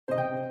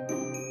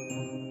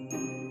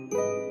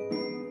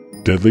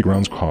Deadly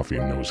Grounds Coffee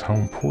knows how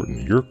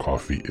important your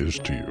coffee is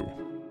to you.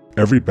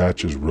 Every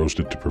batch is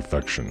roasted to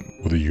perfection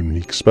with a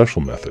unique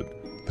special method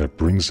that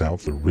brings out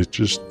the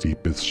richest,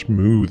 deepest,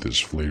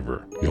 smoothest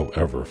flavor you'll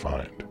ever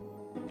find.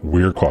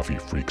 We're coffee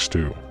freaks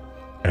too,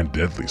 and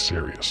deadly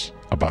serious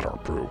about our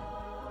brew.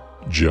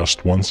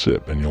 Just one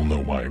sip and you'll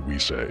know why we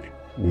say,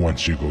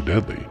 once you go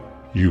deadly,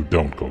 you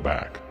don't go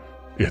back.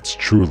 It's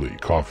truly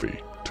coffee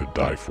to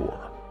die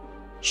for.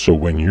 So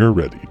when you're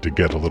ready to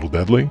get a little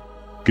deadly,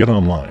 get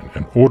online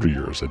and order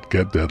yours at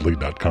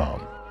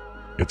getdeadly.com.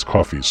 It's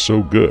coffee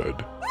so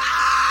good,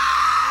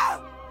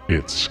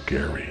 it's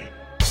scary.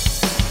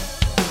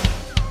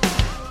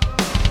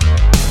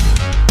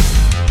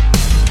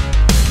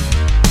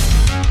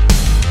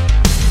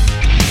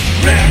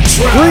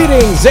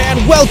 Greetings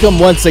and welcome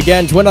once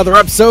again to another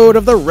episode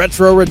of the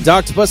Retro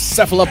Reductibus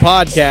Cephala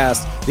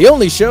Podcast, the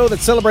only show that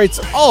celebrates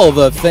all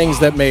the things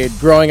that made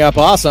growing up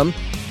awesome.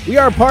 We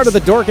are part of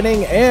the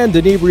Dorkening and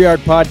Inebriart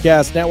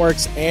podcast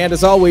networks, and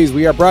as always,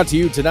 we are brought to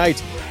you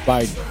tonight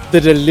by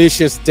the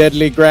delicious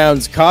Deadly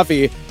Grounds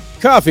Coffee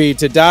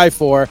to die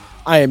for.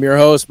 I am your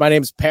host. My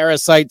name is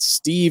Parasite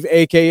Steve,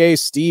 aka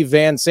Steve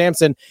Van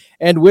Samson,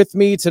 and with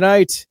me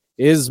tonight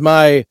is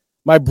my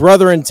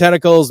brother in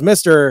tentacles,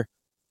 Mr.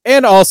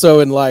 And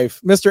also in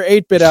life, Mr.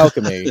 8-Bit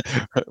Alchemy.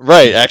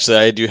 Right. Actually,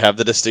 I do have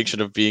the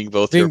distinction of being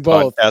both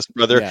podcast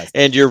brother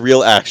and your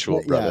real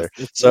actual brother.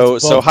 Yes,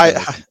 so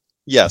hi.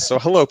 Yeah, so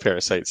hello,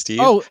 Parasite Steve.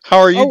 How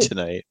are you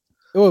tonight?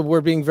 Oh,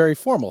 we're being very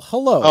formal.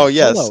 Hello. Oh,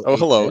 yes.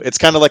 Hello. It's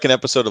kind of like an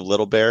episode of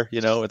Little Bear,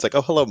 you know? It's like,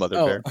 oh, hello, Mother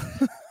Bear.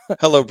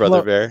 Hello,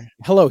 Brother Bear.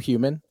 Hello,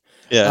 human.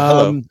 Yeah,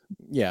 hello.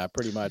 Yeah,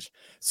 pretty much.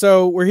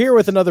 So we're here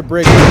with another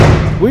Brig.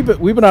 We've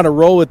been on a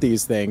roll with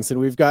these things,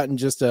 and we've gotten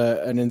just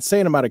an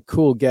insane amount of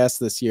cool guests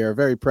this year.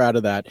 Very proud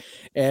of that.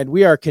 And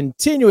we are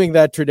continuing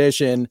that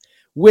tradition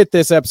with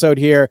this episode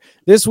here.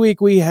 This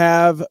week, we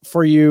have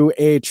for you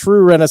a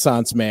true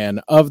Renaissance man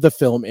of the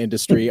film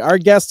industry. Our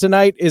guest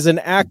tonight is an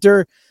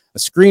actor, a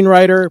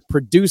screenwriter,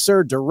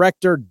 producer,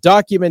 director,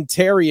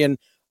 documentarian,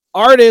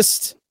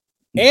 artist,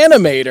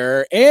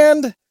 animator,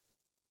 and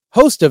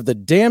host of the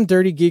Damn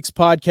Dirty Geeks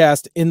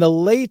podcast. In the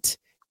late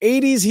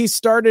 80s, he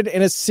started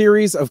in a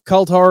series of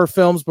cult horror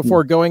films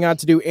before going on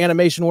to do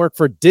animation work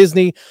for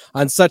Disney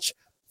on such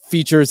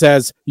features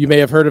as, you may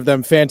have heard of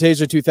them,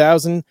 Fantasia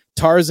 2000,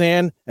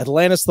 Tarzan,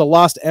 Atlantis the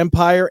Lost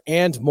Empire,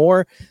 and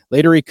more.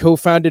 Later, he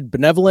co-founded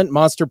Benevolent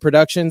Monster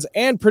Productions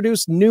and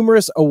produced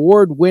numerous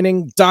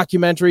award-winning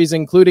documentaries,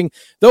 including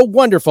the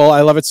wonderful,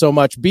 I love it so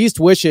much, Beast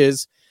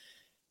Wishes.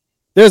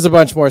 There's a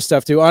bunch more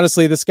stuff too.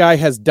 Honestly, this guy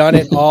has done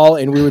it all,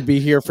 and we would be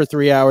here for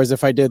 3 hours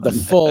if I did the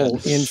full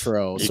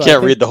intro. You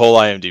can't read the whole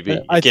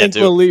IMDb. I think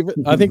we'll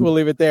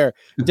leave it there.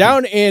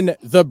 Down in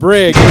the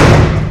Brig,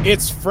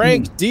 it's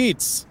Frank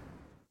Dietz.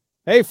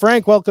 Hey,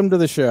 Frank, welcome to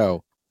the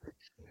show.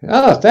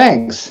 Oh,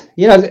 thanks.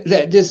 You know,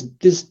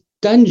 this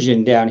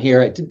dungeon down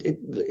here,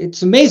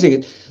 it's amazing.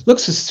 It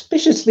looks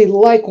suspiciously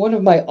like one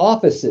of my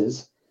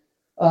offices,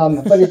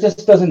 but it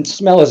just doesn't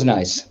smell as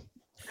nice.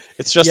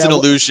 It's just an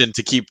illusion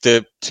to keep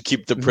the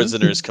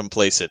prisoners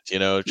complacent. You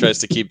know, it tries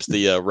to keep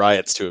the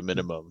riots to a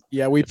minimum.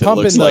 Yeah, we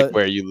pump in like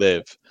where you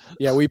live.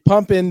 Yeah, we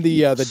pump in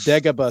the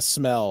Dagobah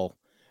smell,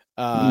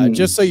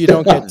 just so you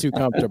don't get too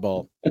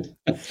comfortable.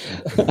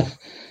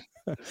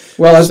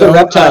 Well, as a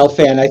reptile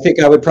fan, I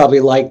think I would probably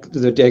like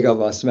the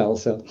Dagobah smell.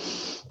 So,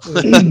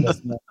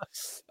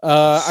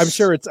 I'm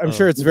sure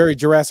it's very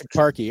Jurassic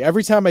Parky.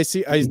 Every time I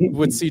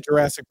would see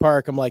Jurassic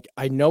Park, I'm like,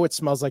 I know it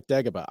smells like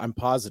Dagobah. I'm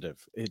positive.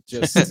 It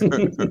just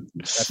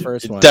that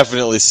first one.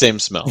 Definitely same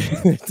smell.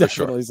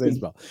 Definitely same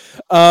smell.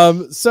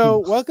 So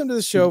welcome to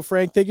the show,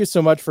 Frank. Thank you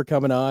so much for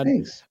coming on.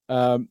 Thanks.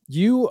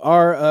 You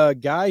are a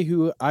guy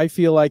who I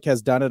feel like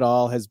has done it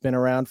all, has been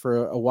around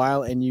for a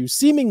while, and you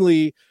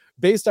seemingly,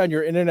 based on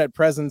your internet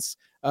presence,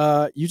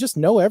 you just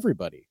know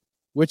everybody,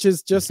 which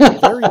is just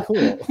very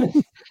cool.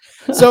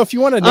 So if you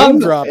want to name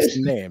drop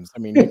some names, I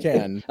mean, you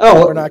can.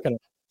 We're not going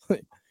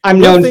to. I'm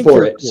known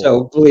for it, cool.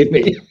 So believe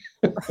me.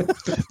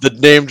 The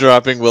name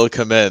dropping will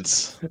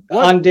commence.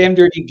 On Damn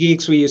Dirty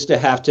Geeks, we used to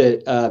have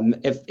to,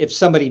 if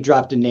somebody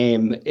dropped a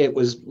name, it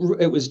was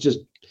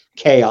just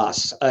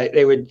chaos.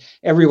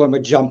 Everyone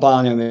would jump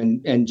on him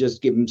and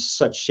just give him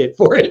such shit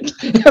for it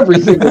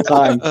every single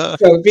time.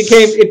 So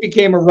it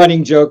became a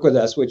running joke with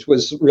us, which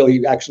was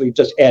really actually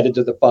just added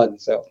to the fun.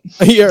 So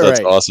that's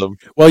right. Awesome.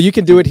 Well, you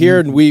can do it here,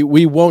 and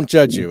we won't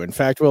judge you. In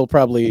fact, we'll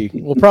probably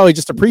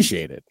just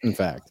appreciate it. In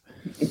fact.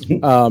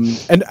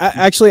 And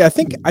actually, I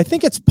think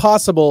it's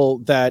possible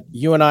that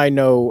you and I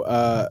know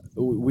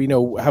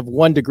have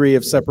one degree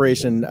of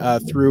separation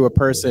through a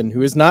person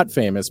who is not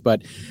famous,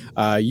 but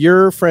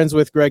you're friends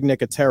with Greg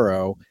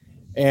Nicotero,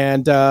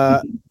 and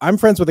I'm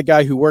friends with a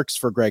guy who works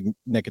for Greg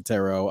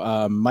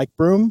Nicotero, Mike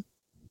Broom. Do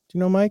you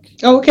know Mike?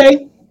 Oh,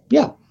 okay,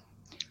 yeah.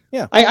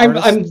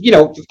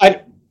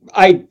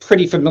 I'm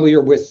pretty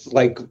familiar with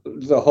like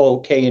the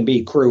whole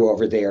K&B crew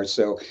over there.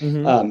 So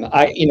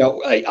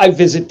I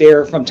visit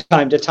there from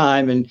time to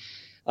time, and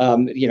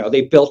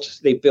They built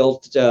the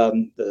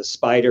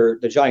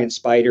giant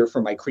spider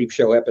for my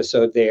Creepshow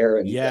episode there,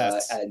 and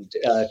yes.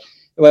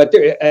 But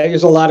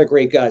there's a lot of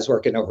great guys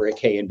working over at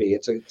K&B.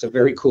 It's a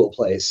very cool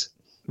place.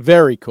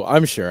 Very cool.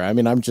 I'm sure. I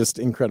mean, I'm just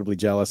incredibly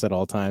jealous at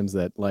all times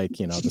that, like,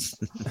 this,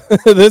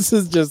 this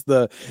is just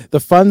the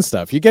fun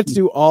stuff. You get to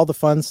do all the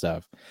fun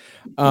stuff.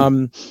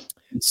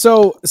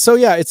 So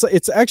yeah,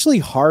 it's actually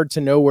hard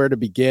to know where to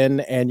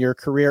begin, and your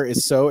career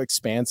is so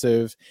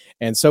expansive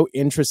and so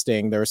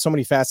interesting. There are so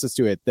many facets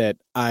to it that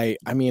I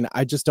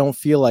just don't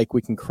feel like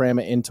we can cram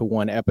it into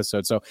one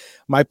episode. So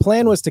my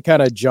plan was to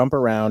kind of jump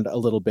around a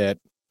little bit.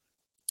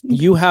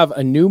 You have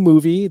a new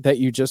movie that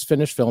you just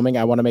finished filming.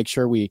 I want to make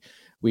sure we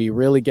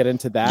really get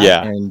into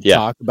that and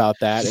talk about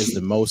that as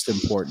the most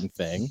important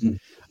thing.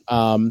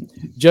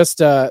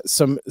 Just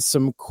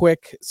some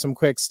quick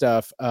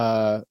stuff.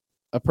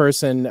 A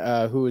person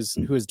who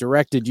has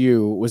directed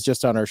you was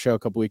just on our show a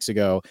couple weeks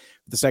ago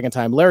the second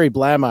time, Larry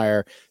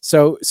Blameyer.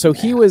 So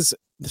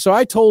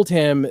I told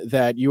him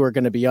that you were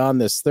going to be on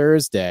this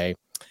Thursday,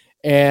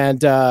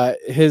 and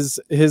his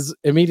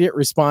immediate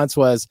response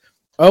was,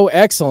 "Oh,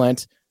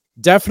 excellent.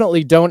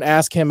 Definitely don't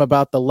ask him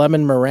about the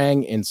lemon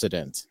meringue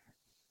incident."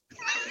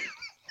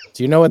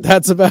 Do you know what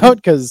that's about?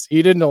 Because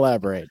he didn't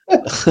elaborate.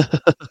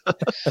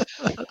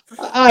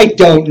 I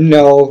don't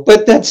know,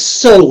 but that's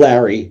so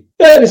Larry.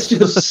 That is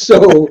just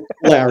so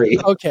Larry.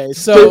 Okay,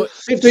 so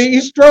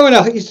he's throwing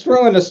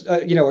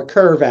a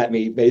curve at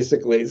me,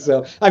 basically.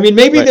 So I mean,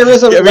 maybe there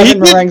is a lemon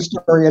meringue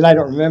story, and I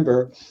don't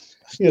remember.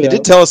 He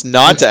did tell us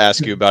not to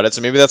ask you about it,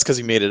 so maybe that's because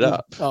he made it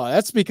up. Oh,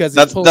 that's because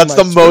that's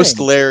the most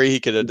Larry he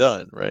could have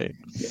done, right?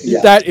 Yeah.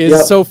 That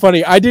is so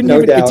funny. It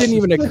didn't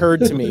even occur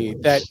to me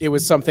that it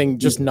was something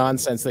just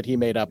nonsense that he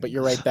made up. But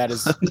you're right. That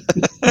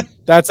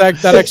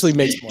actually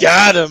makes more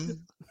got him.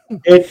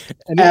 It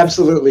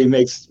absolutely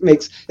makes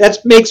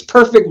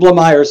perfect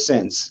Blameyer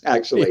sense.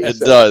 Actually, it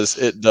does.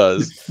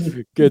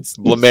 Good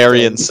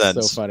Blamerian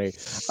sense. So funny.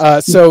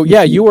 So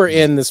yeah, you were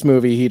in this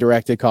movie he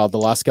directed called The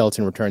Lost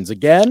Skeleton Returns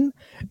Again,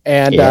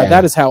 and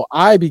that is how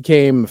I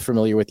became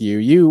familiar with you.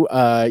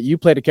 You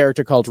played a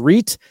character called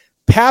Reet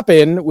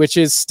Papin, which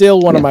is still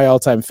one of my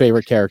all-time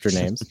favorite character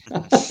names.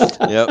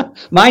 Yep,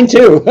 mine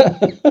too.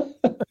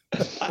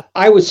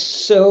 I was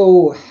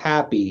so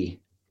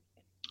happy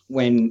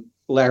when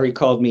Larry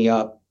called me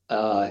up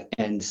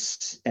and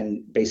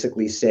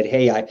basically said,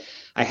 "Hey, I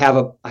have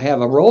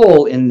a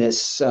role in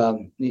this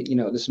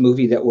this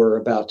movie that we're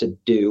about to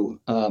do,"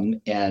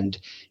 and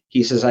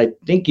he says, "I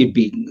think you'd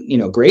be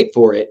great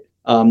for it."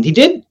 He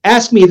did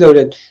ask me though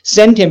to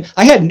send him.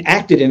 I hadn't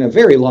acted in a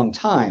very long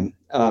time,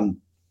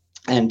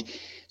 and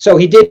so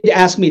he did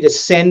ask me to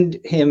send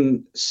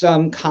him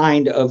some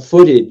kind of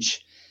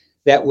footage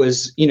that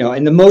was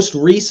and the most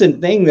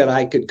recent thing that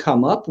I could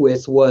come up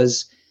with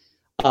was.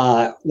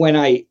 When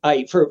I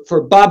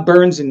for Bob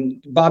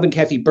and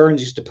Kathy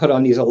Burns used to put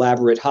on these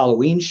elaborate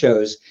Halloween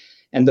shows,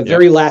 and the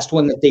very last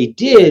one that they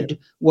did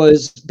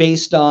was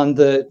based on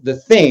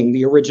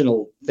the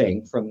original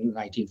Thing from the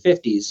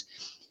 1950s,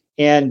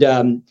 and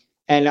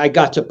I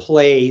got to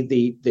play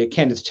the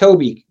Kenneth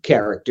Tobey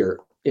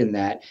character in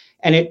that,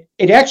 and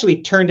it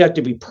actually turned out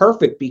to be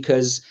perfect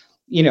because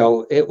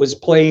it was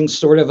playing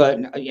sort of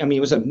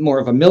it was more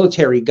of a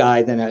military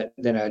guy than a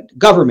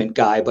government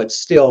guy, but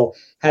still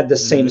had the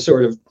same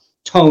sort of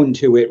tone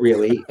to it,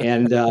 really.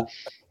 So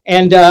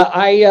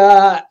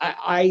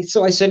I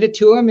sent it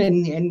to him,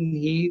 and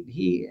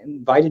he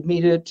invited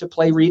me to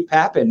play Reet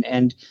Papin,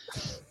 and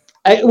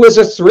it was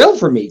a thrill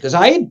for me because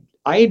I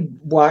had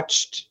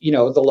watched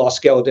The Lost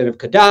Skeleton of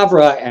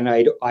Cadavra, and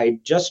I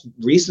just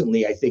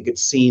recently I think had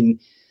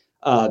seen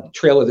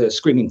Trail of the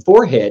Screaming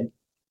Forehead.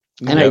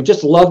 And I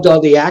just loved all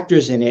the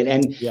actors in it.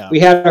 And we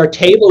had our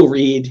table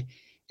read,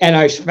 and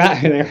I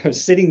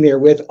was sitting there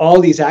with all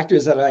these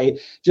actors that I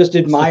just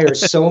admire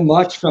so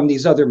much from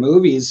these other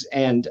movies.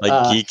 And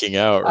geeking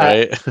out,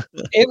 right?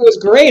 It was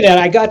great. And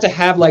I got to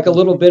have like a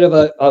little bit of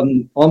a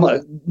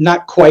almost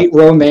not quite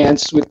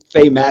romance with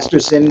Faye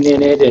Masterson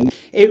in it. And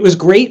it was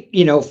great,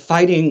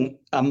 fighting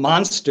a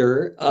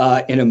monster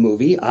in a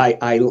movie.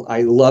 I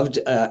loved,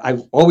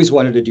 I've always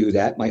wanted to do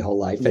that my whole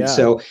life. And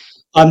so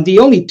the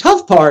only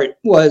tough part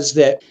was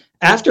that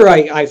after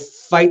I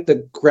fight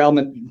the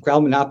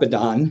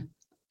Graumanopodon,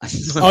 I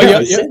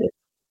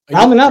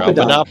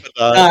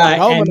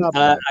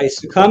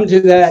succumb to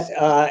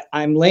that.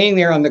 I'm laying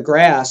there on the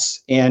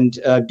grass and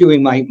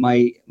doing my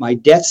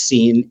death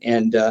scene,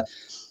 and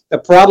the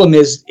problem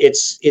is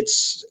it's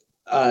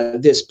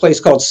this place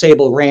called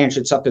Sable Ranch.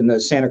 It's up in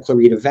the Santa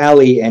Clarita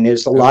Valley, and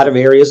there's a lot of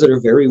areas that are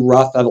very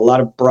rough, have a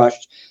lot of brush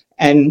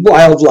and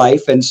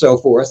wildlife and so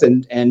forth,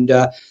 and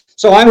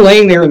so I'm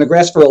laying there in the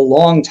grass for a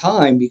long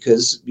time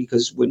because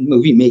when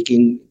movie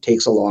making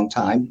takes a long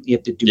time, you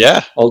have to do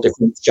all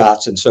different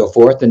shots and so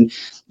forth.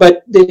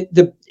 But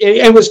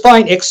it was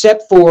fine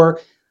except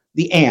for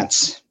the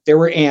ants. There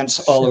were ants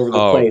all over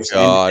the place,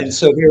 and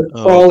so they were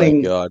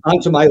crawling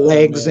onto my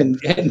legs and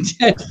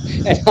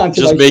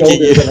onto just my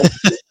making shoulders.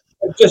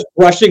 just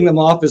brushing them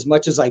off as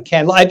much as I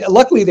can.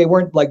 Luckily, they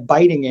weren't like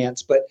biting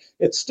ants, but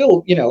it's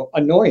still,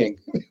 annoying.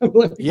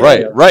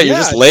 Right. You're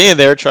just laying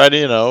there trying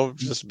to,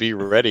 just be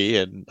ready.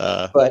 And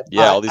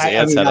all these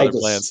ants had other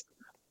plans.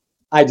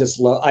 I just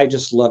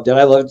loved it.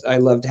 I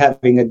loved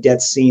having a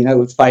death scene. I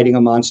loved fighting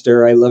a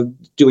monster. I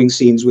loved doing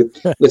scenes with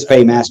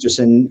Faye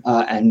Masterson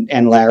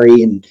and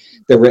Larry and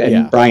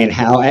Brian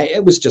Howe.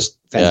 It was just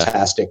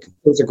fantastic.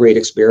 It was a great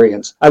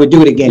experience. I would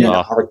do it again in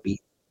a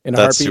heartbeat.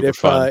 If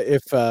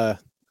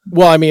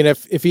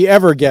he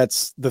ever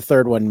gets the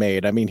third one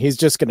made, he's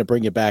just going to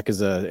bring you back as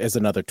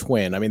another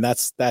twin.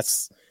 That's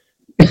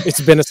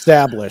it's been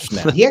established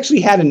now. He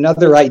actually had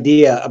another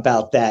idea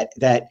about that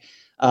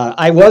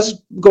I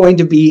was going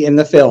to be in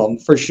the film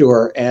for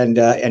sure, and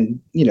I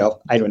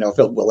don't know if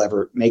we'll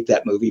ever make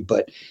that movie,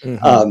 but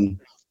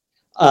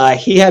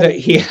he had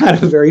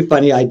a very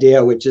funny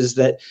idea, which is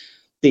that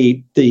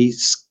the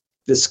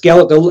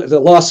skeleton, the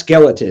lost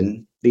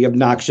skeleton, the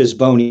obnoxious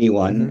bony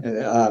one,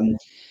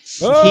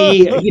 he's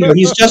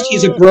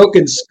a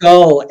broken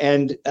skull,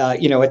 and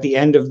at the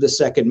end of the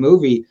second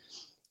movie,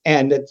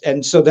 and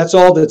so that's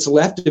all that's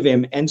left of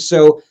him, and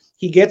so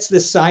he gets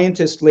this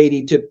scientist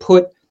lady to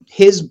put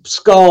his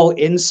skull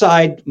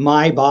inside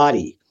my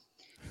body.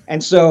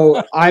 And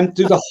so I'm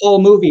through the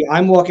whole movie,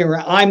 I'm walking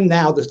around, I'm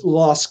now the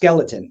lost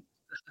skeleton.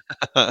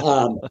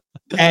 And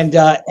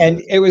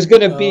it was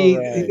going to be,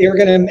 they were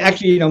going to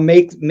actually,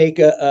 make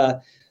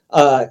a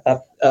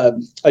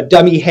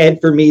dummy head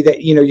for me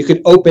that, you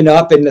could open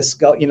up and the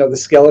skull, the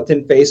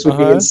skeleton face would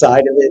be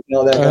inside of it and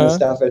all that kind of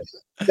stuff. And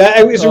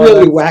that was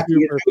really wacky.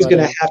 I was going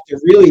to have to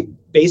really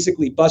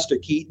basically Buster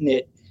Keaton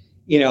it,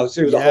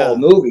 through the whole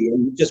movie,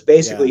 and just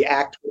basically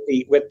act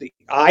with the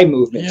eye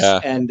movements.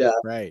 And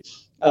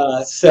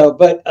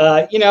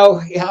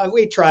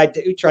we tried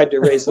to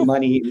raise the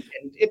money,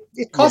 and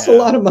it costs a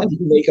lot of money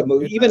to make a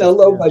movie, even a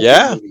low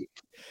budget movie.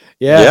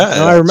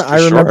 I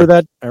remember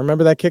that. I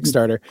remember that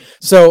Kickstarter.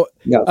 So,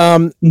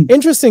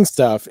 interesting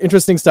stuff.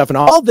 And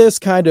all this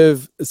kind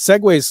of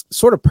segues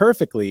sort of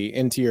perfectly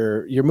into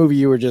your movie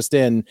you were just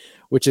in,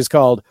 which is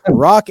called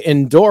Rock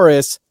and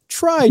Doris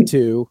Tried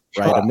to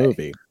Write a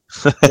Movie.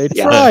 They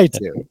try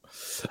to.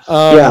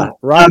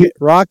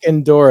 Rock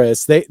and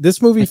Doris. This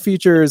movie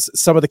features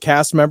some of the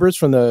cast members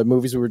from the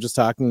movies we were just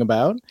talking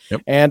about,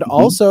 and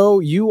also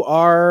you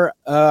are,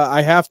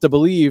 I have to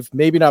believe,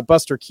 maybe not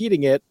Buster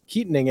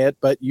Keatoning it,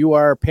 but you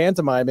are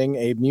pantomiming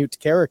a mute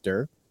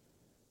character.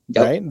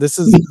 Right? This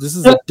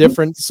is a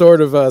different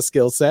sort of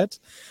skill set.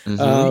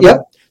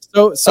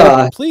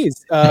 So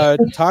please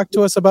talk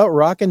to us about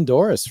Rock and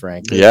Doris,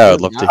 Frank. Yeah, I'd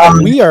love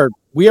to hear.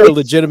 We are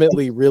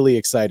legitimately really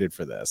excited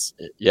for this.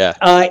 Yeah.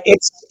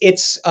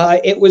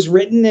 It was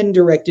written and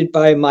directed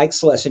by Mike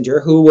Schlesinger,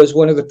 who was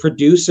one of the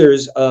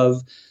producers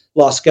of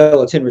Lost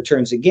Skeleton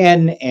Returns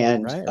Again,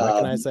 and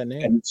recognize that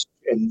name.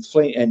 And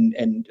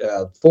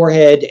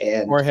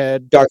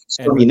Forehead, Dark and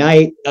Stormy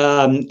Night.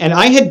 And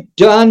I had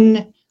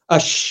done a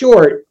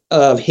short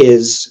of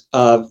his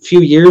a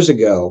few years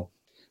ago.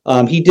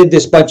 He did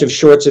this bunch of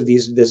shorts of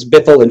this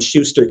Biffle and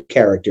Schuster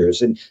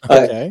characters, and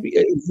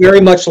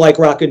very much like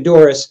Rock and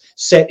Doris,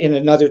 set in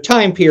another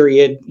time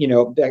period.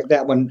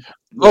 That one.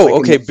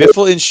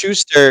 Biffle and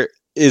Schuster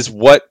is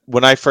what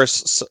when I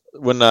first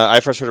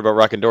heard about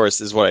Rock and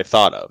Doris is what I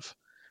thought of.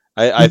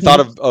 I thought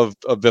of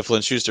Biffle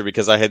and Schuster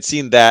because I had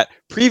seen that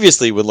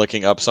previously when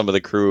looking up some of the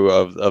crew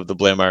of the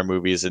Blameyer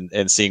movies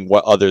and seeing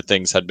what other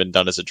things had been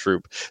done as a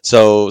troupe.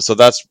 So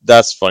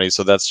that's funny.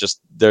 So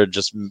they're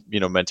just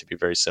meant to be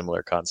very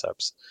similar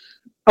concepts.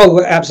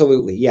 Oh,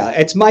 absolutely. Yeah.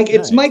 It's Mike. Nice.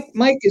 It's Mike.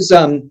 Mike is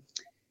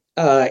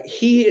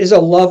he is a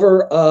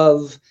lover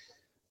of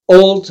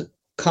old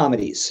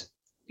comedies,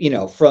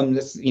 from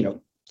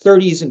the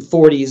 30s and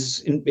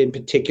 40s in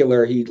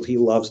particular. He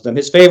loves them.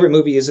 His favorite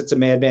movie is It's a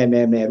Mad, Mad,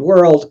 Mad, Mad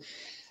World.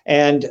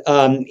 And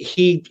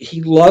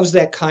he loves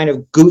that kind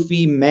of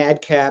goofy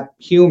madcap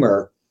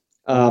humor,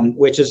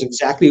 which is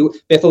exactly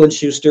Biffle and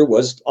Schuster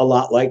was a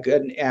lot like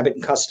an Abbott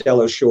and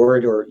Costello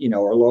short, or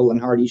Laurel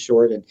and Hardy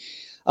short. And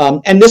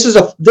this is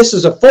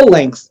a full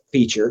length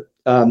feature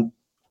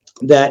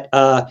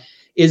that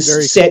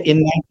is set in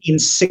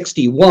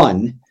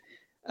 1961.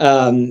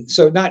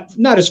 So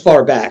not as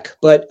far back,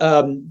 but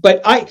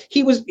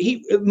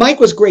Mike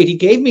was great. He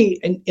gave me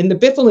in the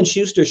Biffle and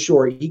Schuster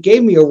short, he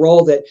gave me a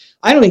role that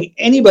I don't think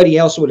anybody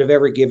else would have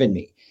ever given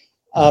me.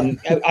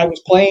 I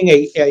was playing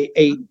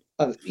a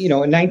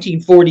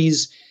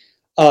 1940s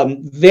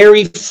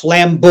very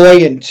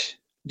flamboyant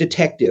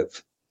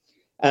detective,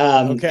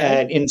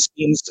 in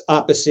scenes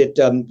opposite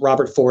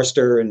Robert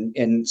Forster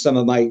and some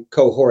of my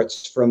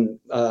cohorts from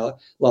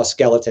Lost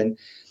Skeleton.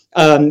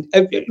 A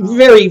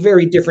very,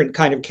 very different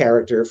kind of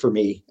character for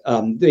me.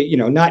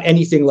 Not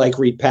anything like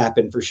Reed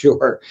Papin for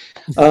sure.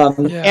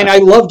 And I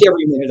loved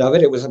every minute of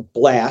it. It was a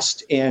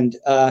blast. And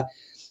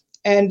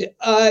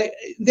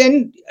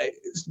then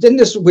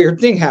this weird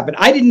thing happened.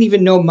 I didn't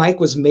even know Mike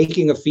was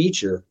making a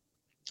feature.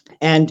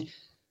 And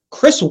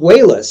Chris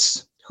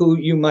Wallace, who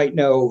you might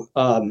know,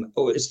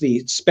 is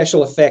the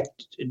special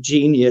effect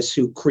genius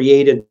who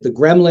created the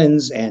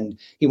Gremlins, and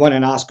he won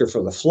an Oscar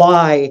for The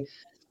Fly.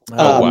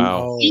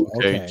 Wow.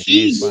 Okay.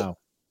 Jeez.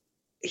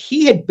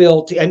 He had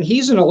built, and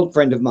he's an old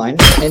friend of mine.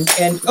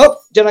 And oh,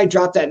 did I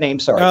drop that name?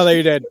 Sorry. Oh, there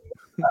you did.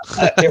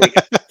 There we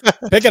go.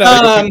 Pick it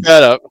up. Pick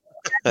that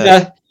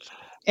up.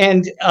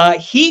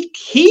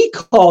 He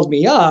called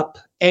me up,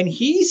 and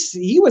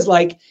he was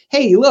like,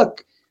 "Hey,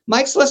 look,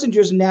 Mike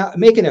Schlesinger's now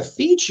making a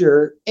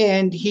feature,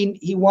 and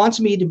he wants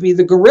me to be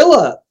the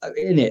gorilla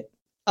in it,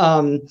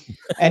 and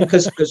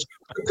because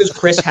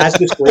Chris has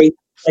this great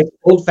like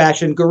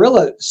old-fashioned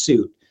gorilla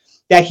suit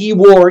that he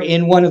wore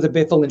in one of the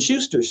Biffle and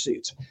Schuster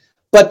suits."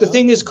 But the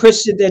thing is,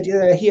 Chris said that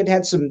he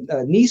had some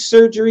knee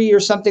surgery or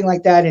something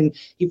like that, and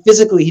he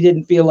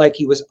didn't feel like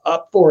he was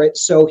up for it.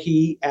 So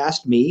he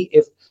asked me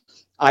if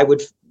I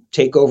would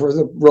take over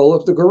the role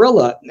of the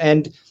gorilla.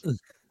 And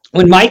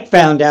when Mike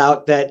found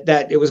out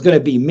that it was going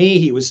to be me,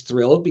 he was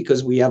thrilled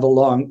because we have a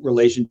long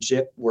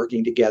relationship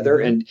working together,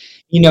 and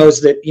he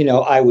knows that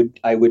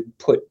I would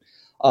put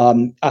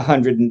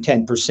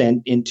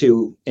 110%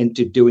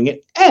 into doing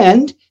it.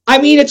 And I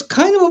mean, it's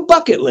kind of a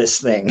bucket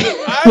list thing.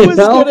 I was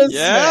gonna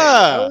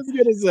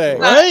say,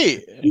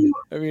 right.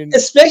 I mean,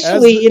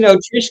 especially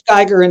Trish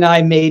Geiger and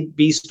I made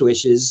Beast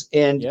Wishes,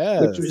 and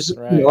which was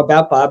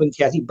about Bob and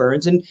Kathy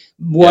Burns, and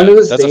one of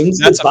the things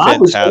that Bob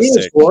was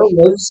famous for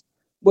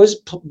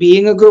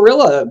being a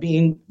gorilla,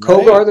 being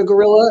Kogar the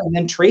gorilla, and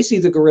then Tracy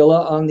the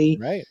gorilla on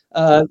the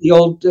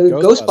old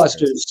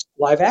Ghostbusters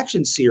live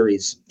action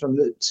series from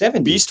the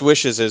 70s. Beast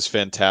Wishes is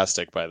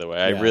fantastic, by the way.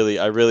 I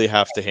really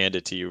have to hand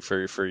it to you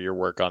for your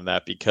work on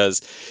that,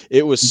 because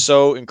it was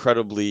so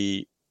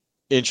incredibly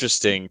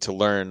interesting to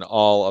learn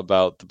all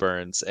about the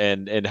Burns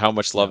and how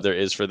much love there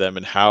is for them,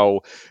 and how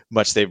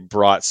much they've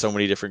brought so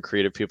many different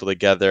creative people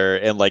together.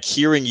 And like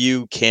hearing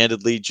you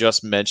candidly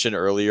just mention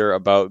earlier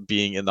about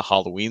being in the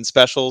Halloween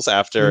specials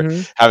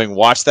after having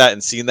watched that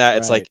and seen that,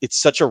 it's like, it's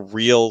such a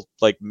real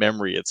like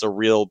memory. It's a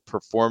real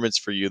performance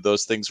for you.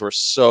 Those things were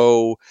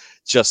so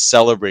just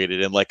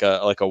celebrated and like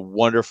a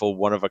wonderful,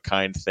 one of a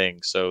kind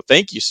thing. So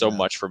thank you so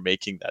much for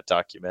making that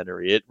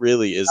documentary. It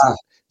really is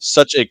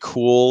such a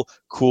cool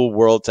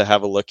world to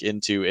have a look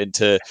into, and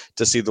to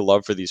see the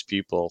love for these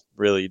people.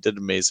 Really, you did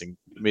an amazing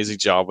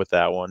job with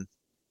that one.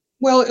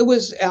 Well, it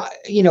was,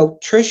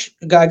 Trish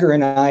Geiger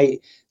and I,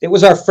 it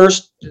was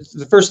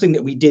the first thing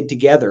that we did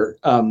together.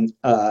 And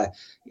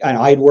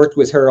I had worked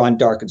with her on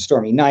Dark and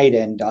Stormy Night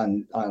and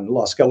on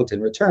Lost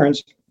Skeleton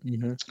Returns.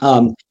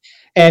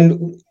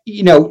 And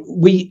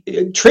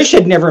Trish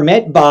had never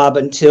met Bob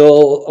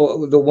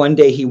until the one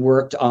day he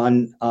worked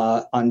on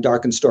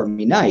Dark and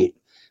Stormy Night.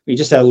 We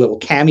just had a little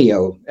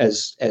cameo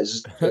as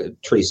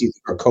Tracy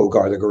or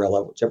Kogar the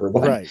gorilla, whichever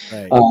one. Right.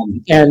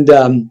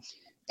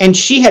 And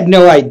she had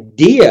no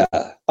idea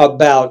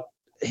about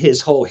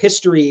his whole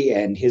history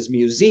and his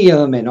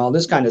museum and all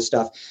this kind of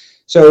stuff.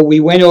 So we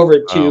went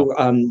over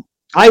to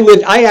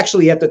I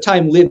actually at the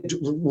time lived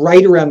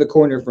right around the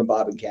corner from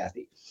Bob and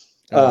Kathy.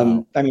 I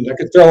mean, I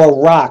could throw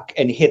a rock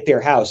and hit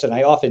their house, and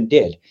I often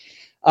did.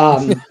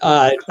 But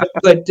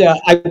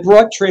I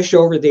brought Trish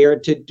over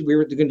there we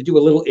were going to do a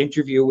little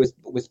interview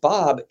with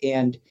Bob.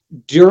 And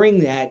during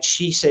that,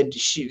 she said,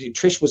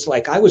 Trish was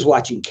like, I was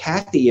watching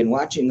Kathy and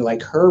watching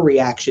like her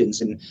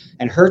reactions and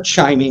her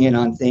chiming in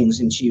on things.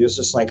 And she was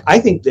just like, I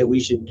think that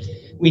we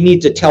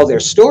need to tell their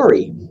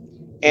story.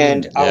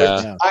 And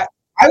I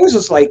was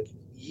just like,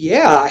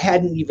 I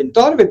hadn't even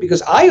thought of it,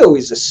 because I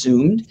always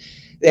assumed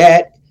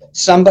that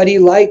somebody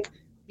like,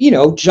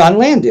 John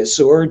Landis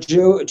or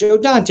Joe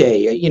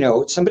Dante,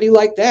 somebody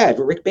like that,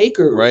 Rick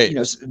Baker,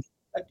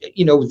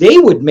 they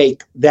would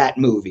make that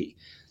movie.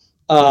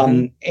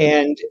 And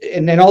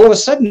then all of a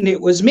sudden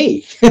it was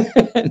me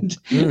and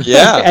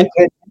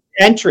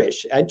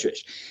Trish.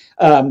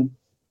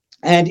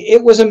 And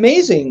it was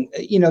amazing.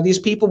 These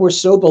people were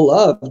so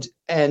beloved.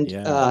 And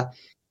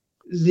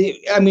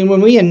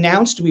when we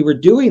announced we were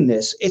doing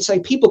this, it's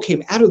like people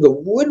came out of the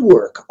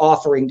woodwork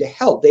offering to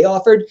help. They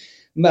offered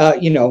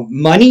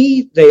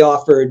money. They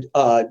offered,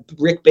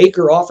 Rick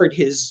Baker offered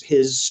his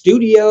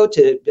studio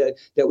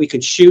that we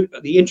could shoot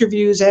the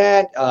interviews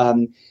at.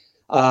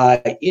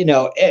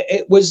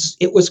 It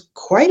was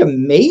quite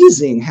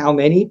amazing how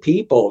many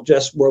people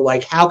just were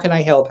like, how can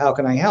I help? How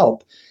can I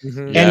help?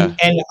 And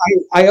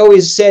I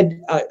always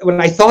said, when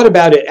I thought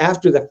about it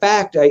after the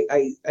fact,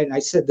 I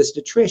said this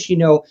to Trish,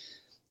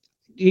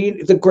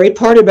 the great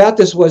part about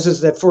this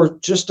is that for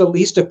just at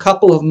least a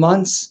couple of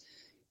months,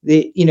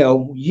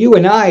 you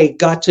and I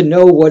got to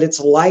know what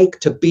it's like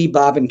to be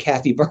Bob and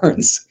Kathy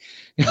Burns,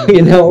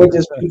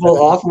 just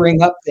people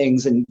offering up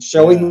things and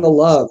showing the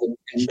love.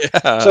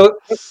 So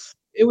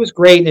it was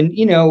great. And,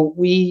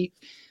 we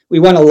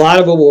won a lot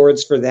of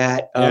awards for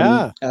that,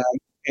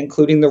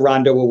 including the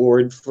Rondo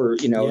Award for,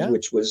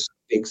 which was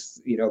big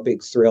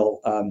thrill.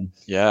 I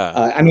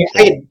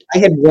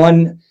had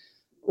won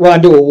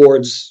Rondo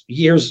Awards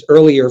years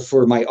earlier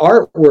for my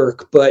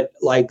artwork, but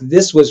like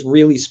this was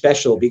really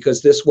special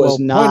because this was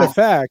not. Point of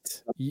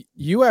fact,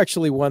 you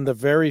actually won the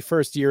very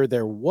first year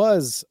there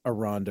was a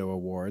Rondo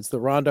Awards, the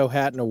Rondo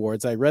Hatton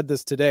Awards. I read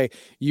this today.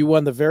 You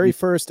won the very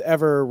first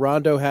ever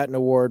Rondo Hatton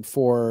Award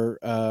for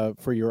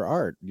your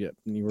art. Yeah,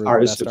 you were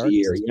Artist of the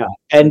Year. Yeah,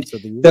 and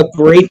the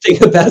great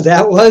thing about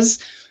that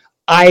was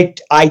I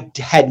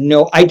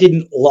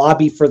didn't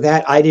lobby for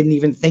that. I didn't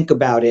even think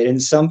about it.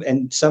 And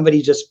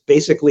somebody just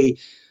basically,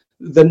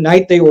 the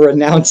night they were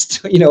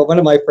announced, one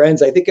of my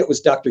friends, I think it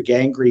was Dr.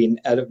 Gangrene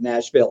out of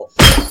Nashville,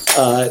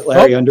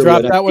 Larry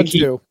Underwood. Dropped that one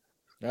too.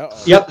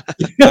 Uh-oh. Yep.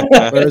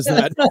 Where is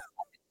that?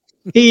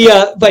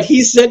 But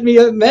he sent me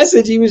a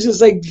message. He was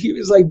like,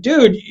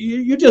 dude,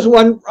 you just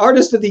won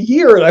Artist of the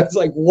Year. And I was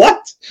like,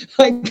 what?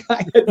 Like,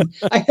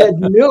 I had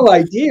no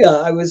idea.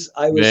 I was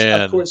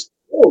Man. Of course,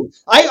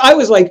 I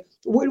was like,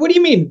 what do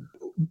you mean?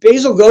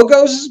 Basil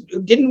Gogos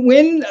didn't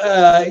win?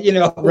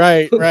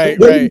 Right.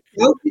 Didn't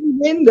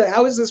win?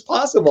 How is this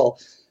possible?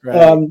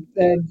 Right.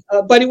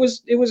 But it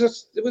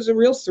was a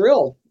real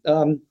thrill.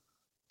 And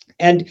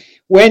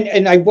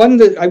I won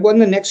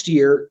the next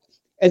year.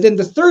 And then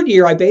the third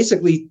year, I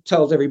basically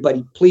told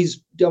everybody,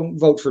 please don't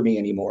vote for me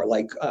anymore.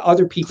 Like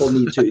other people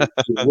need to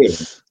win.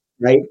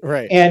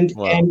 Right. And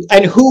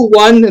who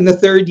won in the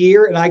third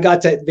year? And I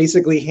got to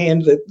basically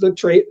hand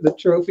the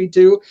trophy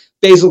to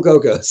Basil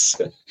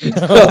Gogos.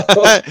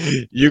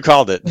 You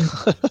called it.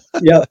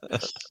 Yeah.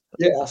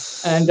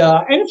 And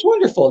it's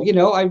wonderful.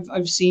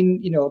 I've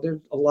seen,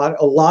 there's a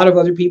lot of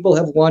other people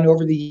have won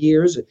over the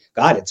years.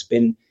 God, it's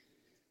been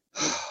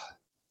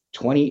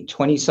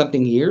 20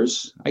 something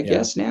years, I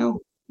guess now.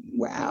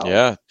 Wow.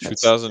 Yeah.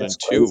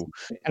 2002.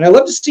 And I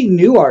love to see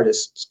new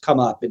artists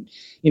come up and,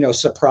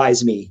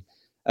 surprise me.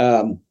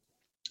 And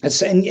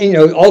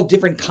all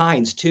different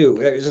kinds too.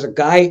 There's a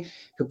guy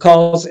who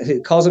calls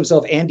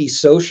himself Andy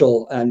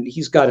Social, and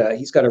he's got a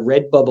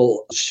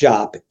Redbubble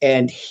shop,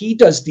 and he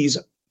does these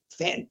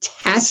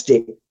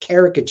fantastic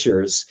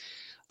caricatures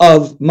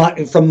from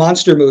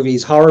monster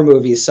movies, horror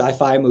movies,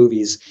 sci-fi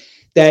movies.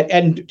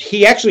 And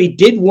he actually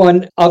did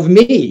one of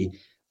me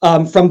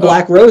from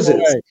Black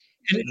Roses.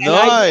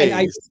 Right.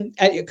 Nice.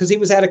 Because he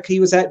was at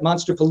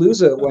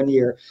Monsterpalooza one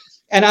year.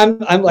 And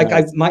I'm like,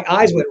 my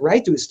eyes went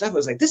right to his stuff. I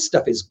was like, this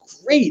stuff is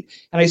great.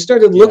 And I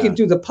started looking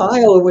through the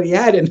pile of what he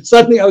had. And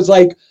suddenly I was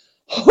like,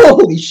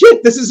 holy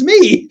shit, this is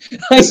me.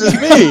 This is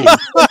me.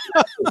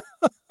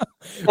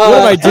 What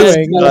am I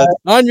doing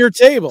on your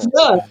table?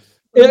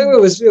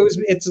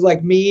 It's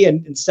like me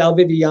and Sal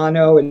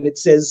Viviano. And it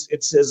says,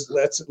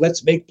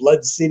 let's make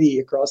Blood City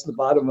across the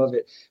bottom of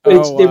it.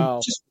 But they're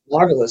just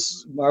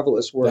marvelous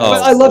work.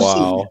 I love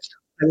seeing it.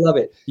 I love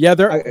it. Yeah,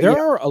 there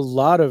are a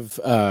lot of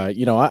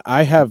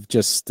I have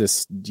just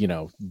this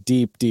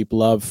deep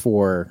love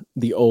for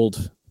the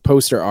old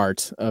poster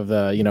art of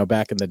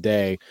back in the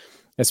day,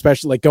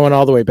 especially like going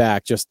all the way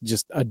back.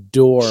 Just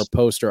adore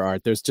poster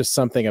art. There's just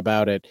something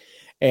about it,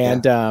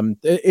 and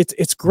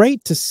it's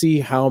great to see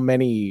how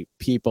many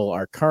people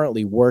are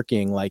currently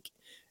working, like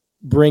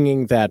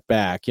bringing that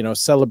back.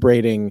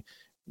 Celebrating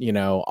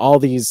all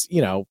these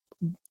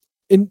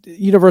in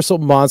Universal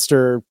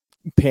Monster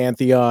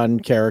Pantheon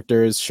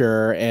characters,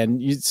 sure,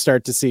 and you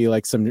start to see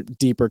like some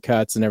deeper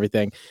cuts and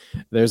everything.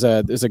 There's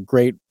a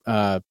great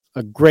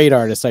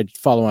artist I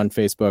follow on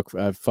Facebook.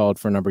 I've followed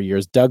for a number of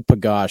years, Doug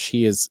Pagosh.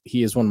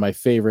 He is one of my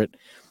favorite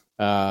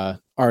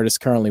artists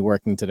currently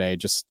working today.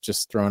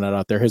 Just throwing it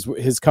out there.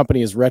 His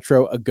company is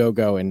Retro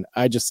Agogo, and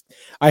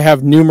I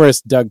have numerous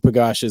Doug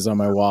Pagoshes on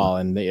my wall,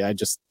 and I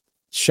just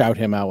shout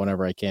him out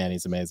whenever I can.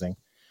 He's amazing.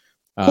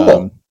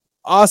 Cool.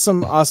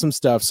 Awesome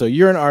stuff. So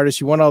you're an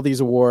artist, you won all these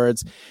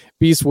awards,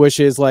 Beast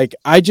Wishes. Like,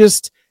 I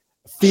just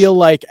feel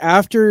like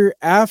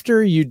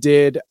after you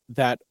did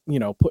that,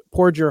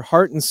 poured your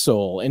heart and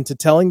soul into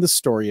telling the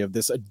story of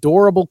this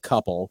adorable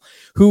couple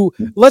who,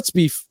 let's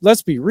be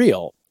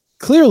real,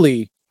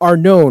 clearly are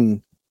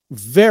known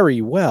very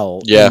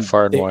well in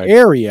far and the wide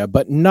area,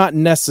 but not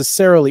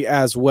necessarily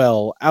as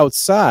well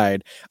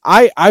outside.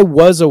 I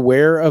was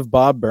aware of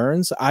Bob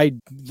Burns. I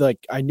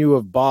knew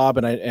of Bob,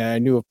 and I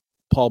knew of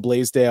Paul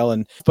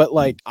Blaisdell, but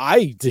like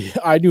I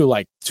knew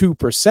like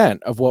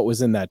 2% of what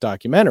was in that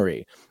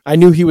documentary. I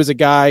knew he was a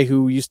guy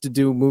who used to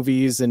do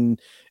movies and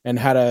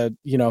had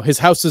his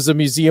house is a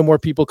museum where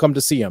people come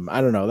to see him.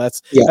 I don't know.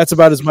 That's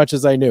about as much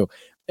as I knew.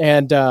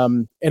 And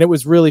it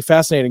was really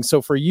fascinating.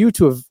 So for you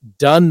to have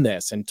done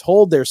this and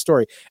told their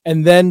story,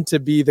 and then to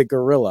be the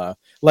gorilla,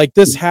 like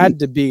this had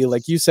to be,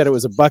 like you said, it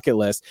was a bucket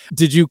list.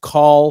 Did you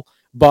call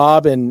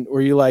Bob and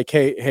were you like,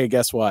 hey,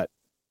 guess what?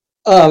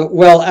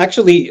 Well,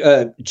 actually,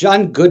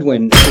 John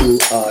Goodwin, who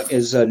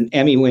is an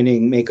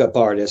Emmy-winning makeup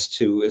artist,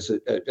 who is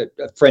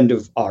a friend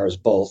of ours,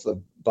 both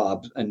of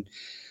Bob, and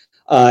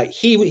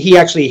he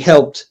actually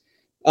helped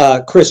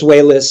Chris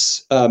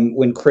Wallace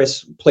when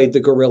Chris played the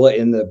gorilla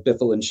in the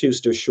Biffle and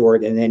Schuster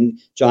short, and then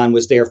John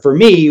was there for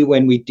me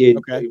when we did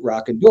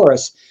Rock and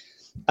Doris.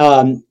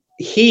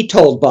 He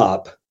told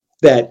Bob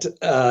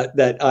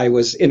that I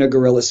was in a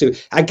gorilla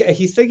suit.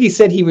 He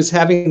said he was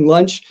having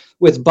lunch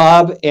with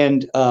Bob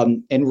and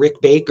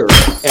Rick Baker,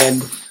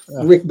 and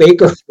Rick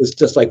Baker was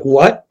just like,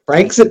 "What?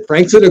 Frank's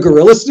in a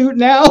gorilla suit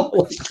now?"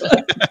 And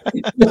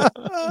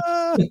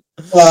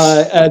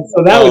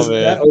so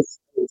that was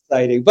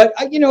exciting. But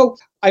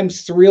I'm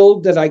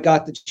thrilled that I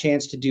got the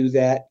chance to do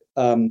that.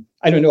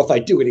 I don't know if I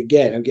do it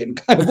again. I'm getting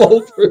kind of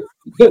old.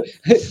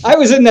 I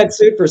was in that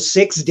suit for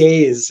 6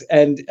 days,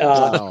 and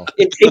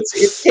it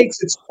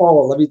takes its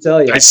toll. Let me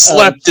tell you. I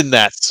slept in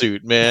that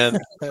suit, man.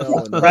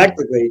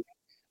 Practically.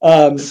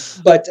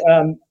 But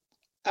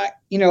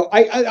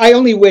I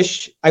only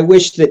wish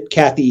that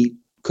Kathy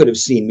could have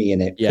seen me in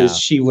it, because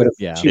she would have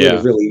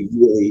really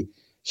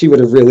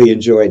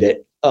enjoyed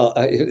it.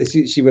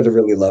 She would have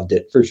really loved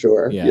it for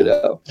sure.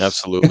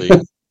 Absolutely.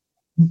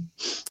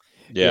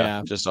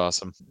 Yeah, just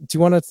awesome. Do you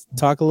want to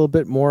talk a little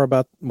bit more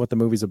about what the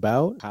movie's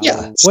about?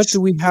 Yeah. What do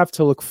we have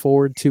to look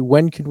forward to?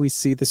 When can we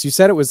see this? You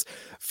said it was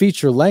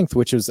feature length,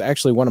 which was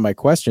actually one of my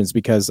questions,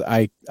 because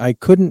I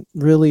couldn't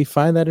really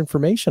find that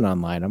information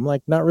online. I'm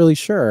like, not really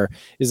sure.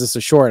 Is this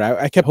a short?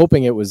 I kept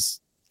hoping it was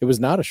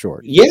not a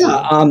short.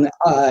 Yeah.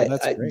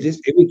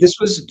 This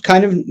was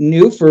kind of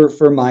new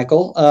for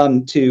Michael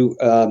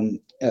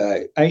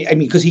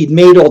because he'd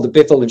made all the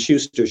Biffle and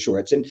Schuster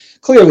shorts, and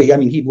clearly,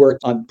 he'd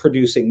worked on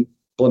producing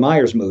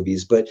Blemeyer's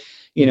movies, but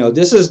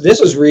this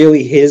is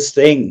really his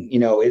thing.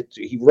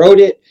 He wrote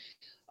it,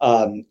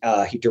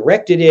 he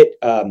directed it.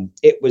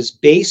 It was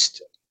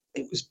based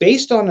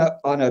on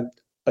a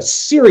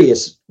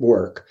serious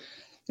work,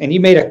 and he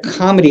made a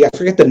comedy. I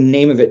forget the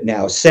name of it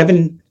now.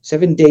 Seven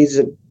Days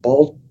at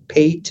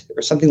Baldpate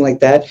or something like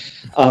that.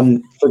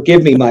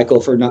 Forgive me,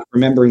 Michael, for not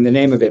remembering the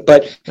name of it,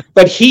 but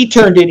he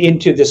turned it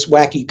into this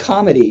wacky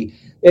comedy.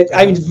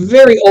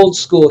 Very old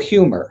school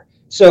humor.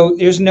 So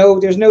there's no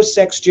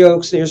sex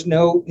jokes. There's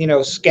no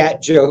scat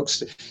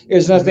jokes.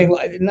 There's nothing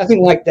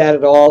like that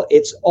at all.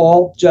 It's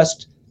all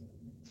just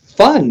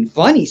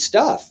funny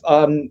stuff.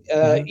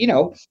 That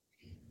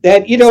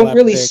you don't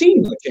really see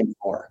much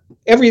anymore.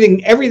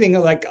 Everything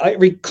like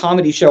every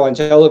comedy show on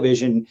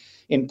television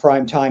in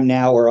prime time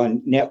now, or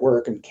on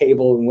network and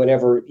cable and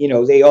whatever,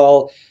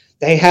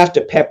 they have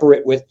to pepper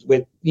it with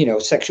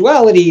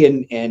sexuality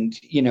and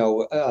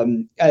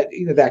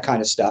that kind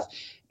of stuff.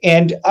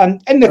 And or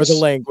the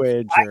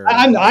language.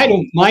 I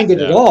don't mind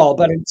it at all,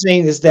 but I'm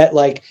saying is that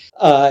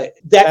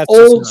that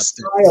old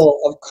style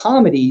of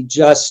comedy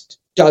just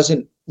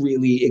doesn't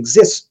really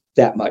exist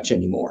that much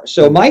anymore.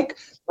 So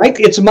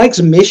it's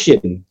Mike's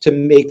mission to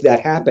make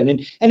that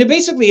happen, and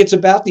basically it's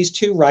about these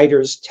two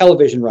writers,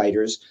 television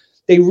writers.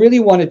 They really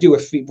want to do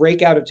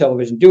break out of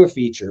television, do a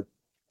feature.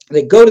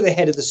 They go to the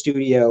head of the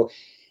studio,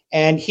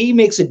 and he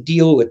makes a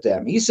deal with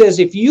them. He says,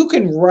 if you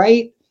can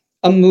write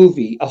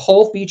a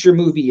whole feature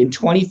movie in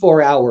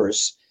 24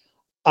 hours,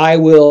 I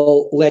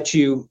will let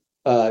you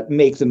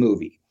make the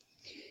movie.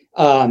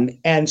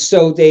 And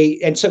so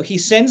he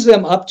sends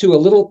them up to a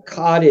little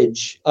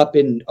cottage up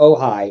in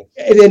Ojai,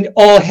 and then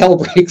all hell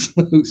breaks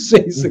loose.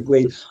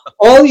 Basically,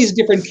 all these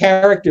different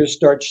characters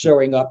start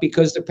showing up,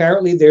 because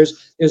apparently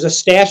there's a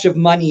stash of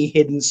money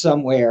hidden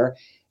somewhere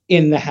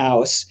in the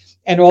house.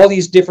 And all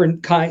these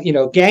different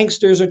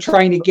gangsters are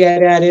trying to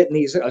get at it, and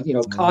these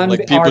con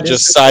like people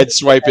just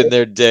sideswiping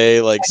their day,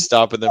 like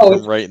stopping them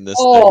from writing this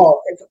thing.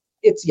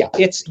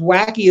 It's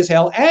wacky as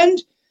hell, and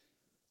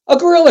a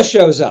gorilla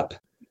shows up,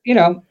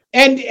 and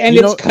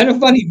it's kind of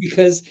funny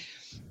because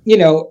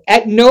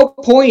at no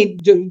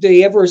point do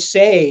they ever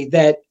say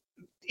that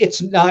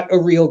it's not a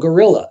real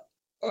gorilla.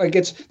 Like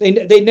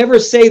they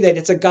never say that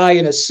it's a guy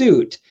in a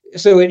suit,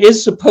 so it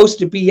is supposed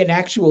to be an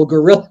actual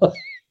gorilla.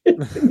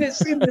 in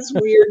this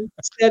weird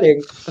setting,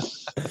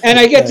 and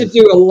I get to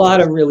do a lot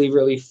of really,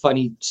 really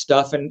funny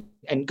stuff, and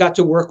got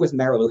to work with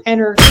Marilu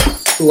Henner,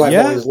 who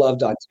I've always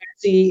loved on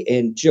Taxi,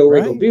 and Joe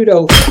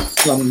Rigobuto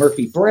from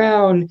Murphy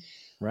Brown,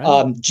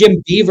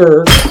 Jim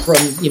Beaver from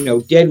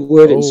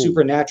Deadwood and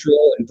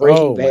Supernatural and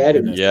Breaking Bad,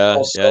 and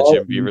Jim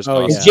Beaver's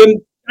awesome. Jim,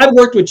 I've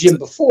worked with Jim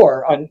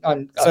before on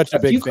such a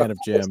big fan of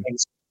Jim.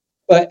 Things.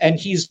 And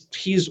he's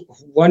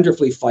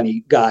wonderfully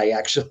funny guy,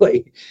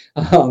 actually.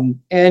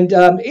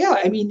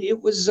 It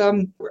was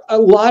a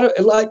lot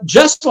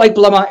just like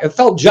Blemeyer. It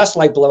felt just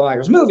like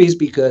Blemeyer's movies,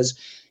 because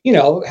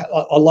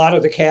a lot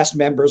of the cast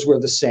members were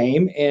the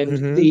same,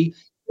 and the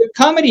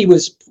comedy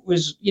was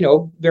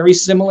very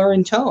similar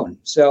in tone.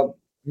 So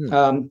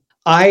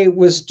I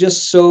was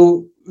just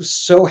so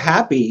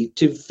happy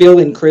to fill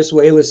in Chris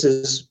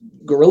Walas's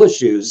gorilla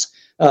shoes.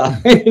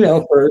 For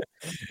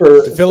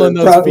fill in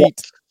those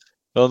feet.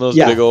 Filling those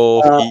big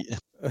old feet.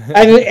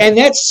 and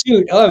that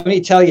suit, let me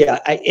tell you,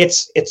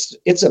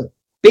 it's a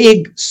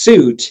big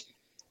suit.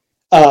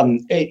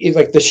 It's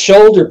like the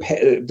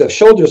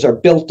shoulders are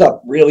built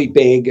up really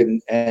big,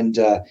 and there's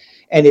a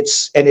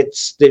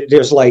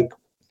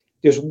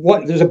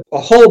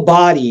whole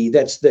body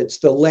that's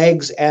the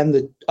legs and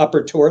the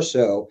upper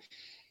torso,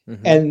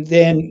 and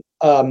then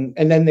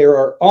there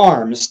are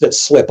arms that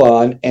slip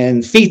on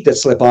and feet that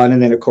slip on,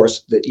 and then of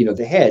course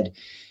the head.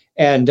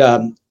 And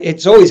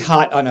it's always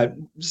hot on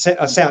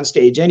a sound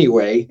stage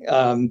anyway.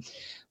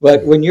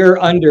 But when you're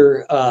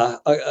under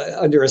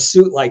a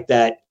suit like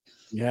that,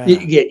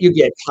 you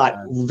get hot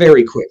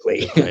very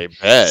quickly. I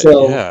bet.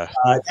 So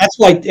that's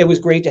why it was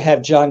great to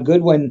have John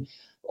Goodwin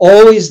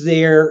always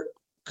there,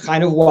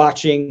 kind of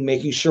watching,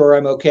 making sure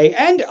I'm okay.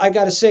 And I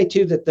got to say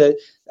too that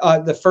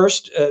the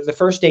first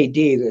AD,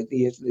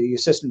 the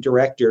assistant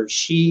director,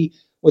 she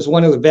was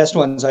one of the best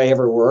ones I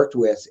ever worked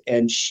with,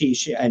 and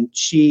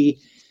she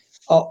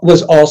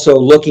was also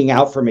looking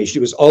out for me. She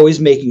was always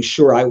making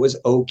sure I was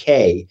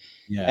okay.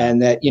 Yeah.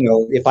 And that,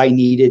 if I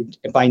needed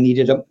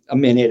a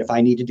minute, if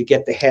I needed to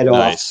get the head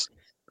off,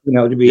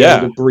 to be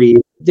able to breathe,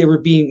 they were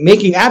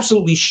making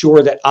absolutely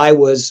sure that I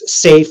was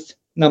safe,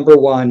 number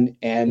one,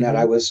 and that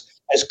I was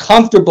as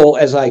comfortable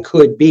as I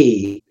could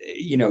be.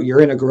 You're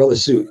in a gorilla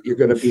suit, you're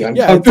going to be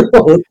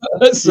uncomfortable.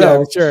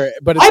 So sure.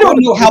 But I don't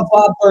know how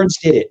Bob Burns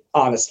did it,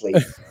 honestly.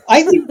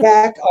 I think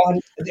back on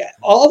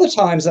all the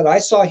times that I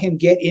saw him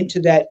get into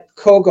that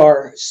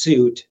Kogar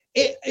suit.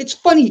 It's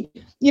funny,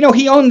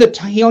 he owned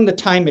the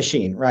time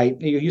machine,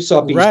 right? You saw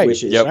Beast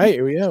Wishes. Yep. Right.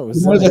 Yeah,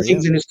 one of the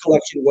things in his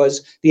collection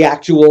was the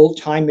actual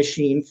time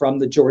machine from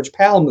the George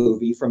Pal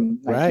movie from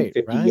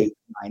 1958.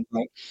 Right.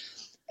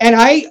 And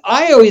I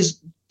always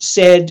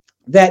said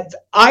that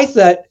I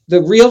thought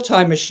the real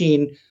time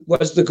machine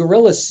was the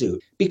gorilla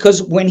suit,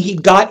 because when he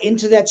got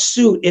into that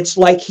suit, it's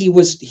like he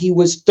was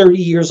 30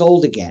 years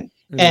old again.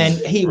 And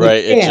he would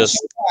dance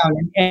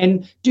around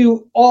and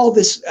do all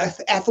this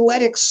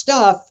athletic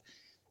stuff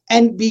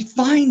and be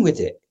fine with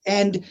it.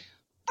 And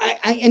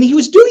and he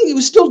was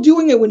still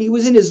doing it when he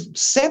was in his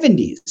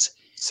 70s.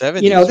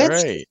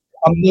 That's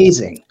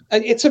amazing.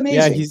 It's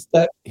amazing.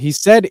 Yeah, he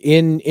said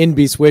in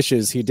Beast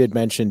Wishes, he did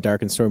mention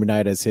Dark and Stormy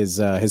Night as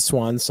his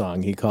swan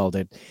song, he called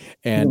it.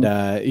 And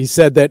he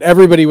said that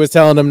everybody was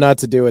telling him not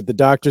to do it. The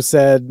doctor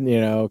said,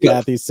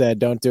 Kathy said,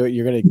 don't do it.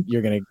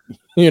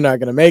 You're not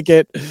gonna make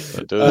it.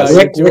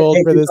 Rick, too old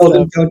for this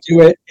stuff. Don't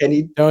do it. And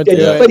he did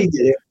it, but he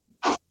did it.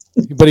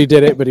 But he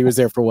did it, but he was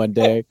there for one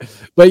day.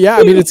 But yeah,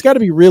 I mean, it's got to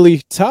be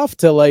really tough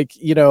to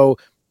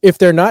if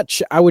they're not,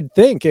 I would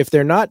think if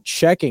they're not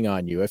checking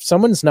on you, if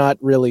someone's not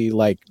really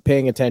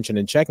paying attention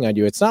and checking on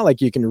you, it's not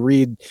like you can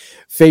read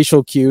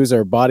facial cues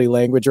or body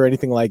language or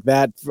anything like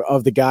that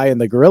of the guy in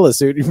the gorilla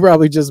suit. He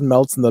probably just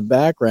melts in the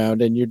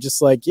background and you're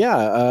just like,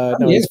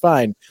 he's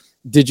fine.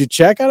 Did you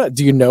check on it?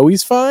 Do you know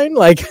he's fine?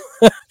 I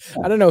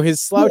don't know.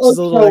 His slouch is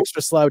a little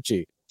extra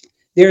slouchy.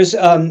 There's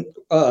a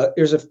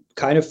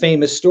kind of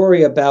famous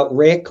story about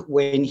Rick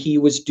when he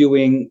was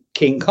doing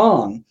King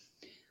Kong,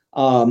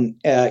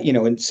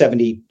 in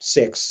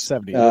 76,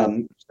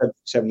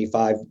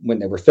 75 when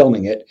they were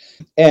filming it.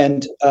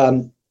 And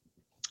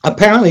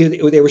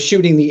apparently they were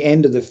shooting the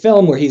end of the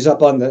film where he's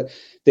up on the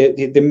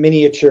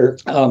miniature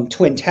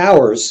Twin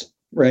Towers,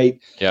 right?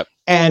 Yep.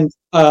 And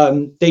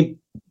they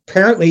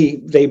broke,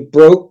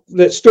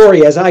 the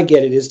story as I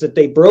get it is that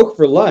they broke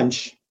for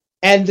lunch.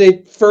 And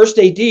the first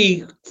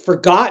AD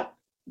forgot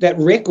that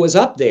Rick was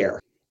up there.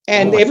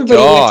 And everybody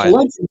went to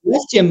lunch and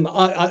left him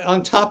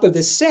on top of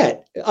the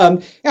set. Now,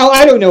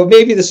 I don't know.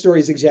 Maybe the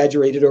story's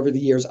exaggerated over the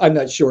years. I'm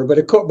not sure. But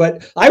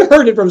I've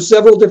heard it from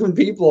several different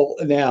people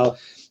now.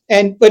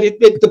 But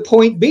the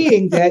point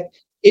being that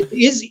it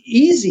is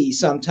easy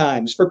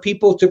sometimes for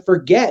people to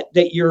forget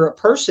that you're a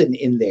person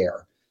in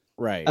there.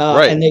 Right.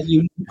 And that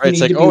you it's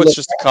like, it's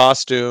just a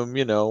costume,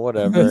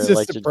 whatever. It's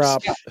just a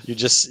prop.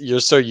 You're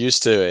so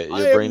used to it.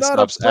 Your brain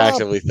stops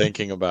actively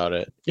thinking about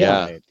it.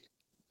 Yeah.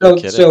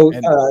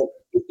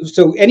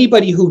 So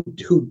anybody who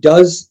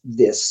does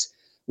this,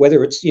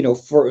 whether it's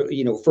for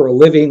a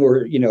living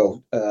or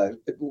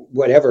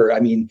whatever, I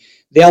mean,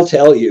 they'll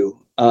tell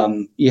you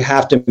you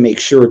have to make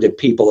sure that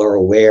people are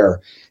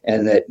aware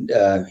and that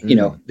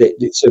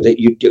that so that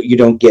you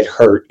don't get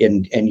hurt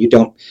and you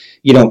don't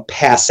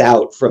pass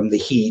out from the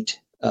heat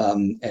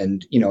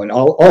and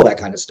all that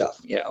kind of stuff,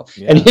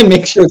 and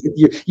make sure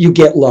that you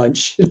get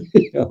lunch,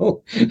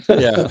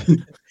 Yeah.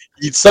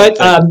 Eat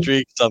something,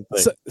 drink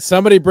something.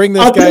 Somebody bring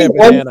this guy a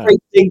banana. One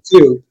great thing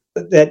too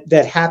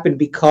that happened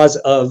because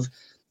of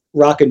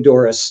Rock and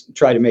Doris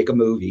try to make a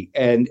movie,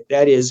 and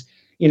that is,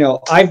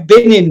 I've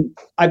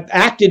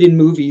acted in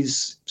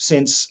movies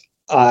since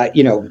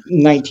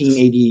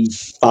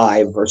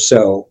 1985 or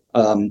so,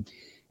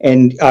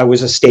 and I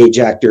was a stage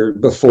actor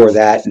before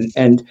that,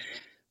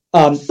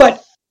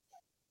 but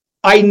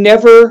I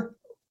never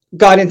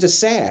got into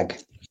SAG.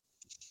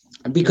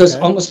 Because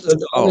almost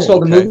all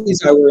the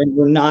movies I were in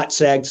were not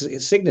SAG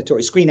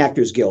signatory, Screen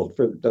Actors Guild,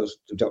 for those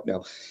who don't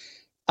know.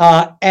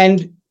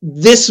 And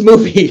this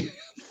movie,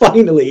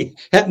 finally,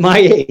 at my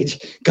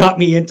age, got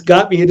me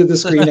into the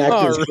Screen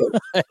Actors Guild.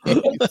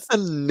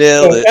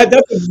 Nailed it.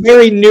 That's a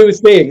very new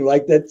thing.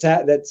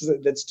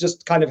 That's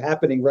just kind of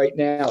happening right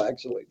now,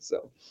 actually.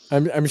 So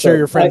I'm sure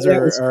your friends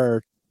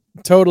are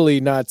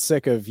totally not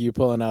sick of you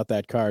pulling out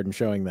that card and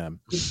showing them.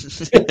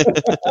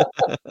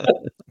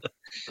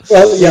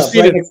 Well, yeah,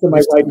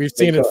 we've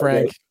seen it,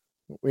 Frank.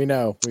 Right? We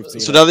know. We've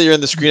seen So it. now that you're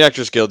in the Screen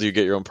Actors Guild, do you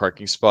get your own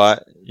parking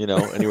spot?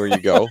 Anywhere you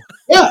go.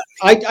 Yeah,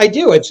 I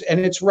do.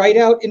 It's right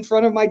out in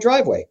front of my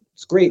driveway.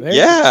 It's great. There-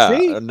 Yeah,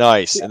 see?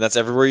 nice. And that's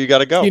everywhere you got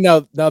to go.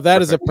 Now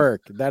that is a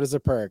perk. That is a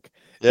perk.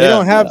 Yeah.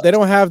 They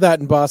don't have that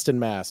in Boston,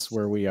 Mass,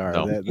 where we are.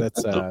 No.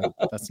 That's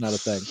not a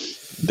thing.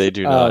 They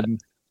do not.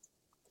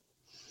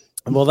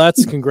 Well,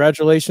 that's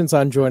congratulations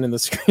on joining the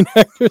Screen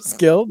Actors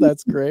Guild.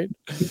 That's great.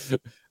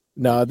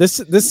 No,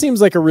 this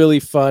seems like a really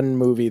fun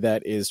movie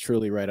that is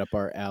truly right up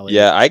our alley.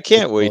 Yeah, I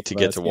can't for wait both to of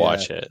get us, to yeah.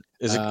 watch it.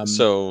 Is it Um,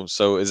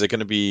 so is it going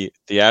to be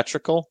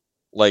theatrical,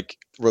 like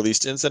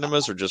released in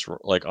cinemas, or just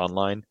like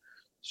online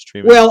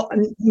streaming? Well,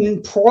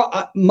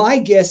 my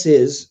guess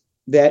is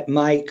that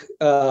Mike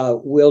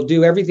will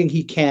do everything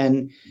he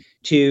can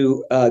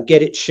to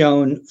get it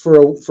shown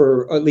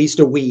for at least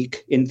a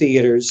week in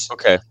theaters.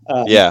 Okay.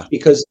 Yeah.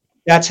 Because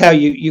that's how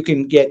you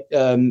can get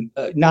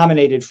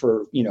nominated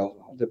for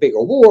the big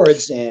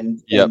awards,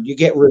 and you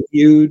get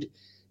reviewed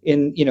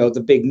in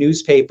the big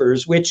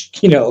newspapers, which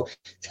can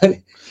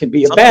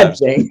be a bad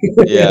thing.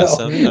 Yeah,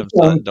 sometimes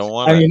I don't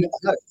want. I mean,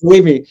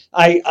 believe me,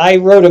 I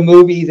wrote a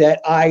movie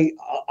that I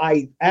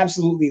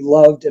absolutely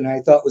loved and I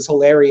thought was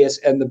hilarious,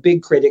 and the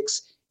big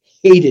critics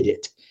hated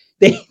it.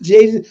 They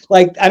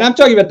like, and I'm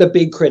talking about the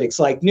big critics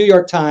like New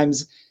York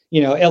Times,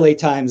 LA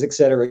Times, et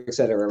cetera,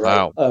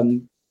 right? Wow.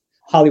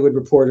 Hollywood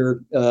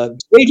Reporter,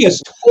 they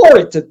just tore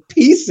it to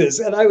pieces,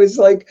 and I was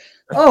like,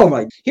 "Oh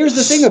my!" Here's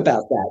the thing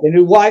about that,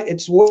 and why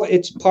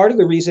it's part of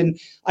the reason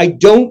I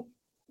don't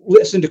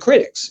listen to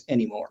critics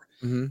anymore.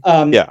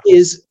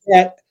 Is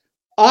that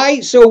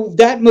so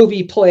that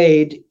movie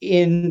played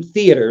in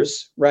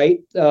theaters, right?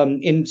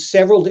 In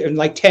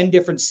 10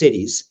 different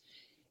cities,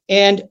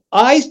 and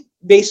I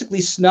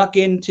basically snuck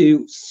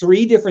into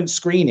 3 different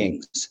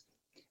screenings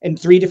in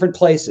 3 different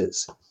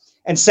places,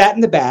 and sat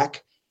in the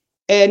back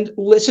and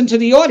listen to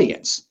the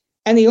audience,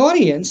 and the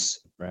audience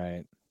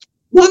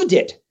loved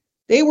it.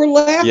 They were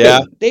laughing.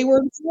 Yeah. They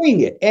were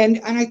enjoying it. And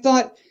I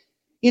thought,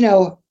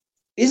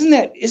 isn't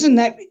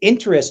that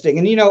interesting?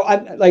 And, I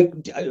like,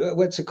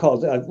 what's it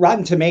called?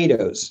 Rotten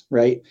Tomatoes,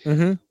 right?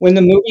 Mm-hmm. When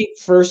the movie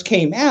first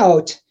came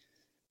out,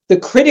 the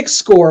critic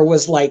score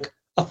was like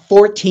a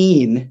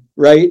 14,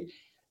 right?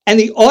 And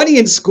the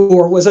audience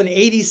score was an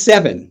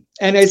 87.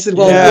 And I said,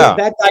 well,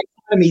 that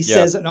dichotomy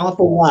says an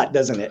awful lot,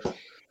 doesn't it?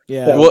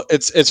 Yeah. Well,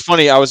 it's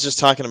funny. I was just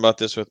talking about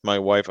this with my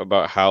wife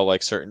about how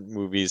like certain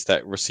movies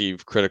that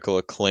receive critical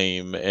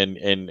acclaim and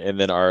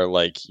then are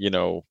like,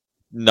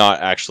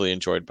 not actually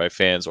enjoyed by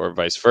fans, or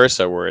vice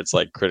versa, where it's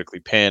like critically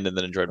panned and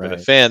then enjoyed by the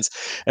fans.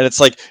 And it's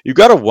like, you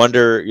got to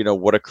wonder,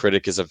 what a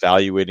critic is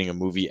evaluating a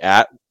movie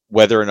at,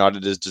 whether or not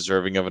it is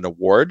deserving of an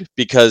award,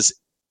 because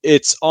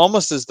it's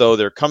almost as though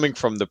they're coming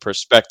from the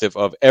perspective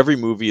of every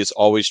movie is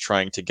always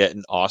trying to get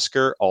an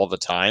Oscar all the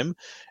time.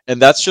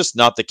 And that's just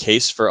not the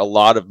case for a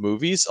lot of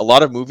movies. A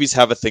lot of movies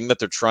have a thing that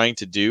they're trying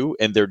to do,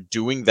 and they're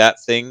doing that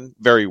thing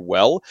very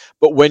well.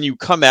 But when you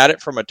come at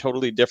it from a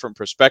totally different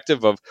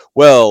perspective of,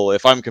 well,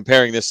 if I'm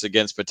comparing this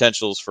against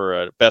potentials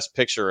for a Best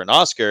Picture or an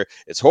Oscar,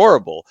 it's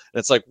horrible. And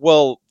it's like,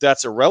 well,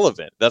 that's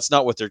irrelevant. That's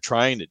not what they're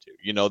trying to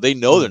do. They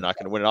know they're not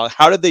going to win it.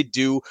 How did they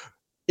do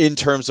in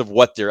terms of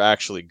what they're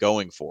actually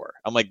going for?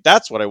 I'm like,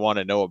 that's what I want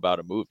to know about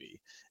a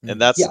movie.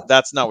 And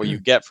that's not what you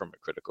get from a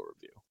critical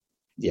review.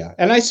 Yeah.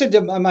 And I said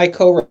to my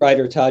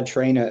co-writer, Todd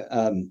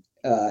Traina,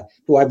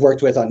 who I've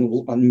worked with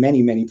on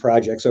many, many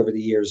projects over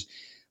the years,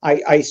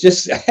 I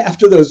just,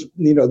 after those,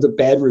 the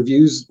bad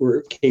reviews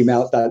came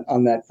out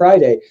on that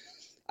Friday,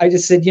 I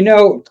just said,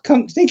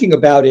 thinking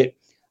about it,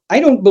 I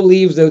don't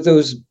believe that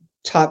those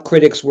top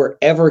critics were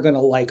ever going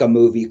to like a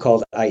movie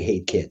called I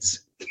Hate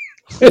Kids.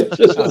 It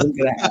just wasn't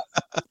going to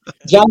happen.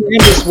 John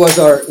Landis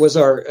was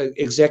our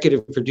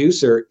executive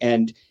producer,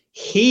 and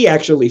he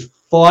actually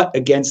fought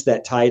against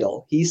that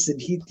title. He said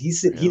he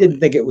didn't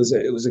think it was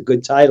a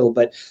good title,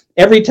 but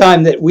every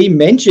time that we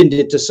mentioned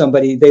it to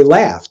somebody, they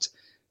laughed.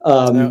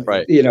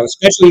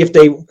 Especially if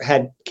they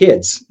had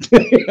kids.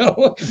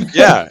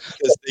 Yeah,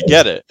 because they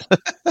get it.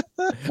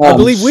 I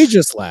believe we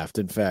just laughed.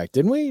 In fact,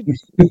 didn't we?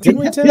 Tim?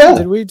 Yeah.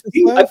 Did we just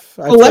laugh?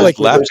 I feel like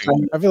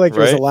it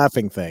was a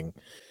laughing thing.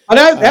 And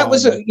that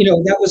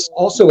was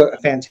also a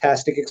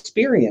fantastic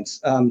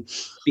experience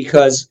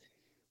because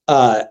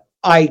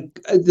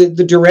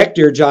the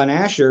director, John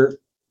Asher,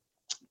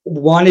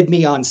 wanted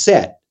me on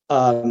set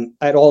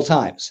at all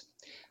times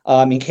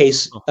in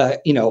case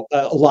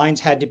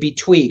lines had to be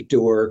tweaked,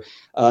 or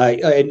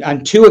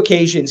on 2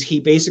 occasions he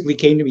basically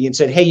came to me and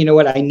said, "Hey, you know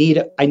what? I need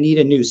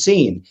a new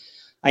scene.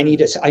 I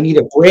need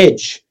a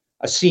bridge,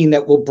 a scene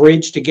that will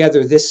bridge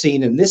together this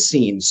scene and this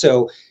scene.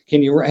 So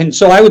can you?" And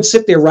so I would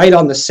sit there right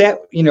on the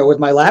set, with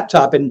my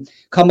laptop and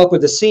come up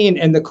with a scene.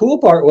 And the cool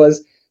part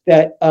was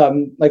that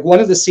like one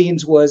of the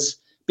scenes was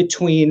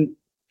between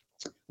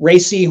Ray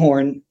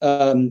Seahorn,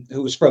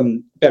 who was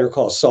from Better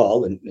Call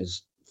Saul and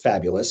is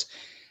fabulous,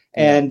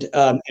 and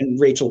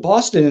Rachel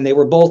Boston, and they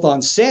were both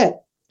on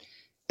set.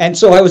 And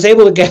so I was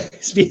able to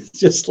get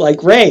just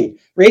like,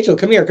 Rachel,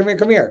 come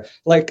here.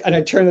 Like, and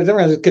I turned it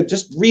around,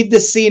 just read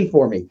this scene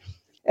for me.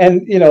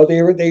 and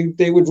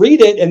they would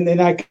read it, and then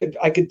I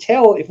could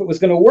tell if it was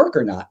going to work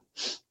or not.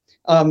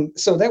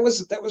 So that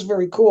was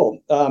very cool.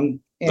 And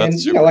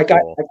I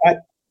got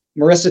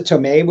Marissa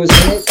Tomei was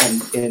in it,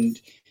 and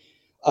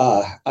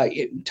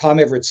Tom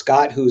Everett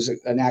Scott, who's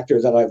an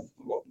actor that I've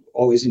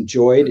always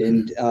enjoyed,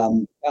 and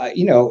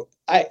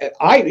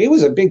it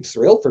was a big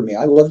thrill for me.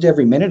 I loved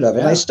every minute of it.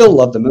 And I still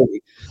love the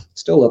movie.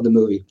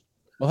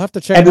 We'll have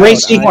to check. And Ray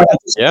Seymour,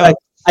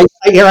 I'm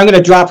going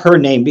to drop her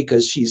name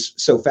because she's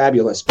so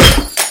fabulous.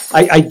 But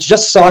I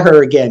just saw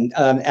her again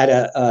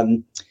at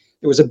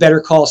there was a Better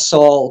Call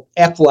Saul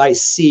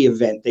FYC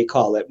event, they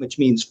call it, which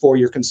means for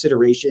your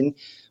consideration,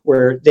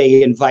 where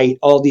they invite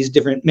all these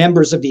different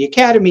members of the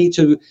Academy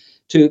to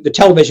the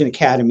Television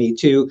Academy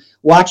to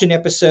watch an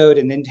episode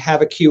and then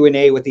have a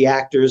Q&A with the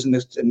actors and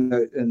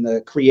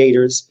the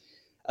creators.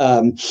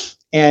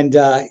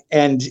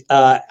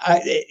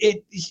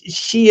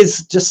 She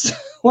is just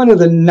one of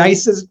the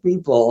nicest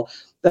people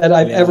that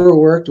I've ever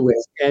worked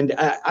with. And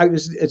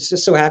it's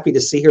just so happy to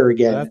see her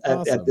again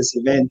at this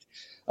event.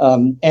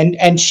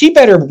 And she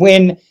better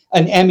win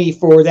an Emmy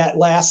for that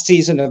last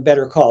season of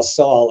Better Call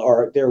Saul,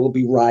 or there will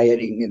be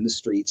rioting in the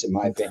streets, in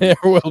my opinion.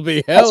 There will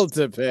be hell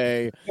to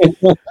pay.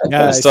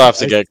 I still have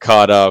to get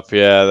caught up.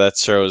 Yeah, that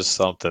show is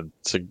something.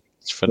 It's a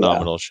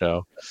phenomenal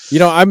show.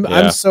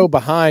 I'm so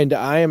behind.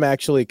 I am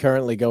actually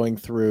currently going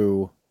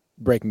through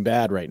Breaking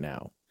Bad right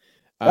now.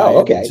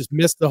 Okay. I just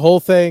missed the whole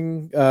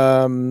thing.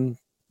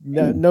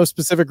 No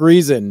specific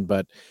reason,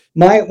 but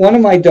one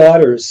of my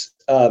daughters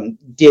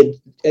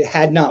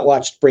had not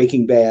watched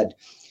Breaking Bad.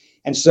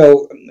 And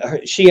so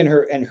she and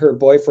her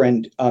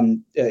boyfriend,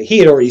 he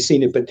had already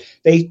seen it, but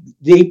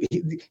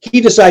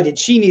he decided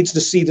she needs to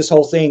see this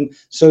whole thing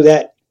so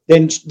that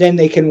then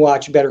they can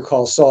watch Better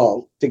Call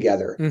Saul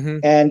together. Mm-hmm.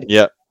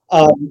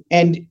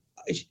 And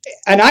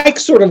I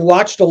sort of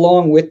watched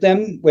along with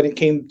them when it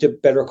came to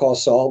Better Call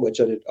Saul, which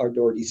I'd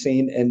already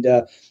seen. And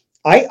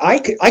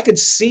I could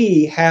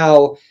see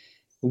how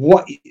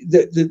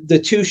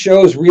the two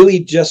shows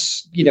really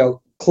just,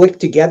 click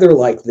together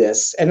like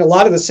this, and a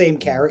lot of the same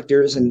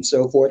characters and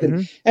so forth.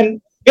 Mm-hmm.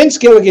 And Vince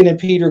Gilligan and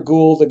Peter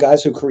Gould, the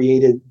guys who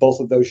created both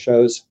of those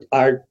shows,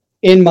 are,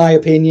 in my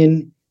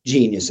opinion,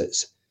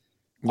 geniuses.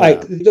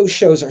 Like, those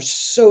shows are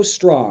so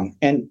strong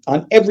and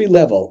on every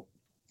level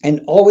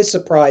and always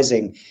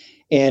surprising.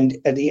 And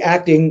the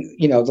acting,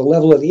 the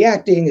level of the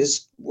acting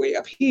is way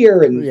up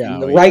here, and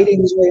the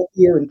writing is way up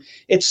here, and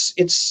it's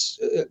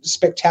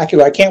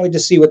spectacular. I can't wait to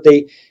see what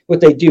they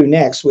do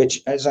next,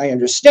 which, as I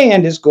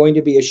understand, is going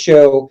to be a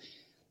show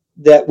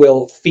that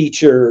will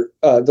feature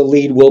the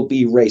lead will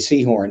be Ray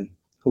Seahorn,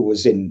 who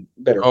was in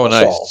Better Call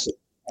Saul. So,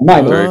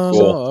 very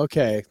cool.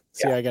 Okay,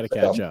 see, I got to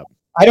catch up.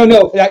 I don't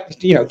know.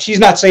 She's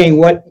not saying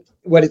what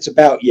it's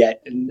about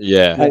yet, and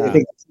I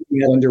think it's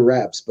under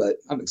wraps, but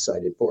I'm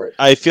excited for it.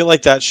 I feel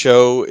like that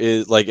show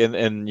is like, and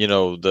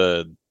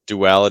the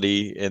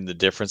duality and the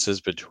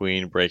differences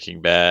between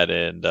Breaking Bad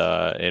and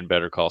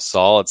Better Call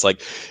Saul. It's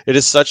like, it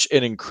is such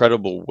an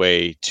incredible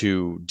way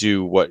to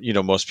do what,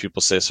 most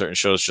people say certain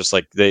shows, just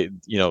like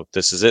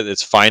this is it.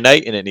 It's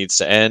finite and it needs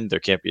to end. There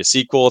can't be a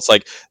sequel. It's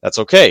like, that's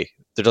okay.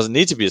 There doesn't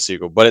need to be a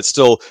sequel, but it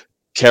still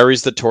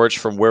carries the torch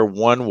from where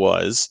one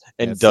was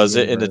and does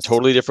it in a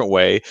totally different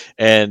way.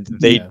 And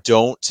they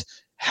don't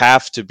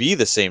have to be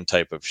the same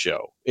type of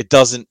show.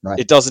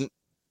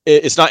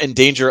 It's not in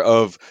danger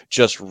of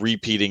just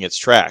repeating its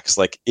tracks.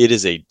 Like, it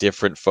is a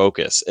different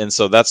focus. And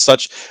so that's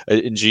such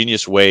an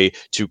ingenious way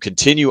to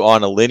continue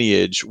on a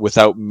lineage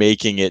without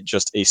making it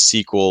just a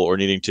sequel or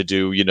needing to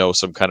do,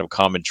 some kind of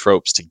common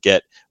tropes to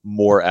get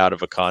more out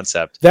of a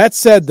concept. That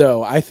said,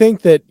 though, I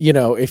think that,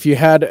 if you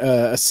had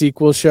a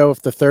sequel show,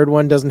 if the third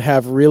one doesn't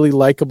have really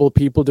likable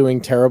people doing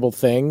terrible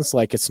things,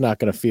 like, it's not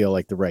going to feel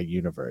like the right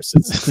universe.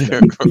 That's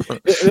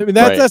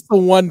the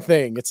one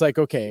thing. It's like,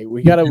 okay,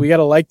 we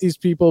gotta like these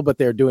people, but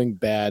they're doing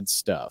bad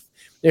stuff.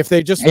 If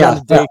they just run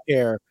a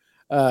daycare,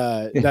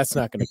 that's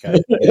not going to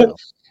cut it.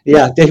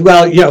 Yeah,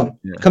 well,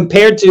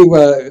 compared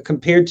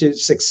to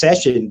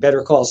Succession,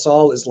 Better Call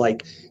Saul is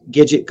like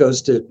Gidget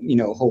goes to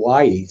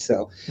Hawaii.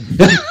 So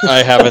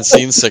I haven't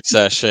seen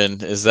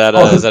Succession. Is that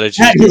a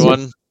cheesy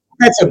one?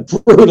 That's a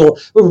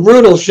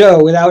brutal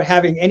show without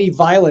having any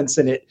violence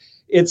in it.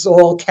 It's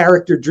all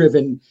character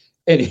driven,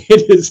 and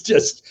it is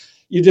just,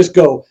 you just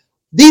go,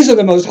 these are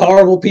the most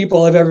horrible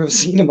people I've ever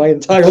seen in my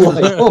entire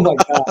life. Oh my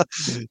God,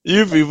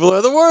 you people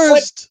are the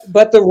worst.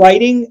 But the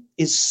writing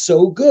is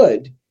so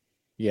good.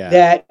 Yeah,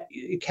 that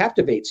it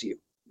captivates you,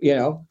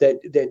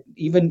 that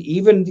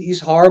even these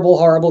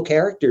horrible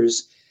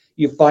characters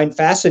you find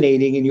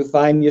fascinating, and you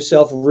find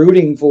yourself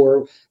rooting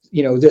for,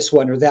 this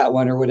one or that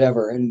one or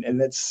whatever. And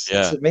it's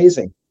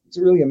amazing. It's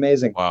really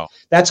amazing. Wow.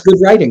 That's good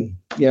writing,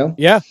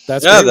 Yeah,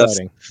 that's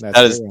writing.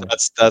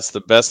 That's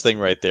the best thing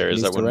right there,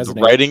 is that when the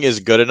writing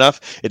is good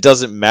enough, it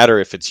doesn't matter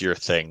if it's your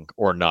thing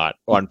or not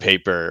on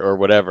paper or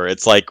whatever.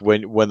 It's like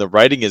when the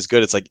writing is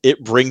good, it's like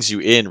it brings you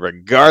in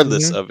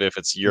regardless of if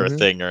it's your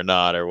thing or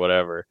not or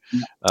whatever.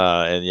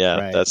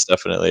 That's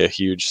definitely a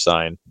huge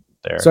sign.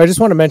 there. So I just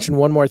want to mention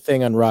one more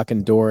thing on Rock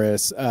and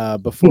Doris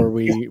before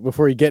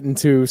we get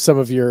into some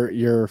of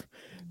your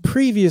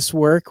previous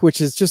work,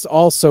 which is just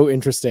all so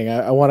interesting.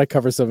 I want to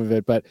cover some of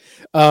it, but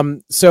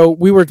so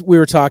we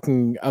were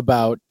talking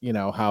about, you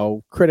know,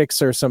 how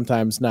critics are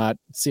sometimes not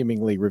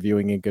seemingly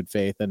reviewing in good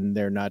faith, and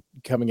they're not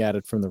coming at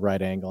it from the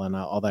right angle and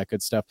all that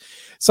good stuff.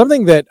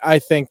 Something that I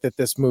think that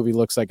this movie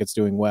looks like it's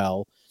doing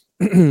well.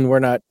 We're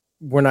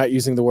not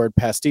using the word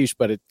pastiche,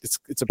 but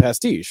it's a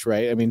pastiche,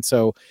 right? I mean,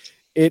 so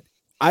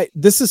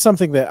this is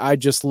something that I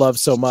just love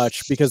so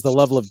much, because the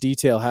level of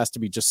detail has to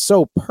be just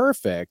so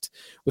perfect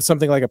with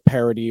something like a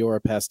parody or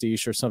a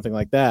pastiche or something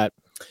like that.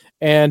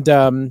 And,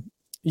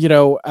 you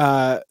know,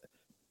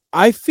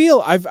 I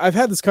feel I've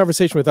had this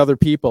conversation with other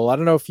people. I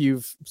don't know if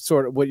you've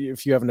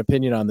if you have an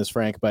opinion on this,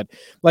 Frank, but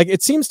like,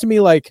 it seems to me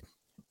like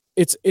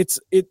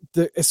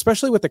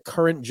especially with the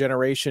current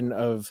generation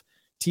of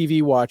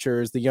TV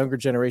watchers, the younger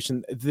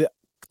generation,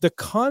 the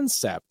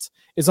concept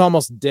is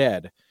almost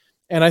dead.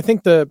 And I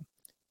think the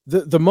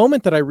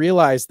moment that I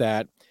realized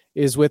that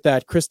is with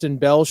that Kristen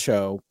Bell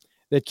show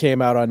that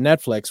came out on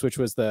Netflix, which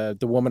was the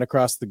woman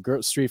across the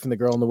street from the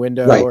girl in the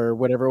window, right, or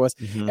whatever it was.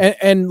 Mm-hmm.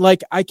 And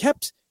like, I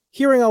kept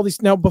hearing all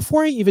these. Now,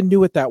 before I even knew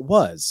what that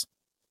was,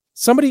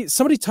 somebody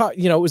taught,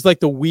 you know, it was like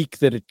the week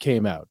that it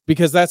came out,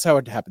 because that's how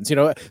it happens. You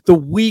know, the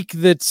week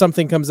that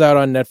something comes out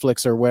on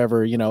Netflix or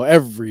wherever, you know,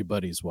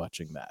 everybody's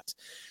watching that.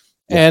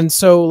 And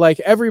so like,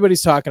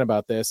 everybody's talking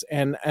about this.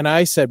 And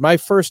I said, my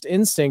first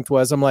instinct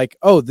was, I'm like,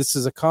 oh, this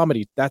is a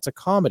comedy. That's a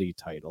comedy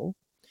title.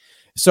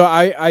 So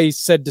I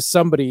said to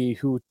somebody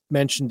who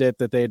mentioned it,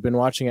 that they had been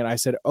watching it, I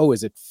said, oh,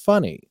 is it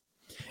funny?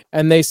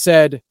 And they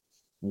said,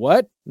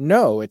 what?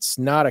 No, it's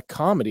not a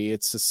comedy.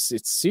 It's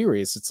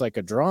serious. It's like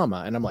a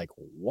drama. And I'm like,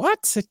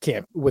 what? It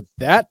can't, with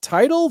that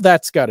title,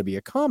 that's got to be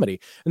a comedy.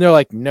 And they're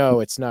like, no,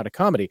 it's not a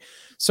comedy.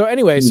 So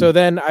anyway, so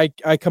then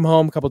I come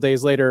home a couple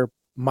days later.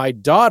 My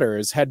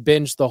daughters had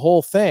binged the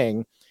whole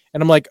thing,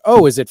 and I'm like,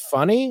 oh, is it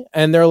funny?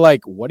 And they're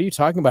like, what are you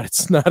talking about?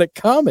 It's not a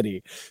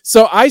comedy.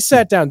 So I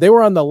sat down. They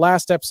were on the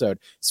last episode.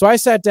 So I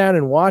sat down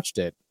and watched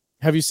it.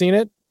 Have you seen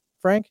it,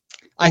 Frank?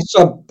 I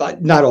saw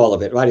not all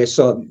of it, right? I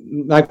saw,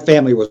 my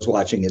family was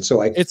watching it,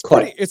 so it's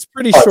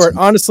pretty short.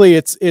 Honestly,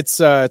 it's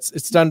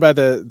done by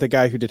the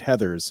guy who did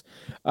Heathers.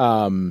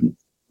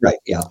 Right.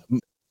 Yeah.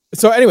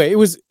 So anyway,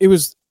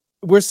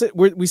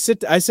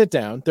 I sit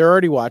down. They're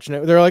already watching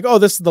it. They're like, "Oh,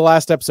 this is the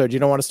last episode. You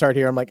don't want to start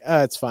here?" I'm like,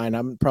 "It's fine.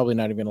 I'm probably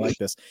not even gonna like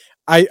this."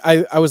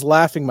 I was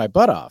laughing my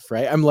butt off.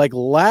 Right? I'm like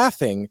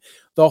laughing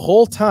the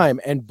whole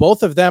time, and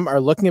both of them are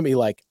looking at me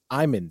like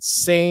I'm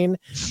insane.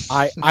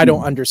 I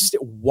don't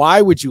understand.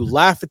 Why would you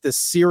laugh at this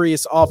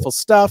serious, awful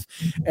stuff?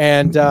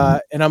 And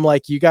I'm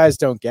like, you guys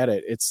don't get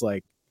it. It's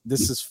like,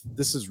 this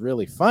is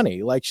really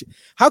funny. Like,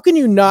 how can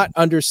you not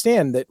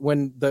understand that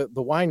when the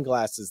wine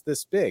glass is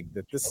this big,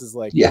 that this is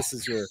like,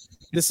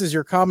 this is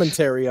your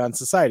commentary on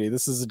society.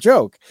 This is a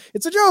joke.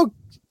 It's a joke.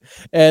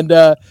 And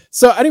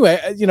so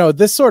anyway, you know,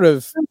 this sort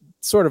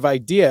of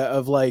idea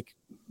of like,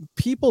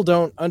 people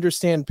don't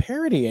understand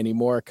parody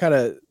anymore kind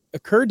of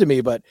occurred to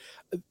me, but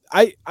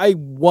I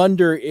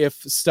wonder if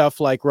stuff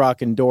like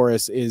Rock and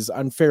Doris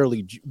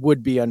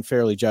would be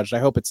unfairly judged. I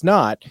hope it's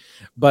not,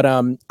 but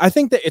I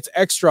think that it's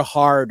extra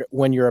hard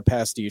when you're a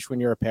pastiche, when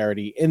you're a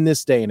parody in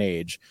this day and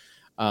age.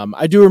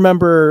 I do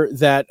remember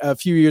that a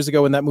few years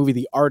ago when that movie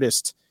The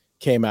Artist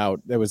came out,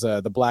 there was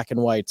the black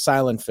and white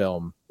silent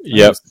film.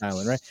 Yep.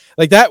 Silent, right?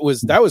 Like that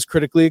was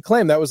critically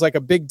acclaimed. That was like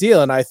a big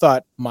deal, and I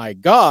thought, my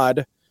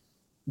God,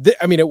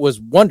 I mean, it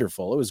was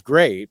wonderful. It was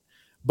great,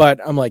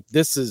 but I'm like,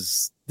 this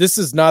is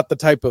not the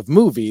type of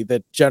movie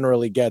that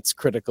generally gets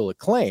critical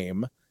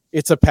acclaim.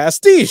 It's a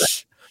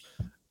pastiche.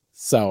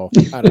 So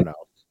I don't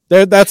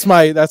know. That's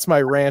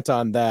my rant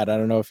on that. I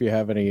don't know if you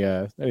have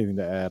anything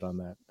to add on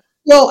that.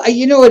 Well,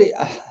 you know what?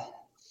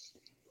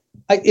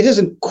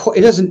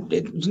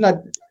 It's not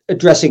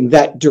addressing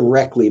that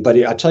directly, but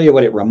I'll tell you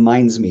what it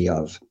reminds me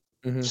of.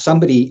 Mm-hmm.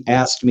 Somebody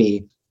asked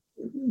me,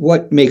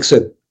 what makes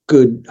a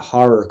good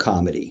horror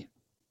comedy?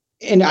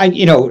 And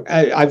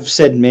I've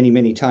said many,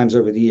 many times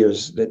over the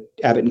years that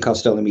Abbott and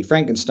Costello Meet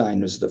Frankenstein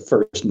was the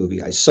first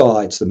movie I saw.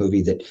 It's the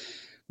movie that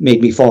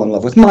made me fall in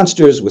love with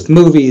monsters, with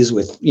movies,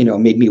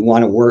 made me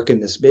want to work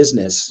in this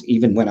business,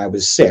 even when I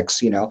was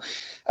 6,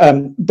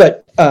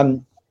 But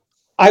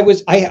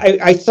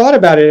I thought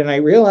about it, and I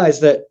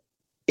realized that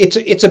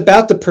it's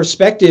about the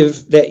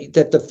perspective that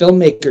the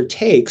filmmaker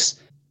takes,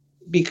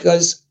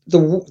 because the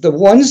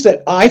ones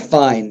that I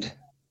find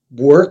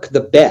work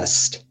the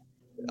best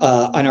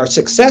and are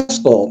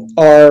successful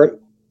are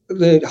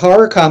the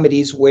horror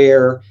comedies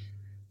where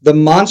the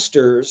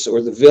monsters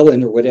or the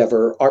villain or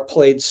whatever are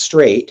played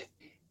straight,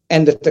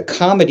 and that the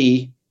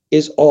comedy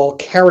is all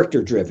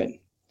character driven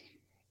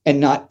and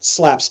not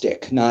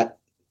slapstick, not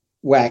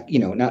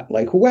not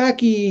like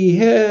wacky,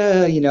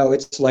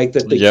 it's like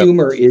that the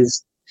humor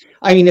is,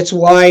 it's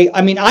why,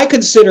 I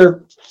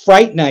consider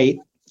Fright Night,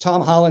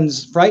 Tom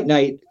Holland's Fright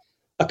Night,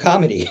 a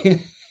comedy.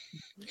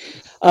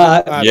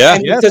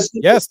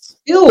 It's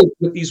filled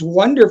with these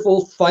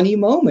wonderful, funny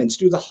moments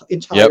through the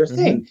entire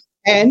thing.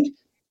 And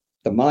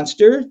the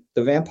monster,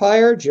 the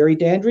vampire, Jerry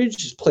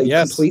Dandridge is played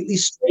completely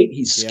straight.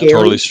 He's scary.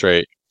 Totally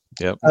straight.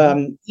 Yep.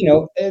 And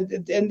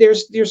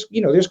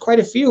there's quite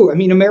a few. I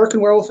mean,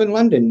 American Werewolf in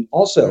London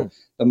also.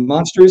 The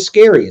monster is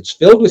scary. It's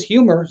filled with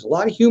humor. There's a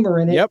lot of humor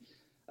in it.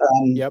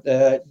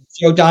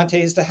 Joe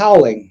Dante's The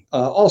Howling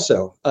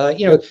also.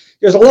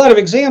 There's a lot of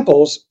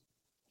examples.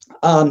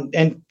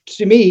 And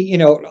to me,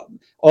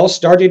 all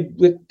started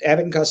with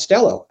Abbott and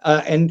Costello.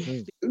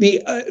 And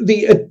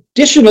the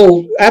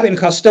additional Abbott and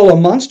Costello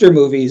monster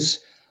movies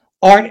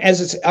aren't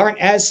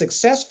as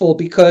successful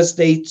because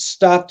they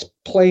stopped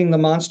playing the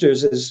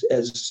monsters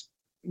as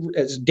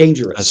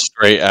dangerous, as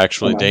straight,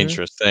 actually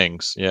dangerous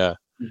things. Yeah.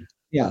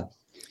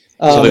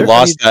 So they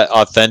lost that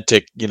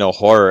authentic,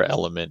 horror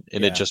element,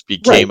 and it just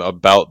became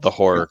about the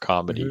horror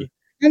comedy.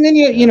 And then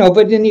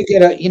but then you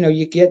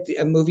get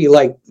a movie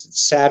like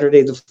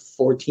Saturday the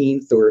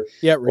 14th or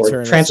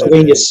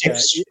Transylvania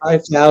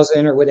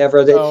 5000 or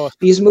whatever.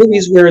 These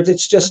movies where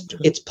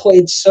it's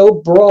played so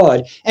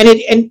broad, and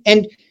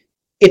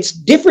it's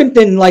different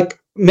than like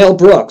Mel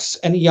Brooks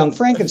and Young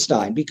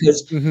Frankenstein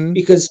because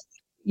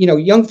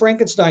Young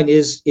Frankenstein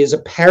is a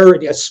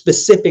parody, a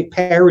specific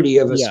parody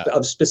of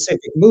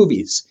specific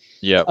movies.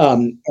 Yeah.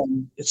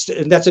 And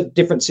that's a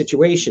different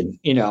situation,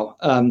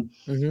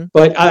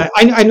 But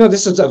I know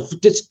this is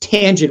this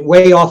tangent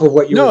way off of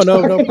what you were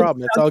talking no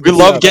problem. It's all good. We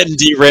love getting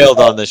derailed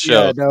on this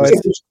show.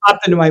 It just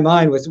popped into my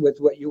mind with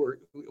what you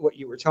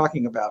were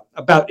talking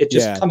about it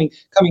just coming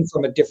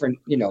from a different,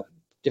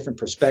 different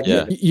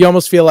perspective. Yeah. You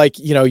almost feel like,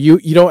 you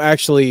don't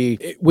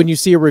actually, when you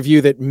see a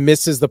review that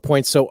misses the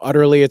point so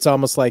utterly, it's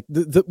almost like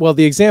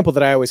the example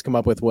that I always come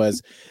up with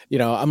was,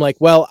 I'm like,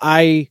 well,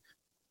 I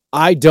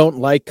don't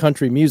like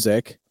country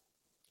music.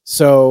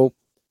 So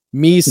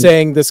me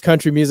saying this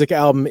country music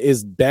album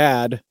is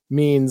bad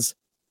means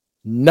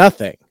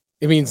nothing.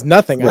 It means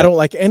nothing. Right. I don't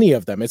like any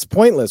of them. It's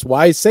pointless.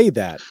 Why say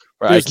that?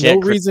 Right. There's no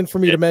reason for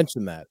me to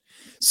mention that.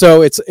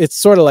 So it's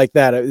sort of like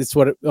that. It's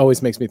what it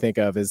always makes me think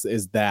of is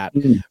that.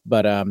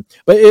 But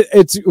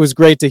it was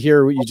great to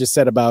hear what you just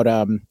said about,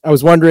 I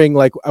was wondering,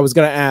 like, I was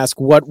going to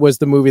ask, what was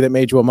the movie that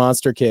made you a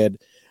monster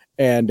kid?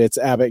 And it's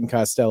Abbott and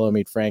Costello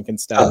Meet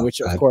Frankenstein, which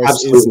of course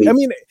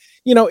absolutely.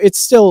 It's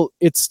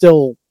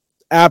still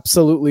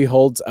absolutely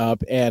holds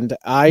up. And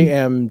I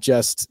am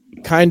just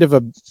kind of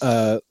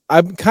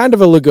I'm kind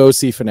of a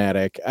Lugosi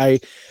fanatic. I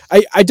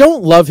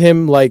don't love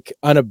him like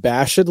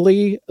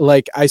unabashedly.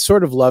 Like I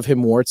sort of love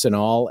him warts and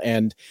all.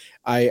 And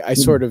I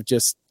sort of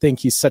just think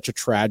he's such a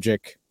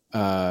tragic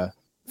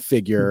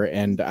figure,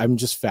 and I'm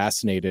just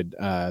fascinated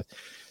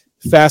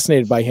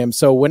by him.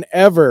 So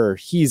whenever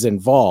he's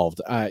involved,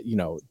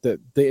 the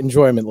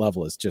enjoyment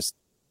level is just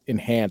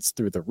enhanced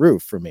through the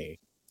roof for me.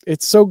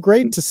 It's so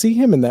great to see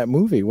him in that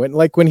movie when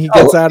he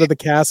gets out of the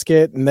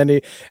casket and then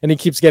he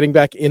keeps getting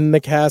back in the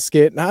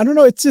casket. And I don't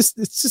know. It's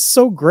just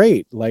so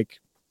great. Like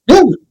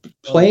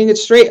playing it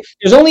straight.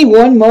 There's only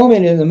one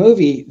moment in the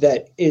movie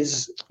that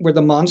is where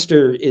the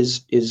monster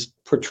is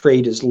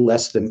portrayed as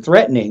less than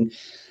threatening.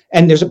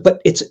 And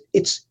but it's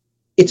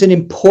an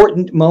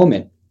important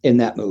moment in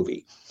that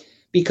movie.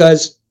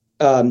 Because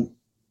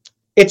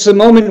it's a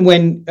moment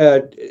when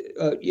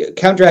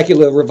Count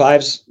Dracula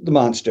revives the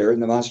monster,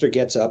 and the monster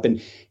gets up, and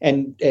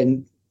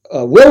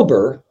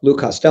Wilbur, Lou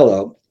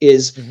Costello,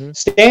 is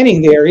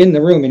standing there in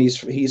the room, and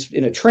he's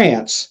in a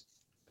trance,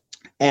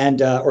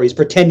 and or he's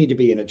pretending to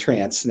be in a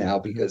trance now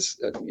because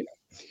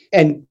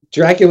and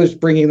Dracula's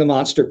bringing the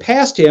monster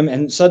past him,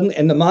 and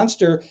the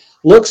monster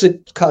looks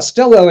at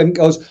Costello and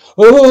goes,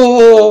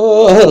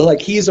 "Oh!"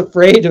 Like he's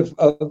afraid of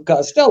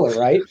Costello,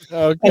 right?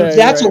 Okay, and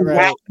that's a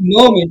wacky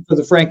moment for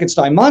the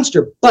Frankenstein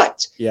monster.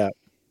 But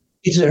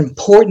it's an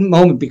important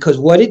moment because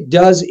what it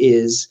does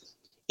is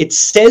it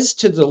says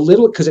to the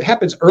because it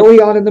happens early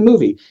on in the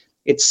movie,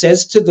 it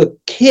says to the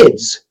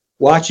kids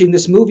watching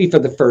this movie for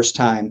the first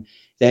time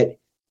that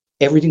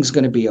everything's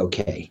going to be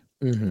okay.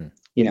 Right?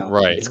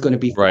 It's going to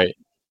be right.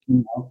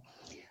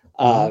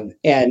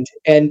 And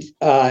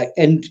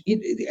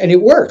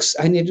it works.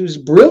 And it was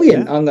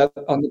brilliant on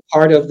the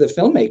part of the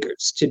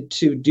filmmakers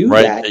to do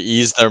that. To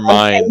ease their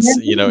minds,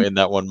 in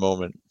that one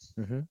moment.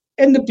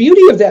 And the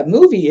beauty of that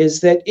movie is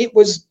that it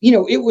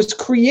was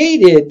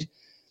created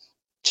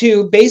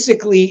to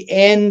basically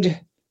end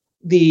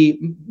the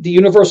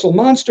Universal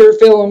monster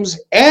films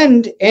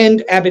and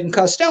Abbott and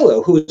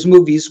Costello, whose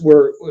movies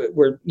were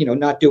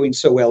not doing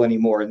so well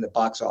anymore in the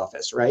box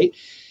office, right?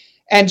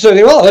 And so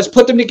they let's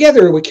put them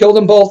together. We kill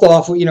them both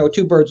off,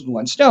 two birds with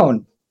one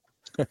stone.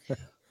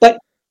 But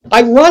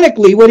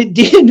ironically, what it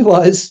did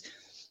was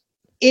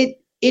it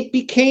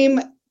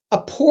became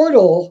a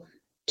portal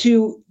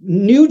to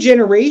new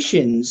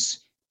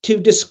generations to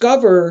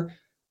discover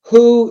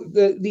who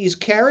these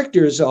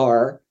characters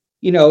are,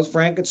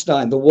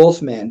 Frankenstein, the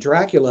Wolfman,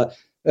 Dracula,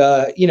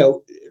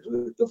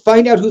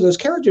 find out who those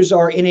characters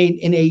are in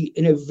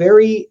a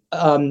very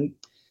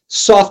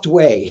soft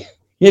way.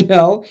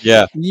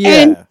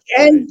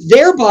 And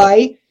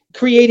thereby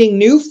creating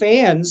new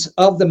fans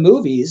of the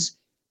movies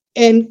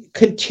and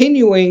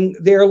continuing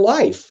their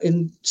life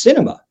in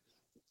cinema,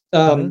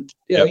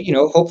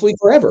 hopefully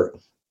forever.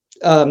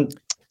 and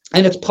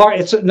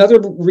it's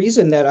another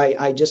reason that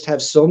I just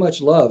have so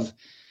much love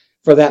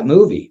for that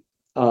movie.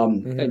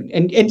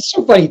 And it's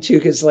so funny too,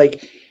 because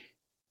like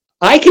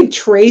I can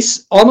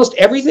trace almost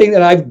everything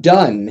that I've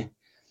done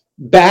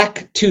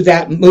back to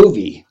that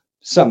movie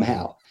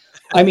somehow.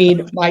 I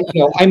mean,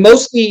 I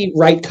mostly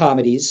write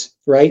comedies,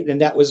 right? And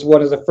that was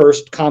one of the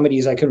first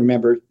comedies I can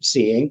remember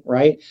seeing,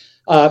 right?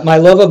 My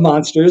love of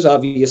monsters,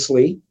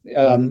 obviously,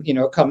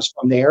 comes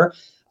from there.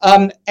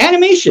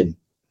 Animation.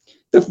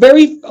 The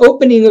very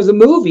opening of the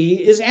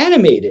movie is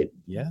animated.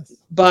 Yes.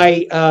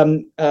 By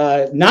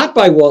not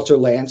by Walter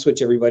Lantz,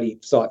 which everybody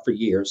thought for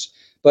years,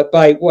 but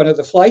by one of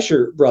the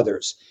Fleischer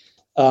brothers.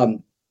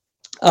 And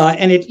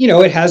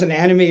it has an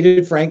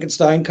animated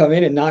Frankenstein come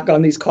in and knock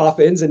on these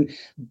coffins, and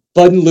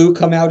Bud and Lou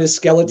come out as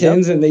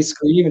skeletons, and they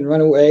scream and run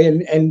away,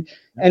 and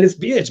it's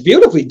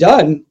beautifully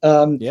done.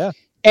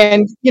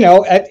 And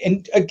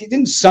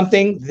again,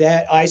 something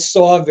that I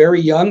saw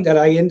very young that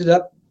I ended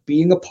up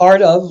being a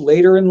part of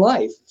later in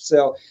life.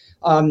 So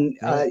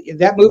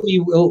that movie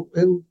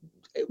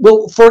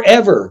will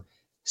forever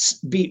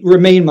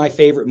remain my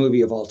favorite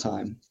movie of all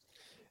time.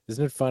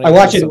 Isn't it funny? I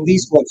watch it at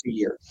least once a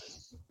year,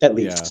 at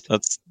least. Yeah,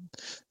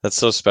 that's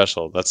so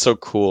special. That's so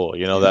cool.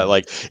 That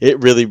like it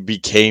really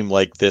became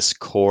like this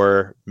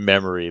core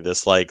memory,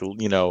 this like,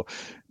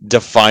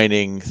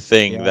 defining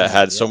thing that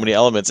had so many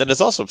elements. And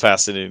it's also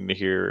fascinating to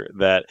hear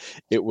that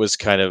it was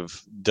kind of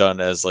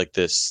done as like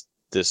this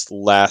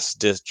last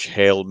ditch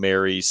Hail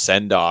Mary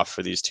send off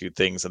for these two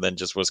things, and then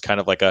just was kind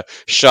of like a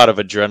shot of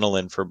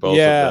adrenaline for both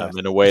of them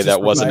in a way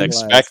that wasn't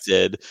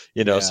expected.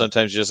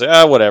 Sometimes you just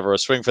say, whatever, a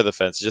swing for the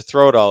fence, just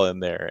throw it all in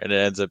there, and it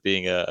ends up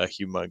being a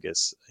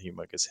humongous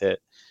hit.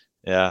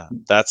 Yeah,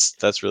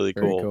 that's really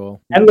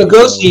cool. And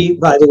Lugosi,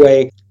 by the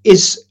way,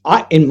 is,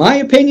 in my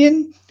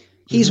opinion,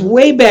 he's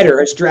way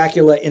better as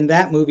Dracula in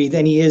that movie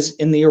than he is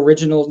in the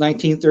original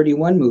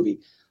 1931 movie.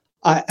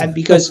 And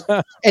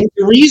the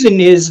reason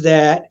is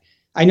that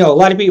I know a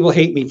lot of people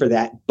hate me for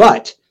that,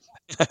 but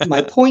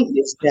my point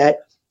is that,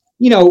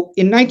 in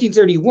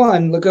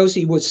 1931,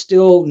 Lugosi was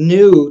still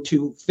new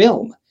to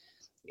film.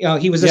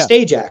 He was a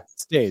stage actor.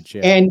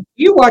 And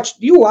you watched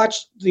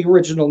the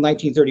original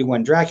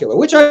 1931 Dracula,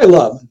 which I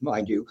love,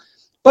 mind you,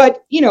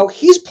 but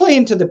he's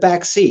playing to the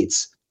back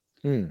seats.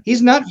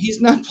 He's not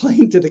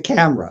playing to the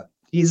camera.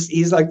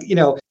 He's like,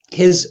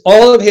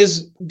 all of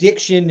his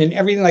diction and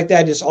everything like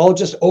that is all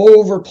just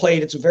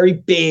overplayed. It's very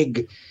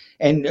big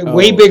and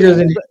way bigger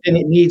than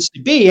it needs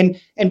to be.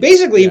 And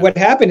basically what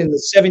happened in the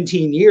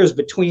 17 years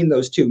between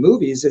those two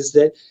movies is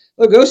that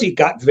Lugosi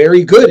got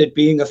very good at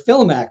being a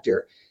film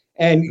actor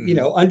and,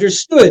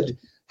 understood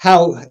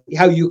how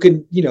you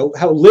can,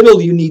 how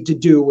little you need to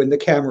do when the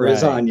camera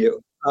is on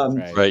you.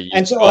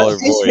 And so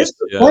his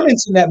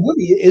performance in that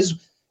movie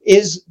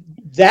is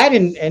that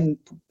and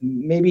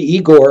maybe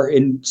Igor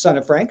in Son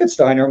of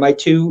Frankenstein are my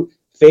two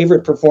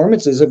favorite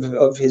performances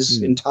of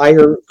his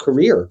entire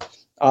career.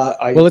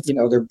 They're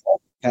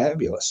both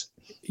fabulous.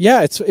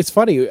 Yeah, it's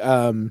funny.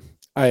 I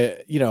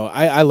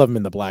love him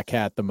in The Black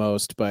Cat the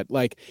most, but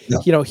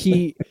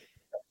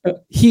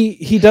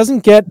he doesn't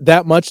get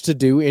that much to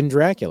do in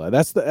Dracula.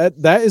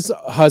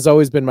 Has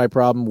always been my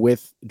problem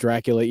with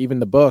Dracula. Even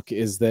the book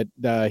is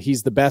that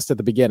he's the best at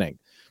the beginning.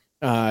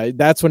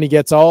 That's when he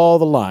gets all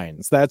the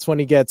lines. That's when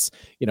he gets,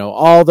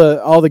 all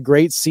the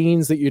great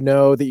scenes that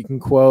that you can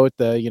quote.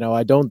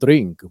 I don't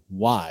drink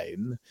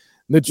wine,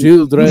 the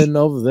children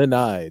of the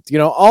night.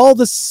 All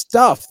the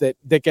stuff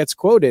that gets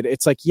quoted.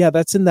 It's like,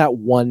 that's in that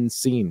one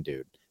scene,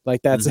 dude.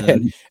 Like that's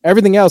it.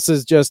 Everything else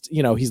is just,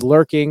 he's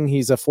lurking.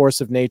 He's a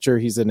force of nature.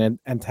 He's an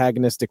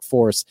antagonistic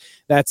force.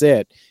 That's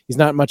it. He's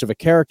not much of a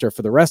character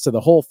for the rest of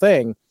the whole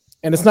thing.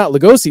 And it's not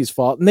Lugosi's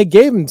fault. And they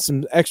gave him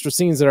some extra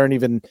scenes that aren't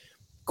even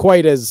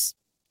quite as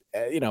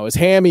as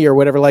hammy or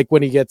whatever, like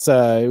when he gets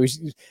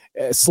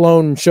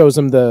Sloane shows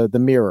him the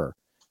mirror,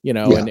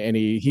 and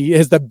he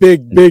has the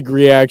big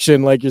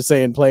reaction, like you're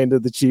saying, playing to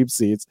the cheap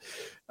seats.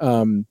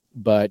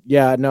 But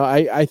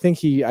I think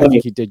he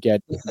did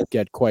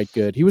get quite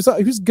good. He was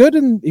good,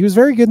 and he was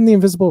very good in The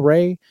Invisible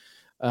Ray.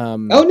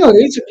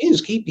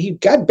 He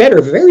got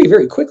better very,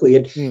 very quickly.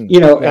 And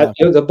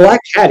The Black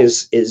Cat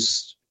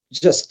is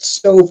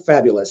just so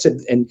fabulous,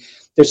 and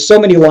there's so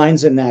many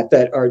lines in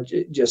that are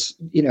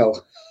just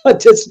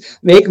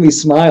just make me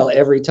smile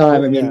every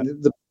time. I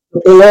mean, the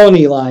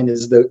baloney line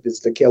is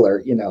the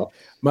killer.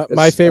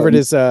 My favorite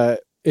is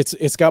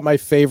it's got my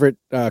favorite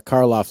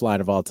Karloff line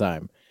of all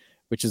time,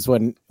 which is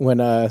when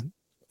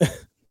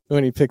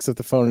he picks up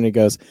the phone and he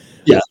goes,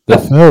 "The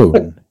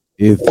phone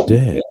is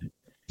dead.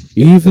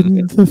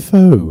 Even the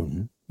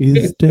phone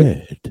is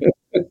dead."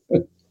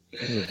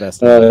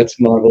 That's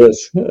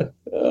marvelous.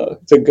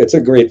 It's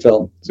a great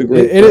film. It's a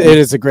great. It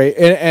is a great,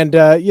 and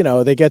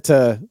they get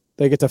to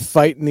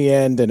fight in the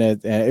end. And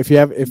if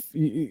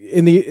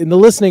in the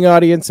listening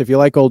audience, if you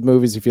like old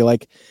movies, if you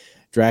like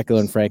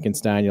Dracula and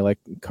Frankenstein, you like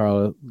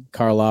Karloff,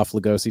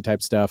 Lugosi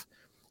type stuff,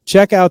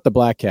 check out The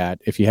Black Cat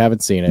if you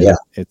haven't seen it.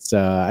 It's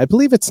I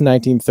believe it's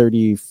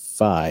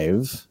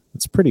 1935.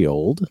 It's pretty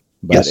old,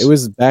 but it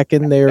was back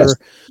in their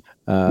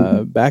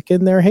back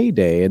in their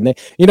heyday. And they,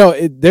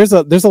 there's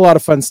a lot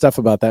of fun stuff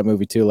about that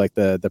movie too, like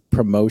the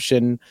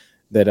promotion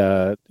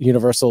that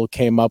Universal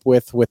came up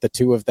with the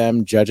two of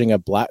them judging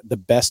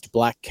the best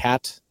black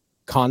cat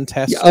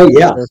contest. Oh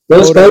yeah,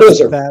 those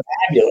photos are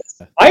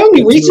fabulous. I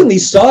only recently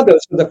saw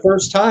those for the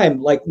first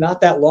time, like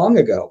not that long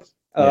ago.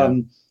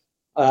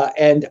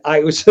 And I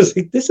was just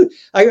like, this is,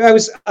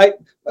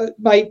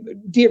 my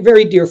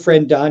very dear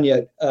friend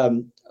Danya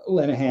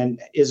Lenahan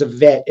is a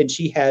vet, and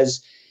she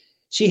has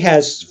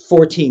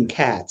 14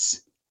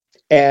 cats.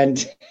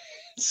 And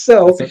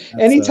so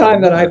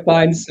anytime that I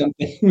find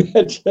something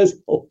that has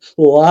a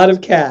lot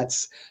of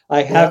cats,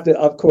 I have to,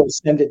 of course,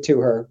 send it to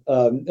her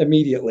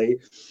immediately.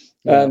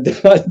 And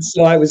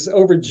so I was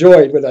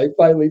overjoyed when I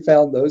finally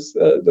found those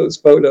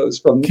photos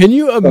from. Can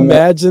you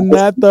imagine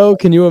that though?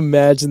 Can you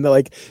imagine that,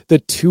 like the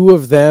two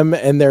of them,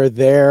 and they're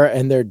there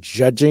and they're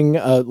judging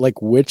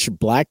like which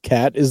black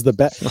cat is the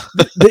best?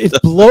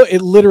 It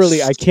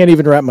literally, I can't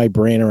even wrap my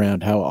brain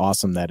around how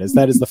awesome that is.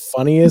 That is the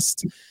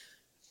funniest,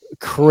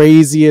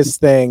 craziest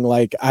thing.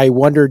 Like, I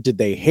wonder, did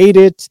they hate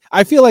it?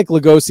 I feel like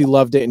Lugosi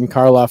loved it and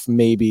Karloff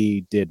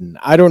maybe didn't.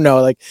 I don't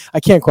know. Like, I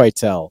can't quite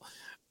tell.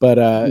 But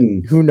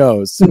who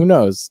knows? Who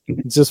knows?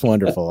 It's just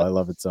wonderful. I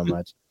love it so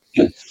much.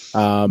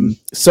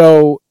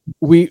 So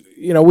we've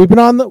been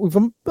on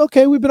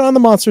the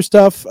monster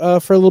stuff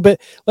for a little bit.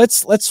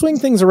 Let's swing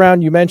things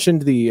around. You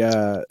mentioned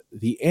the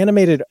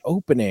animated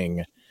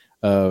opening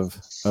of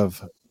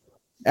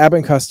Abbott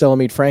and Costello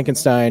Meet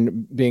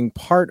Frankenstein being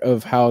part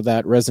of how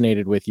that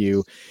resonated with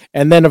you,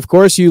 and then of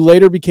course you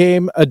later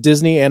became a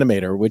Disney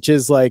animator, which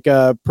is like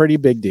a pretty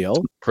big deal.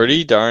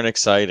 Pretty darn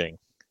exciting.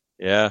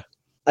 Yeah.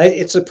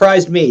 It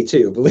surprised me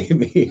too, believe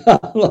me. I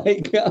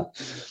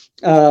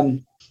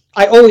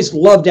always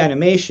loved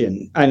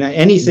animation, and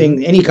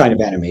any kind of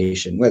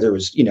animation, whether it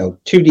was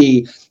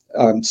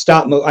 2D,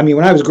 stop mo. I mean,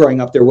 when I was growing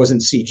up, there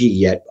wasn't CG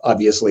yet,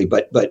 obviously,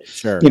 but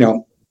sure.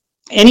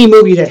 Any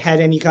movie that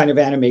had any kind of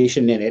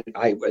animation in it,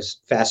 I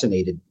was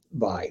fascinated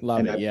by.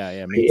 Love it.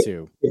 Yeah, me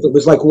too. If it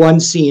was like one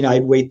scene,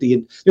 I'd wait.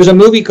 There's a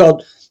movie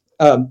called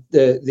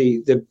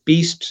the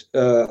Beast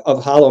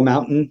of Hollow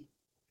Mountain.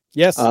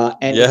 Yes,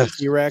 and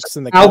T-Rex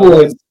and the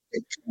Cowboys.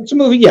 It's a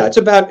movie. Yeah, it's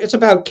about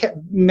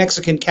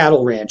Mexican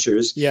cattle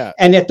ranchers. Yeah,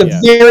 and at the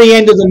very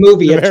end of the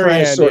movie, a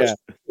Tyrannosaurus.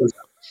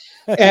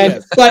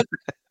 And but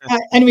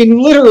I mean,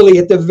 literally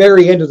at the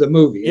very end of the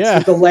movie. It's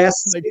like the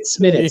last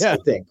 6 minutes, I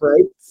think.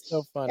 Right.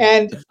 So funny.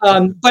 And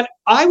but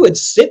I would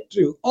sit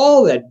through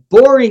all that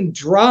boring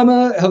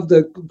drama of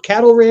the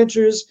cattle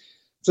ranchers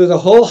for the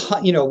whole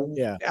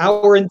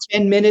hour and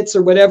 10 minutes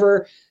or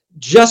whatever,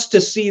 just to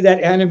see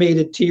that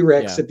animated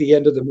T-Rex at the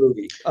end of the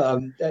movie.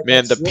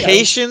 The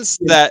patience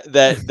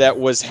that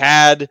was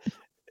had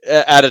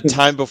at a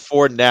time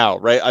before now,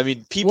 right? I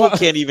mean, people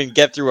can't even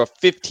get through a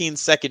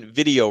 15-second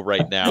video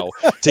right now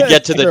to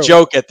get to the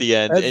joke at the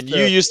end. That's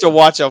you used to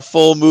watch a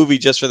full movie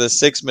just for the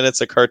 6 minutes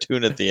of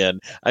cartoon at the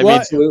end. I mean,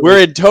 we're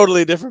in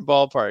totally different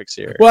ballparks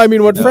here. Well, I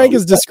mean, what Frank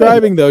is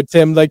describing, though,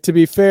 Tim, like, to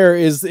be fair,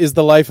 is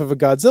the life of a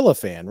Godzilla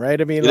fan,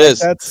 right? I mean, it is.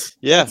 That's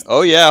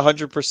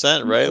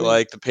 100%, right?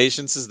 Like, the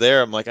patience is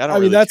there. I'm like, I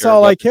mean, that's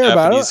all I care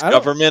about.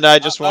 Government, I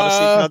just want to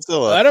see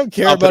Godzilla. I don't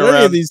care about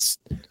any of these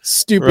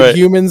stupid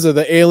humans or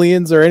the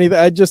aliens or anything.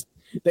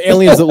 The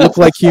aliens that look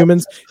like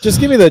humans.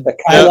 Just give me the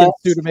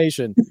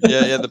suitimation.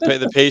 Yeah.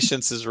 The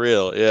patience is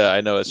real. Yeah,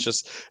 I know.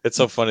 It's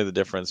so funny, the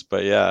difference.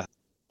 But yeah,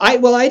 I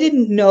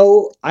didn't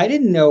know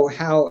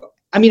how.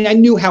 I mean, I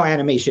knew how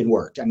animation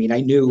worked. I mean,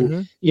 I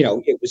knew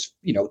it was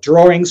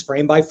drawings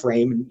frame by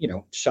frame, and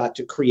shot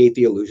to create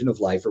the illusion of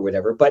life or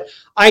whatever. But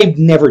I'd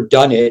never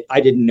done it. I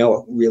didn't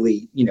know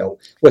really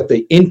what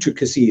the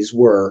intricacies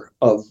were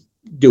of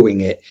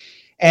doing it.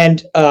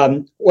 And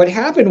what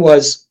happened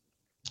was,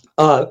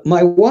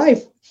 my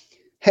wife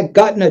had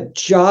gotten a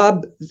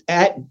job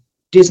at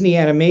Disney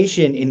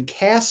Animation in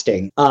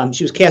casting.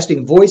 She was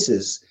casting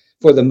voices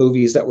for the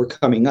movies that were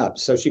coming up.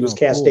 So she was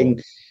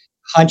casting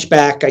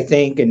Hunchback, I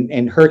think,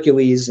 and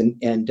Hercules,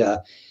 and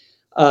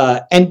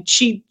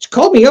she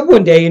called me up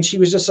one day, and she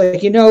was just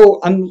like,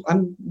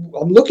 I'm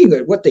looking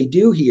at what they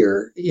do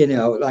here.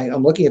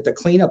 I'm looking at the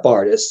cleanup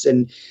artists,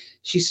 and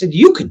she said,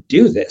 you could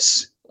do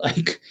this.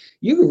 Like,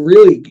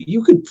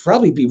 you could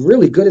probably be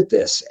really good at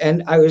this.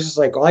 And I was just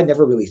like, I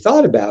never really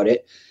thought about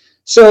it.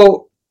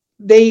 So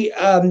they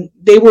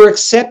were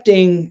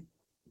accepting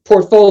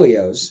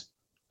portfolios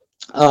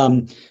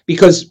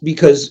because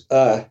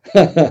oh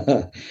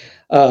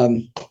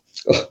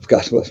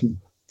gosh,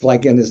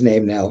 blank on his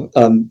name now.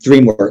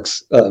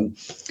 DreamWorks.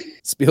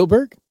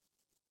 Spielberg?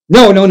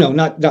 No,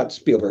 not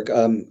Spielberg.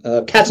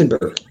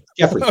 Katzenberg.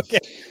 Jeffrey. Okay.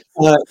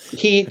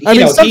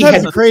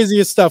 Sometimes the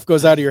craziest stuff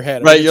goes out of your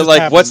head. Right, you're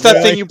like, happens, what's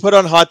that thing you put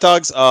on hot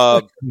dogs?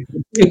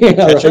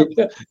 Ketchup.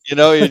 Right.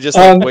 You're just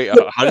like, wait,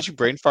 how did you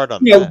brain fart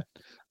on that?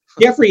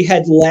 Jeffrey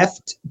had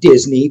left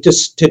Disney to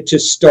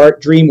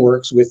start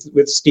DreamWorks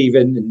with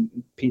Steven and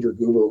Peter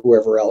Guber or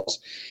whoever else,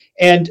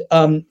 And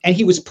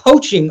he was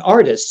poaching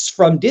artists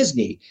from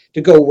Disney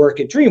to go work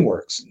at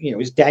DreamWorks.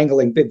 He's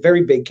dangling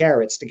very big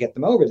carrots to get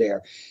them over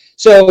there.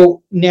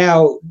 So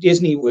now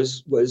Disney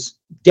was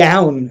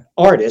down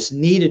artists,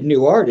 needed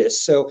new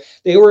artists. So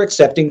they were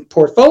accepting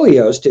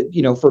portfolios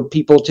for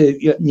people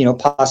to,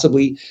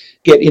 possibly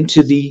get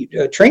into the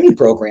training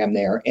program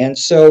there. And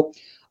so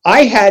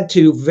I had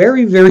to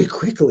very, very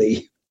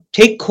quickly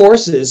take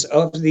courses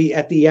at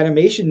the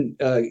Animation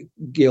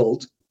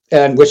Guild,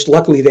 and which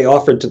luckily they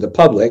offered to the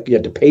public. You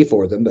had to pay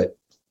for them,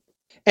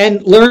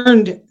 and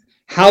learned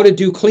how to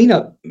do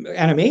cleanup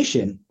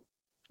animation.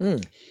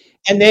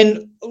 And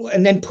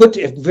then put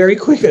it very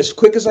quick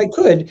as I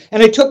could.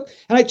 And I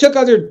took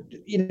other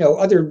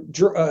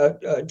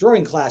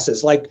drawing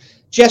classes like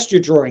gesture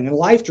drawing and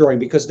life drawing,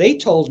 because they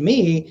told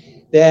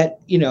me that,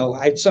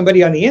 I had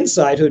somebody on the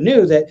inside who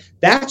knew that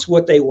that's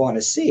what they want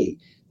to see.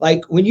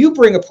 Like when you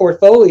bring a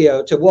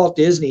portfolio to Walt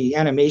Disney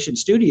Animation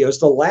Studios,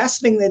 the last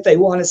thing that they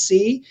want to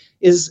see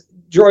is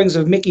drawings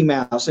of Mickey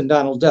Mouse and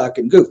Donald Duck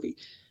and Goofy.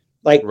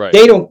 Like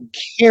They don't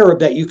care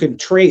that you can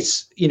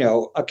trace,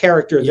 a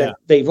character that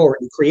they've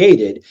already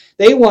created.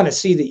 They want to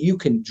see that you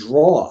can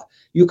draw.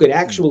 You could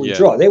actually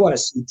draw. They want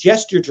to see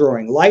gesture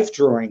drawing, life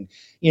drawing,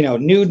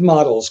 nude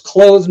models,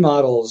 clothes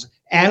models,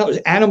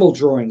 animal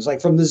drawings, like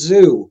from the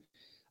zoo.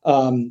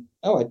 A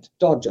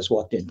dog just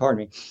walked in.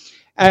 Pardon me.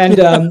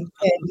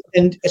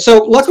 And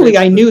so luckily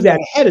I knew that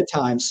ahead of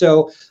time.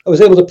 So I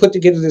was able to put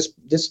together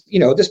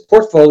this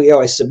portfolio.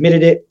 I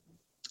submitted it.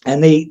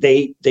 And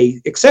they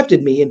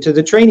accepted me into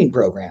the training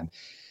program.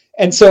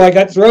 And so I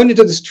got thrown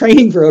into this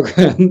training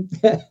program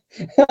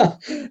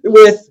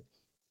with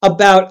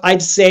about,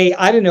 I'd say,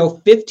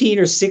 15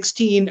 or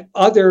 16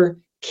 other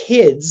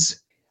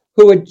kids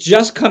who had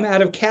just come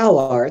out of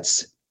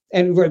CalArts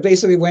and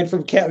basically went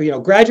from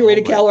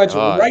graduated CalArts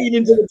right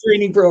into the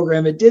training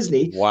program at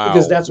Disney. Wow.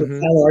 Because that's what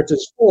CalArts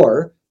is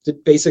for, to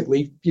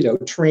basically,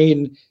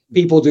 train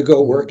people to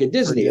go work at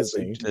Disney.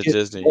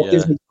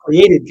 Disney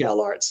created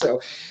CalArts.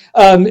 So,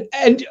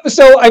 and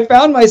so I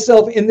found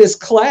myself in this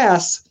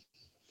class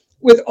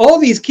with all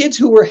these kids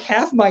who were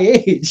half my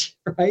age,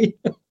 right?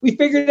 We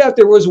figured out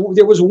there was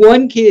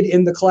one kid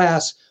in the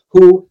class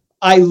who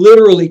I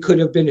literally could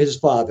have been his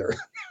father.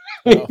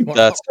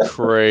 That's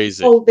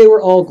crazy. Oh, they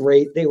were all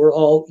great. They were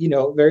all,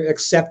 very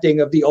accepting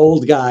of the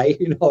old guy.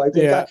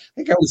 I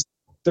think I was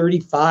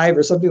 35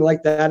 or something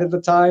like that at the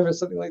time, or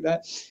something like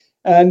that.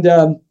 And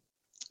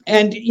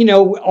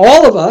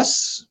all of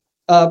us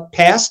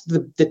passed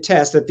the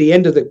test at the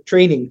end of the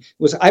training.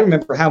 I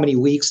remember how many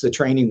weeks the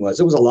training was.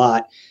 It was a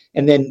lot.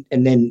 And then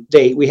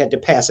we had to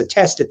pass a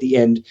test at the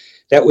end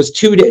that was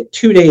 2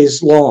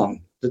 days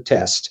long, the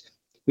test.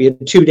 We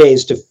had 2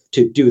 days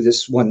to do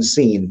this one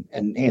scene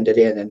and hand it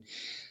in.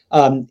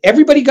 And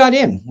everybody got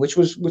in, which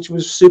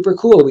was super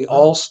cool. We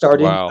all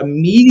started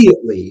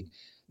immediately.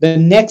 The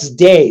next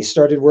day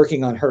started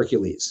working on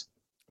Hercules.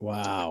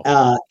 Wow.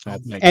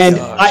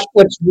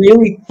 What's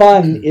really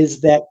fun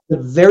is that the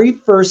very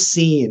first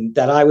scene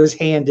that I was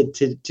handed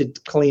to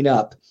clean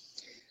up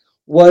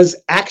was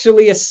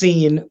actually a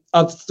scene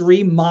of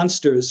 3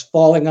 monsters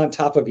falling on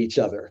top of each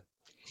other.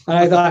 And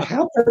I thought,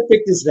 how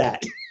perfect is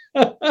that?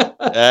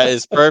 That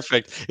is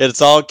perfect.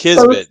 It's all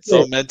kismet. It's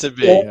all meant to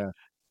be.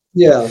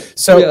 Yeah.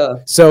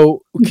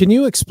 So can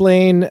you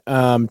explain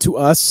to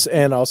us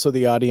and also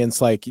the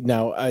audience, like,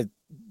 now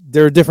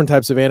there are different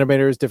types of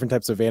animators, different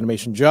types of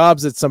animation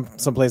jobs at some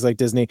place like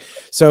Disney.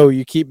 So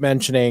you keep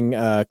mentioning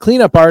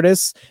cleanup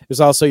artists.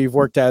 There's also, you've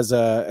worked as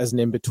an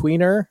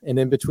in-betweener, an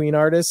in-between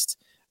artist,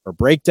 or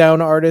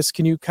breakdown artist.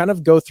 Can you kind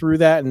of go through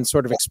that and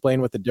sort of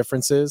explain what the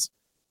difference is?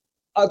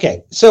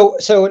 Okay, so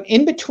an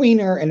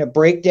in-betweener and a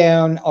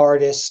breakdown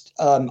artist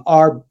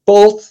are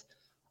both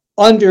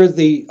under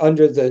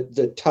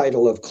the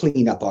title of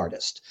cleanup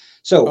artist.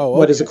 So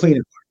what is a cleanup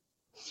artist?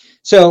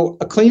 So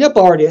a cleanup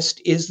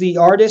artist is the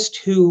artist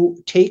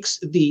who takes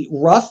the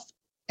rough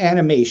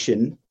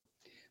animation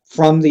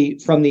from the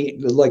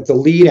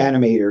lead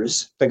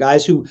animators, the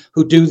guys who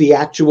do the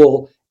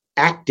actual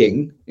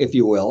acting, if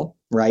you will,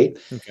 right?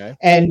 Okay.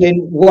 And then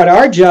what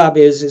our job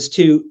is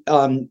to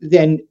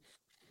then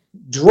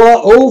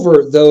draw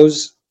over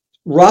those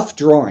rough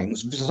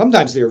drawings.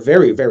 Sometimes they're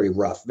very, very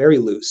rough, very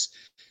loose,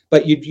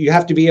 but you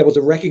have to be able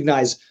to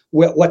recognize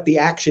what the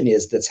action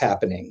is that's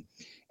happening,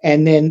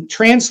 and then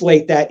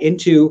translate that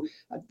into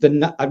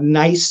a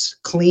nice,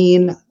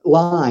 clean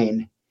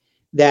line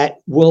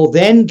that will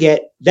then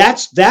get.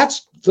 Those are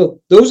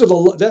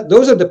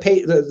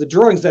the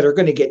drawings that are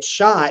going to get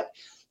shot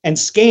and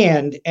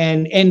scanned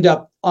and end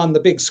up on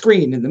the big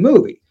screen in the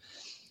movie.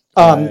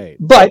 Right.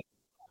 But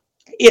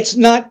it's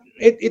not.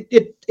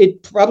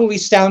 It probably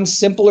sounds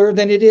simpler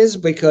than it is,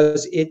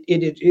 because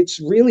it's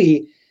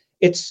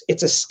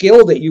a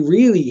skill that you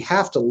really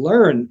have to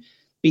learn,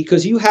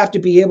 because you have to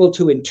be able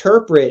to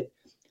interpret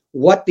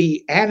what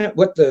the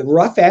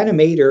rough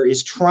animator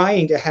is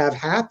trying to have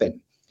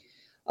happen,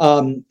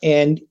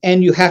 and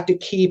you have to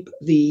keep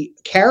the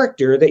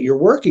character that you're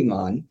working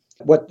on,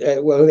 what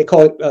they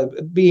call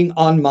it, being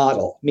on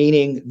model,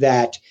 meaning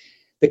that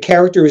the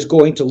character is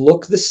going to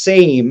look the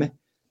same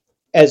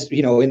as,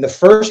 in the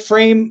first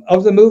frame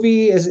of the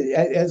movie as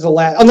the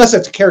last, unless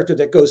that's a character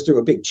that goes through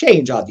a big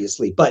change,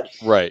 obviously, but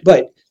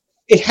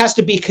it has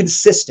to be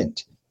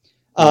consistent.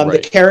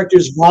 The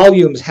characters'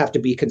 volumes have to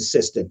be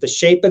consistent. The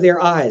shape of their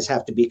eyes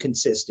have to be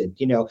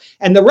consistent,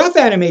 and the rough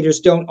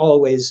animators don't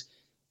always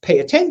pay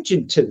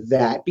attention to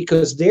that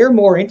because they're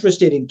more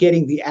interested in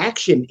getting the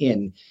action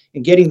in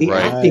and getting the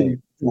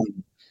acting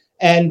done.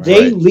 And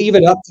they leave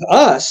it up to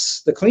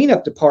us, the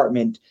cleanup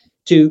department,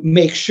 to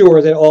make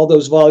sure that all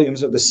those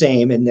volumes are the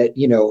same and that,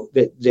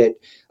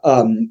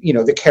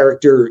 the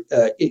character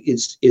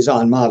is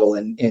on model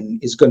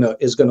and is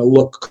gonna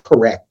look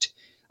correct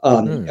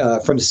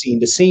from scene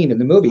to scene in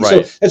the movie.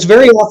 Right. So it's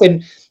very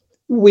often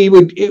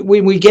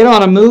when we get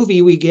on a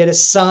movie, we get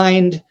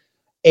assigned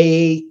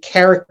a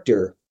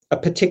character, a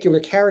particular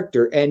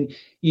character, and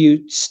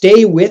you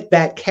stay with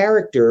that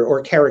character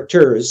or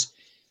characters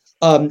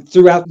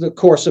throughout the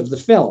course of the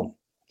film.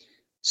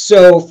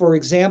 So, for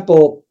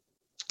example,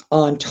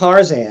 on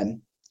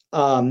Tarzan,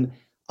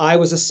 I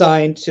was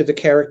assigned to the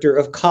character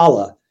of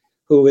Kala,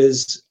 who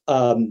is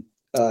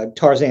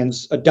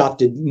Tarzan's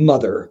adopted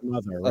mother,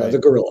 the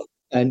gorilla,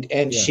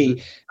 and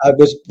she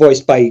was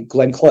voiced by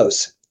Glenn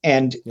Close,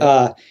 and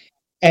that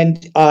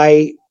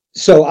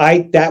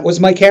was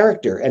my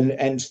character,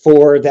 and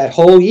for that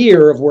whole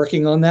year of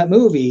working on that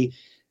movie,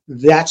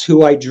 that's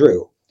who I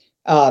drew.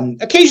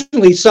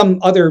 Occasionally, some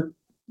other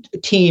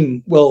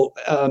team will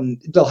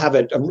they'll have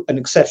an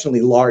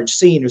exceptionally large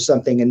scene or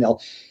something, and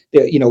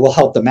we'll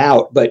help them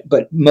out.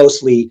 But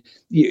mostly,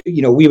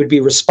 we would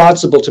be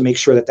responsible to make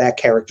sure that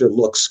character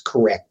looks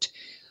correct.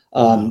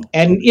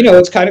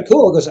 It's kind of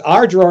cool because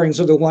our drawings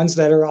are the ones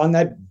that are on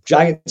that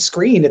giant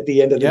screen at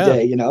the end of the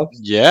day.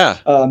 Yeah.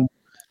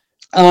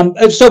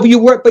 So you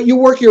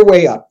work your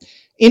way up.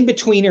 In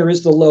betweener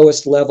is the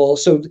lowest level.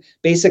 So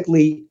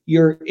basically,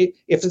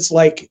 if it's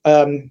like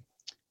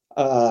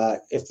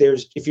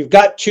if you've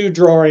got two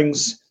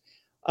drawings,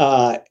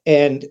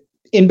 and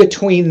in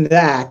between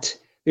that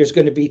there's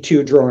going to be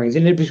two drawings,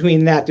 and in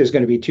between that there's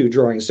going to be two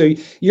drawings. So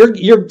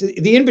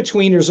the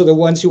in-betweeners are the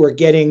ones who are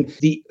getting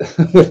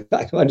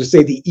I want to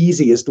say the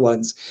easiest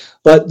ones,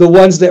 but the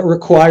ones that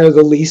require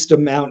the least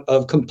amount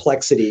of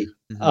complexity.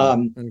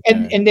 And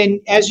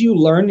then as you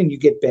learn and you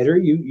get better,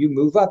 you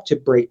move up to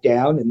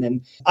breakdown. And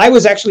then I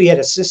was actually at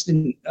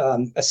assistant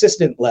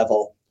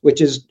level, which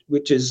is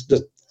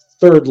the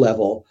third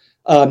level.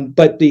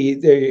 But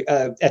the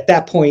at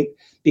that point,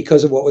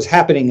 because of what was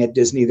happening at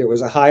Disney, there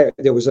was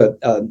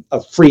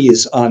a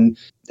freeze on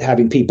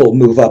having people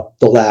move up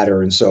the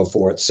ladder and so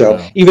forth.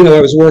 So even though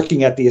I was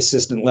working at the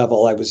assistant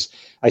level,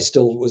 I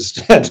still was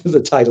had the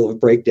title of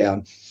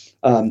breakdown.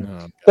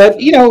 But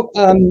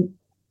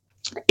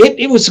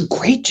it was a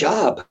great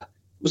job. It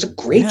was a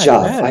great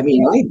job. I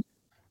mean,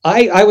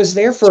 I was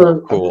there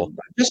for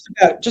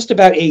just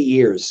about 8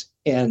 years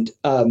and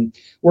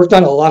worked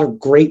on a lot of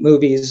great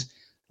movies.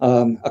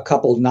 A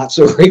couple not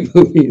so great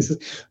movies.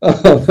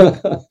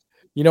 A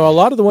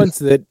lot of the ones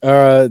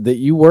that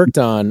you worked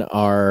on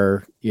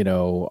are,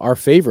 our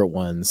favorite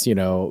ones.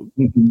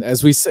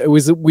 As we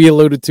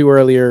alluded to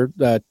earlier,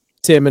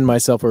 Tim and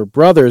myself are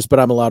brothers, but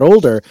I'm a lot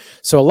older.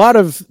 So a lot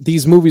of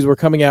these movies were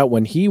coming out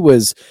when he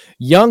was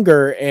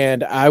younger,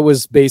 and I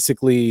was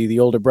basically the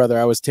older brother.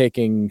 I was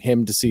taking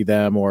him to see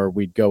them, or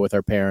we'd go with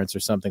our parents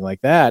or something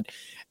like that.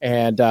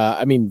 And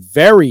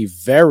very,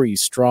 very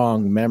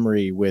strong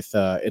memory with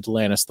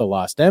Atlantis: The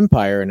Lost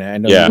Empire, and I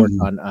know you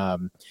worked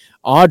on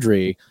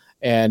Audrey,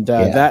 and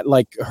that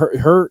like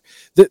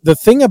the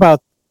thing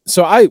about.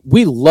 So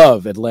we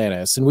love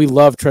Atlantis and we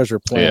love Treasure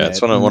Planet. Yeah,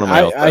 it's one of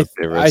my all-time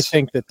favorites. I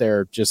think that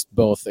they're just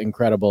both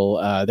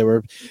incredible. They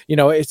were,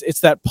 it's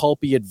that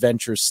pulpy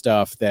adventure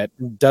stuff that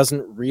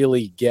doesn't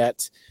really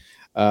get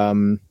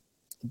put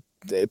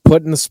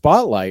in the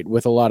spotlight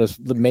with a lot of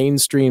the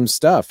mainstream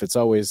stuff. It's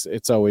always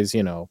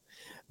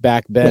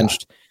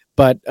backbenched.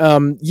 But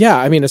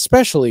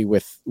especially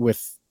with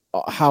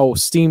how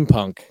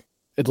steampunk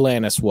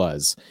Atlantis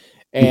was,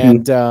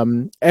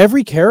 and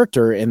every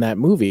character in that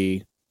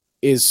movie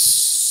is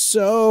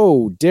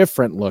so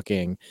different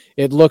looking.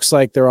 It looks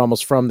like they're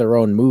almost from their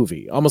own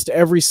movie. Almost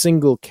every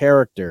single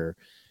character,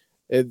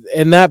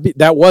 and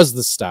that was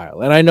the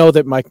style. And I know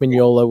that Mike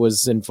Mignola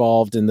was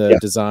involved in the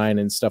design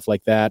and stuff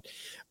like that,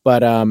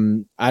 but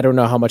I don't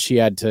know how much he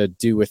had to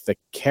do with the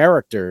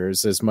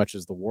characters as much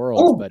as the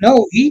world.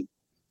 No, he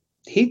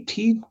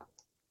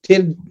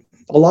did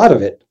a lot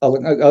of it.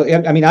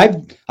 I mean, I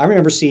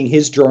remember seeing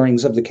his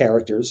drawings of the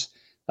characters.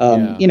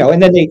 And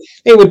then they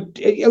would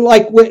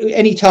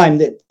anytime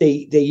that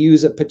they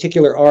use a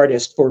particular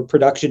artist for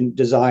production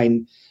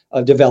design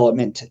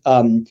development,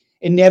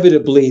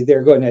 inevitably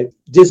they're going to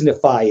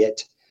Disneyfy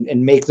it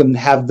and make them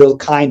have the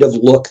kind of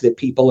look that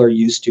people are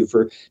used to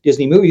for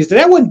Disney movies.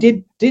 That one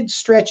did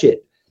stretch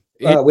it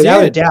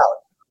without a doubt.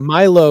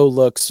 Milo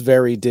looks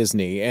very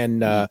Disney,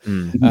 and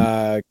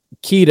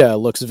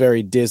Kida looks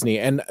very Disney,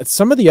 and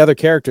some of the other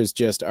characters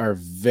just are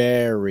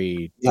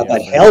very.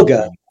 But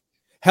Helga.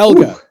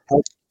 Helga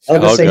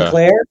St.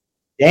 Clair.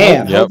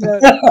 Damn. Yep.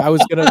 I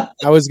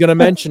was gonna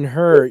mention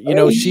her. You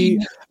know,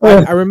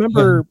 I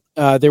remember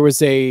there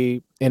was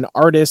an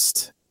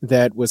artist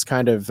that was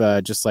kind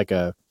of just like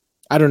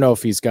I don't know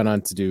if he's gone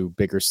on to do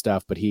bigger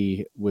stuff, but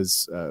he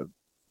was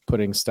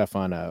putting stuff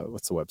on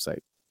what's the website?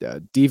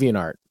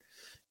 DeviantArt.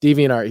 He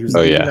was a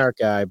DeviantArt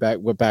guy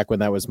back when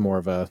that was more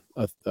of a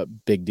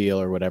big deal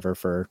or whatever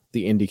for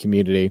the indie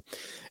community.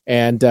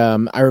 And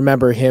I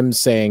remember him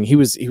saying he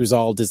was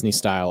all Disney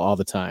style all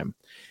the time.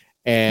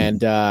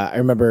 And I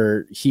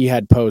remember he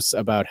had posts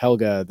about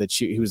Helga that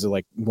he was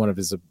like one of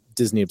his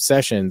Disney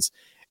obsessions.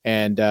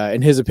 And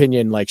in his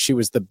opinion, like she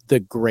was the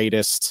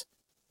greatest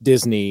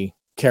Disney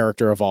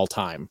character of all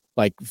time,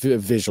 like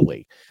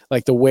visually,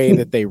 like the way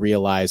that they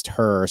realized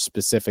her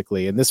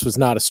specifically. And this was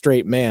not a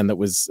straight man that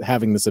was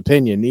having this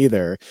opinion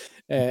either.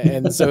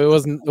 And so it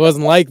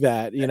wasn't like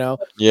that, you know?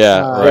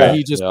 Yeah. Right.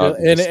 He just,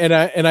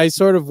 and I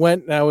sort of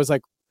went and I was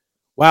like,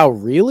 wow,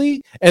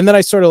 really? And then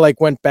I sort of like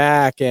went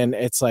back and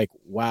it's like,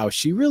 wow,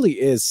 she really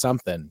is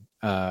something.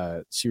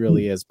 She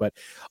really is. But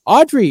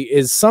Audrey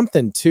is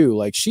something too.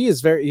 Like she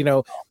is very, you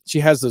know, she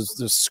has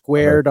those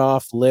squared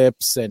off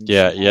lips and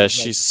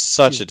she's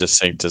such a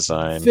distinct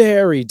design,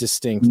 very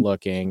distinct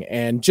looking,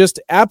 and just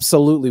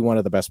absolutely one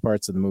of the best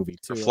parts of the movie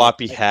too.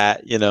 Floppy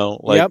hat, you know,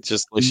 like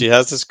just like she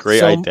has this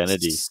great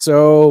identity.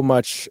 So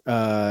much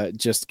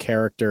just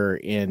character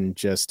in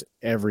just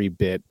every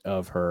bit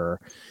of her.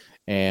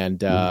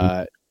 And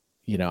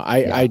you know,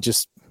 I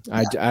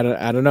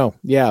don't know.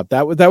 Yeah,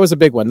 that was a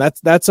big one.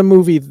 That's a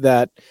movie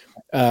that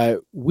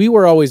we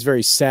were always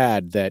very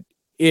sad that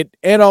it,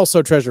 and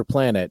also Treasure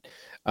Planet,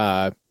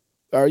 are,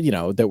 you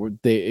know, that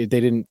they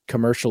didn't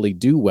commercially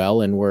do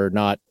well and were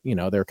not, you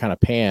know, they're kind of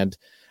panned.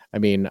 I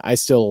mean, I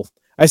still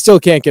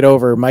can't get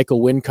over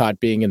Michael Wincott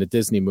being in a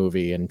Disney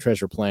movie and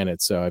Treasure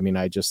Planet. So I mean,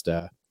 I just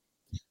I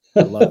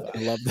love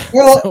that.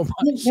 Well, so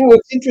much. You know,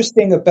 what's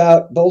interesting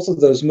about both of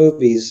those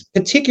movies,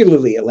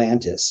 particularly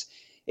Atlantis,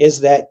 is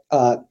that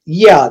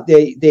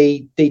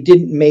they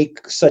didn't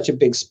make such a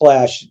big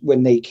splash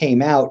when they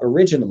came out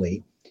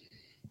originally,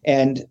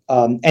 and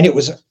it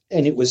was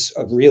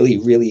a really,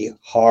 really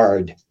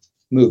hard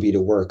movie to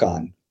work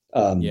on.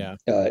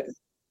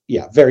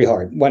 Very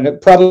hard.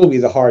 Probably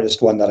the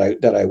hardest one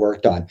that I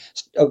worked on.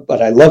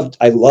 But I loved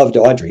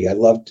Audrey. I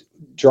loved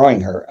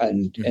drawing her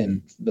and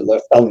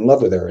fell in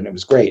love with her, and it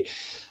was great.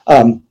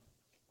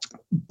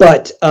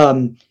 But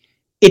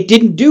it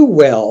didn't do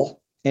well,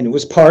 and it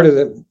was part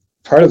of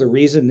the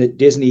reason that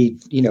Disney,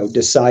 you know,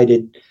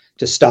 decided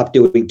to stop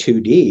doing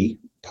 2D,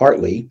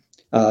 partly,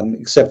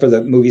 except for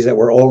the movies that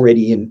were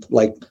already in,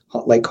 like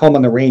Home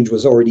on the Range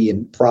was already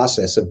in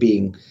process of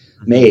being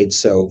made.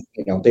 So,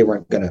 you know, they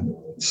weren't going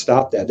to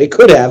stop that. They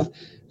could have.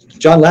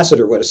 John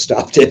Lasseter would have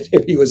stopped it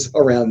if he was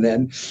around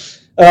then.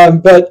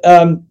 But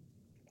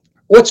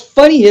what's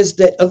funny is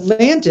that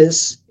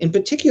Atlantis, in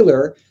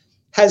particular,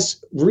 have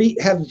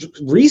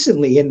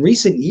recently, in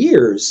recent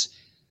years,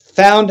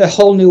 found a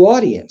whole new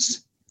audience.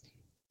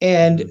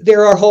 And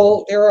there are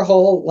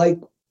whole like,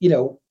 you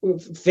know,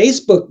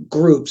 Facebook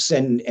groups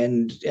and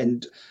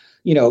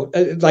you know,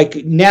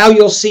 like now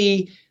you'll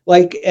see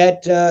like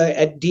at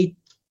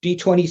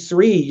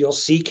D23 you'll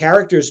see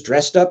characters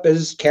dressed up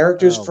as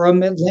characters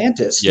from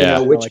Atlantis, you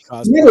know, which you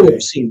never would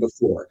have seen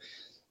before.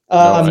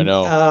 I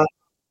know.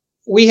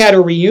 We had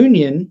a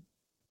reunion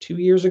 2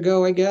 years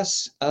ago, I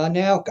guess.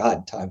 Now,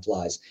 God, time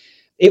flies.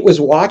 It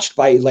was watched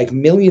by like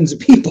millions of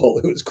people.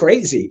 It was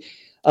crazy.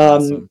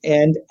 Awesome.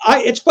 And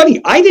it's funny.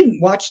 I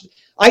didn't watch.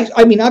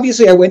 I mean,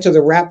 obviously, I went to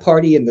the wrap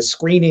party and the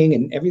screening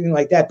and everything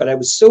like that. But I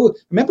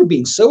remember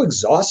being so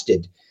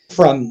exhausted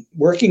from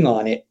working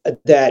on it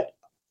that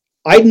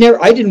I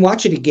didn't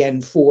watch it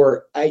again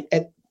for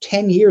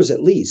 10 years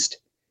at least.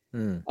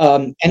 And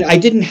I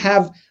didn't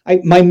have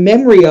my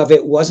memory of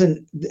it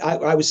wasn't.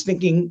 I was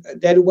thinking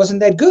that it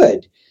wasn't that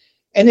good.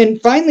 And then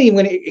finally,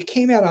 when it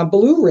came out on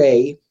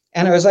Blu-ray.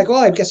 And I was like,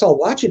 well, I guess I'll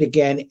watch it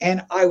again.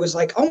 And I was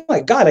like, oh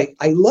my God,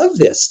 I love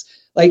this.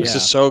 Like, this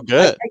is so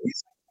good.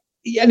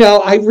 You know,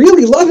 I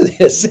really love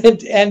this.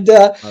 And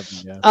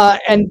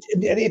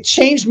it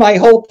changed my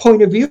whole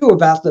point of view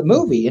about the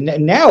movie. And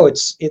now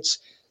it's,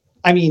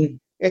 I mean,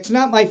 it's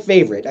not my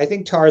favorite. I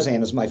think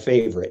Tarzan is my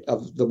favorite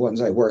of the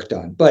ones I worked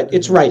on, but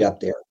it's right up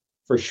there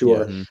for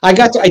sure. Yeah.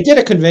 I did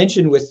a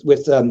convention with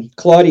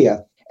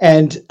Claudia.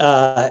 And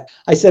I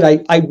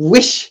said, I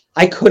wish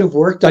I could have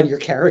worked on your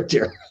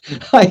character.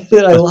 I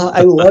said, I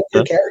love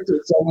your character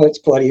so much,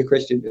 Claudia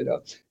Christian, you know,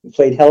 who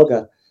played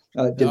Helga,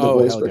 did the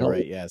voice for Helga.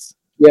 Right, yes.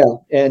 Yeah,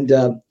 and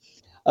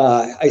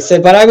I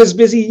said, but I was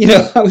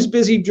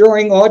busy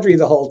drawing Audrey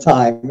the whole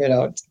time, you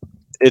know.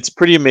 It's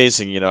pretty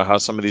amazing, you know, how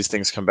some of these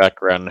things come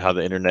back around and how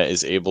the internet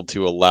is able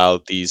to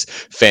allow these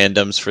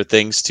fandoms for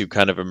things to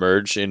kind of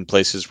emerge in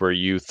places where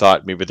you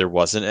thought maybe there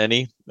wasn't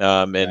any.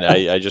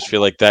 I just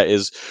feel like that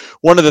is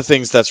one of the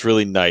things that's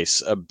really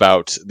nice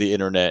about the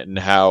internet and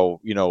how,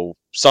 you know,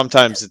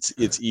 sometimes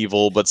it's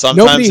evil, but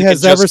sometimes nobody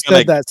has ever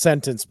said that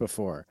sentence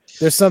before.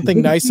 There's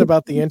something nice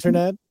about the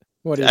internet.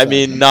 What is I that?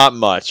 mean, not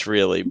much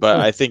really, but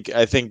I think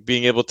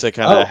being able to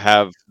kind of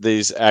have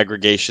these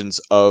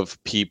aggregations of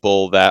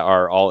people that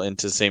are all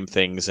into the same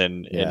things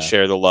and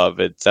share the love,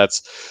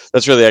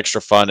 that's really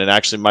extra fun. And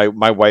actually,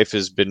 my wife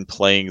has been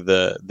playing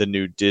the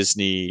new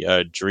Disney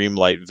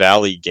Dreamlight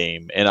Valley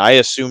game, and I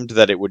assumed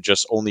that it would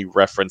just only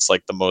reference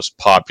like the most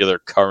popular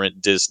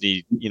current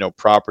Disney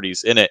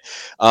properties in it,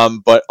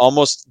 but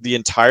almost the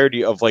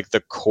entirety of like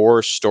the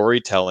core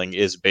storytelling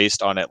is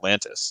based on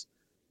Atlantis.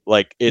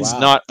 Like it's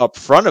not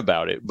upfront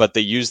about it, but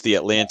they use the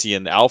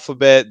Atlantean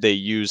alphabet. They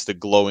use the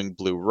glowing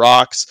blue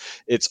rocks.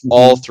 It's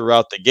all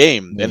throughout the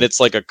game, and it's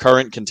like a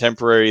current,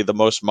 contemporary, the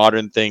most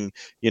modern thing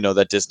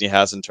that Disney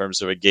has in terms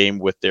of a game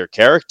with their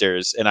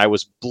characters. And I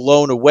was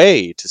blown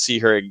away to see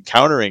her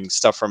encountering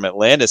stuff from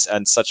Atlantis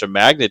and such a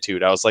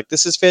magnitude. I was like,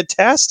 "This is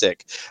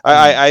fantastic."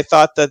 I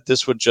thought that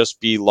this would just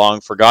be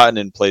long forgotten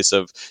in place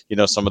of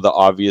some of the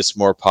obvious,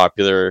 more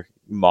popular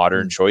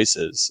modern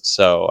choices.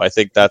 So I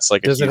think that's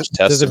like a huge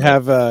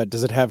testament.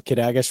 Does it have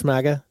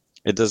Kidagashmaga?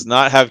 It does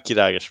not have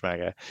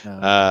Kidagashmaga.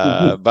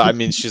 But I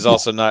mean, she's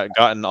also not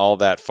gotten all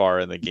that far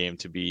in the game,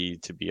 to be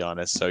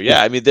honest. So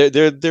yeah, I mean,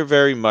 they're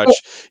very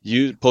much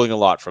pulling a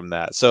lot from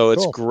that. So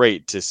it's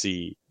great to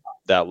see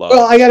that love.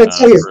 Well, I got to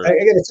tell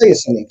you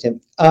something,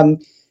 Tim.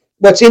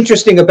 What's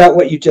interesting about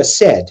what you just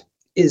said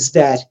is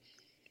that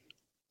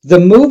the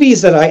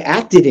movies that I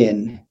acted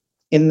in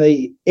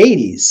the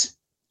 80s,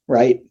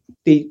 right?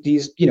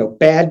 These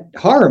bad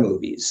horror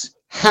movies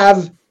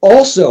have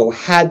also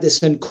had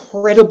this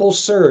incredible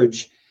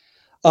surge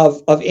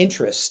of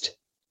interest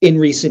in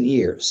recent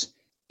years.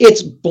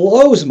 It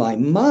blows my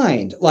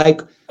mind.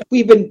 Like there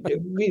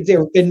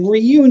have been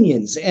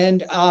reunions,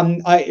 and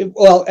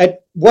at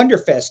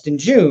Wonderfest in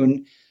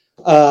June,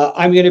 they're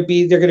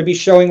going to be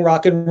showing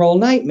Rock and Roll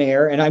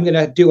Nightmare, and I'm going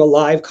to do a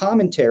live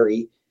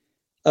commentary.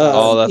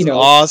 That's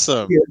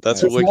awesome.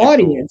 That's an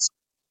audience. Cool.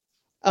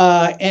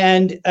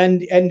 And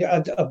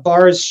a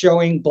bar is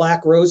showing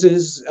Black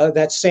Roses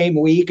that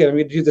same week, and I'm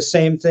going to do the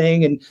same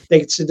thing. And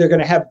they said they're going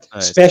to have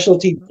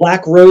specialty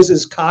Black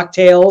Roses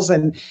cocktails,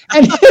 and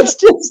it's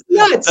just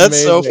nuts.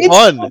 That's so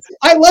fun.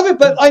 I love it,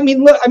 but I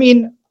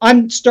mean,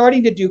 I'm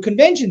starting to do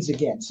conventions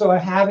again, so I'm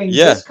having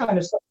this kind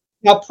of stuff.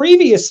 Now,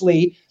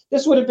 previously,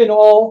 this would have been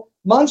all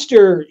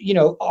monster,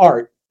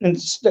 art and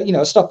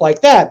stuff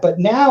like that. But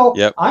now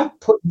I'm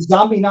putting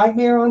Zombie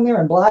Nightmare on there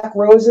and Black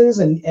Roses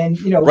and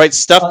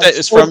stuff that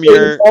is from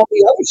your all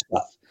the other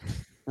stuff.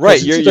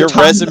 Right, your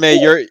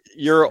resume,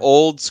 your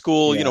old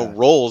school,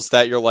 roles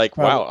that you're like,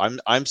 wow,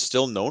 I'm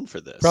still known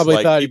for this. Probably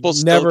like, thought people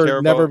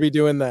never be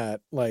doing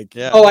that. Like,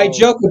 I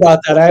joke about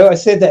that. I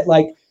always said that,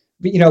 like,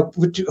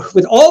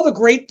 with all the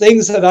great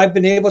things that I've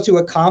been able to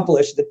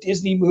accomplish, the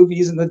Disney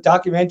movies and the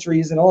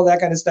documentaries and all that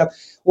kind of stuff,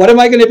 what am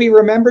I going to be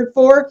remembered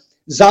for?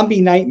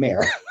 Zombie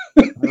Nightmare.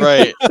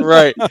 Right.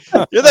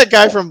 You're that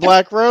guy from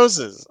Black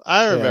Roses.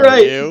 I remember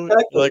you.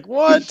 Exactly. Like,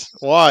 what?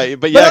 Why?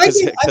 But yeah,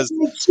 because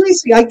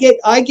seriously,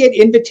 I get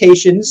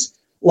invitations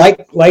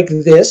like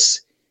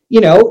this,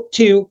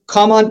 to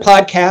come on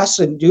podcasts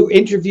and do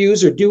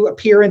interviews or do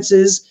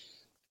appearances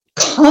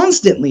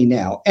constantly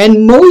now,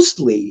 and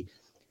mostly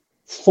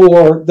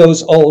for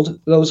those old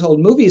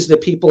movies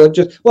that people have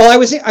just. Well, I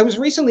was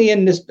recently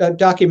in this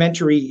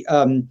documentary,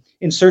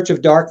 In Search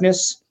of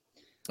Darkness.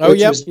 Oh,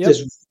 yep.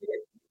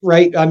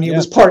 Right. I mean, it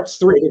was part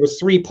 3. There was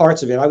 3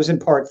 parts of it. I was in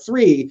part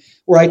 3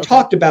 where I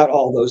talked about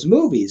all those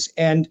movies.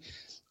 And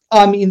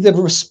I mean, the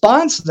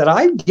response that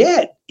I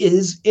get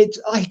is, it's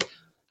like,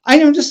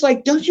 I'm just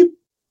like, don't you,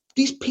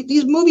 these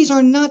movies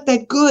are not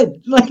that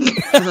good. Like,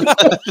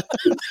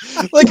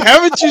 like,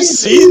 haven't you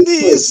seen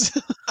these?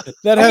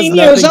 That has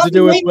nothing to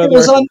do with whether it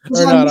was on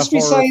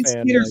Mystery Science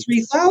Theater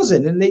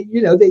 3000. And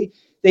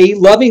they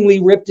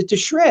lovingly ripped it to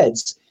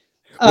shreds.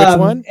 Which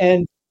one?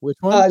 And which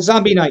one?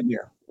 Zombie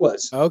Nightmare.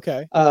 Was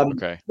okay.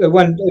 The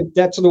one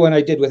that's the one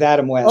I did with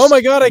Adam West. Oh my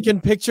God, I can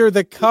picture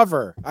the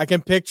cover.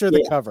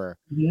 The cover.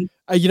 Mm-hmm.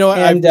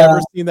 I've never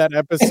seen that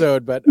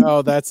episode, but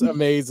that's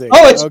amazing.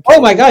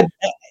 Oh my God,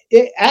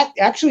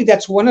 actually,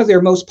 that's one of their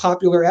most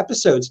popular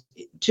episodes.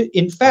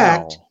 In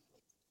fact,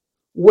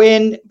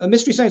 when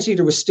Mystery Science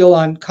Theater was still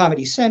on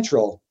Comedy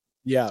Central,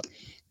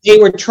 they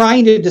were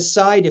trying to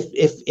decide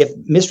if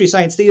Mystery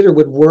Science Theater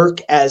would work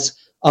as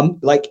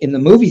like in the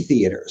movie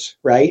theaters,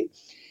 right?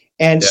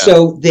 And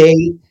so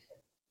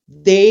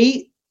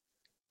they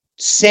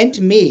sent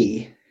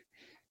me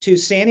to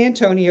San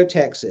Antonio,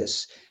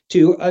 Texas,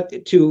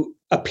 to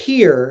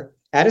appear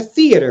at a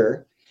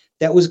theater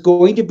that was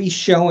going to be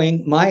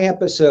showing my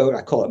episode.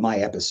 I call it my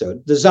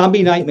episode, the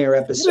Zombie Nightmare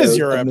episode. It is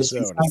your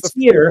episode.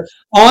 Theater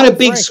on a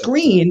big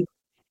screen,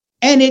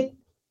 and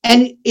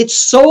it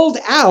sold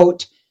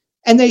out.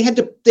 And they had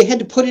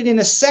to put it in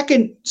a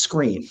second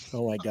screen.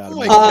 Oh my God!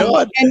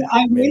 And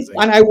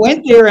I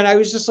went there, and I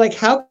was just like,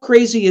 "How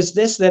crazy is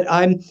this? That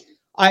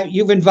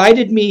you've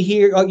invited me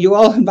here. You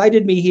all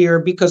invited me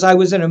here because I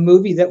was in a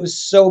movie that was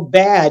so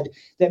bad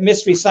that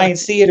Mystery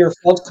Science Theater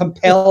felt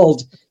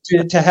compelled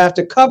to have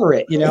to cover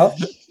it.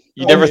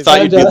 You never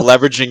thought you'd be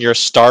leveraging your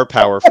star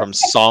power from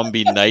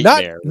Zombie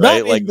Nightmare,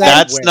 right? Like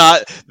that's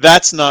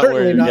not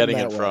where you're getting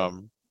it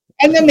from.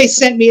 And then they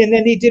sent me, and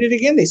then they did it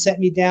again. They sent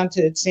me down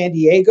to San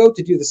Diego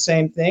to do the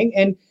same thing,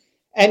 and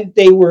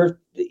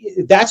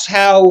that's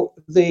how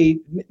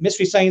the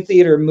Mystery Science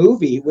Theater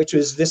movie, which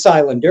was This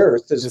Island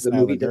Earth, is the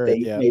movie that they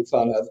made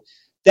fun of.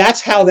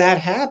 That's how that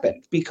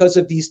happened, because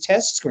of these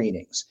test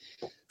screenings.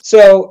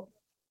 So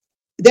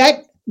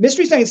that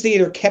Mystery Science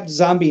Theater kept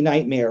Zombie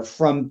Nightmare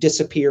from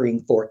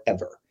disappearing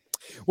forever.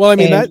 Well, I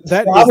mean, that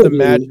is the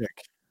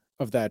magic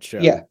of that show.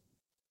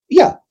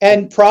 Yeah.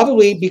 And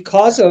probably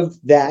because of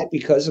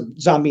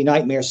Zombie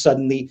Nightmare,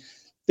 suddenly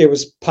there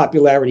was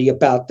popularity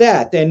about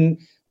that. Then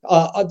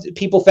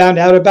people found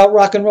out about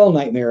Rock and Roll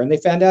Nightmare, and they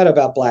found out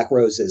about Black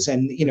Roses,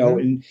 and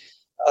and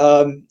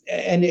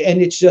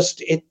it's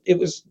just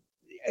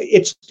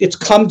it's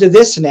come to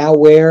this now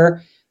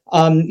where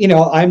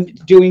I'm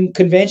doing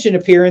convention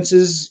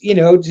appearances,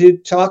 to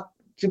talk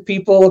to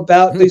people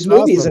about these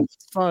movies. Awesome. And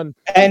it's fun.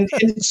 And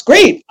it's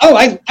great. Oh,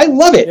 I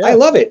love it. Yeah. I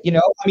love it.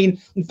 I mean,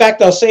 in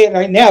fact, I'll say it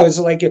right now, is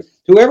like, if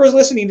whoever's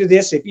listening to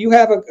this, if you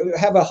have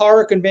a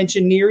horror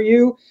convention near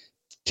you,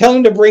 tell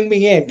them to bring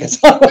me in, because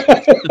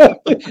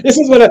this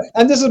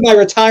is my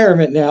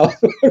retirement now.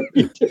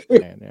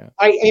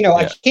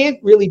 I can't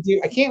really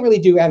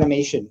do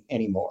animation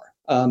anymore.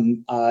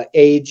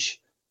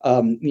 Age,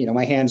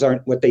 my hands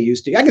aren't what they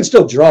used to. I can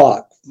still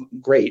draw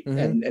great,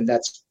 and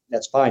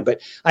that's fine,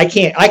 but I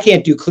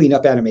can't do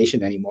cleanup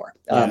animation anymore.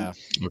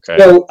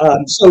 Okay.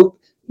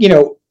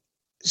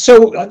 So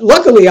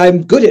luckily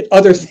I'm good at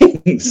other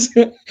things.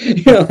 So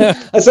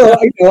I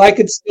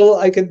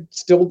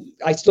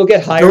still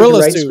get hired to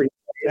write screenplays,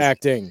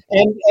 acting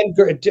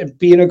and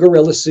be in a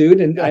gorilla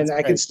suit, and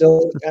I can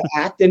still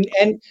act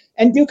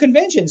and do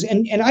conventions,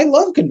 and I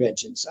love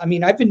conventions. I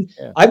mean, I've been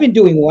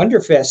doing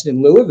Wonderfest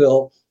in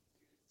Louisville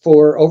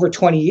for over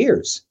 20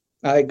 years.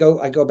 I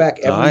go back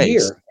every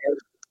year.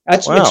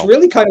 It's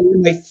really kind of where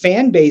my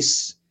fan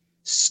base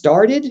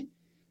started,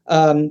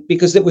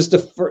 because it was the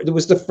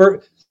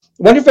first.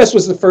 Wonderfest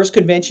was the first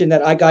convention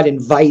that I got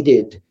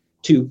invited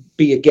to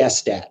be a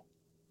guest at,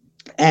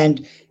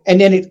 and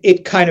then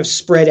it kind of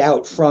spread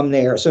out from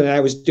there. So then I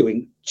was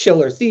doing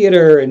Chiller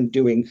Theater and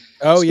doing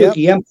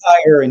Spooky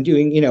Empire and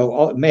doing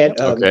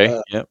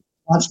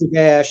Monster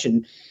Bash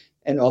and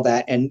all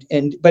that,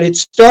 but it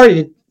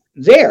started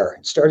there.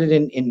 It started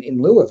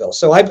in Louisville.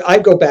 So I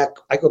go back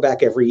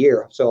every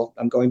year. So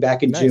I'm going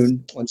back in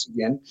June once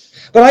again.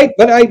 But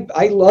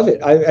I love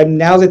it. And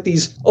now that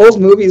these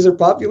old movies are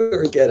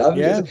popular again,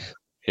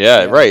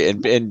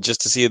 right. And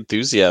just to see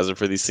enthusiasm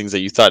for these things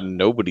that you thought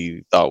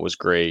nobody thought was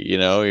great,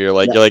 you're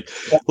like,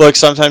 look,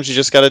 sometimes you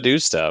just got to do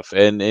stuff,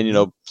 and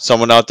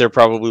someone out there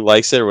probably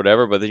likes it or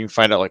whatever, but then you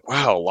find out like,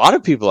 wow, a lot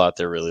of people out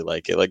there really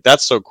like it. Like,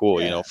 that's so cool.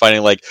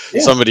 Finding like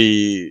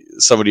somebody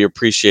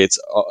appreciates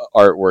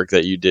artwork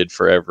that you did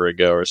forever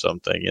ago or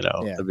something,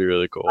 that'd be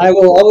really cool. I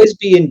will always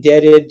be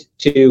indebted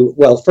to,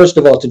 first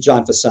of all, to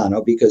John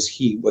Fasano, because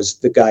he was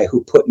the guy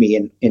who put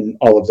me in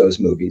all of those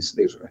movies.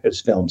 These were his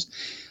films.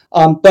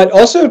 But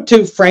also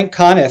to Frank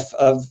Conniff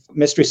of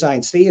Mystery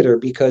Science Theater,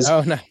 because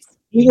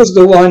he was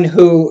the one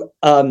who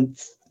I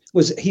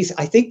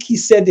think he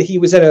said that he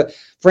was at a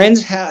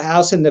friend's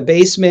house in the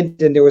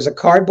basement, and there was a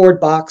cardboard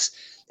box,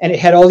 and it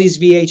had all these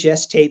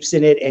VHS tapes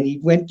in it, and he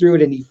went through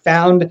it and he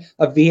found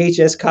a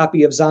VHS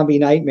copy of Zombie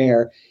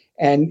Nightmare,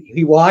 and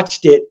he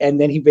watched it, and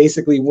then he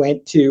basically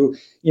went to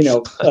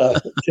the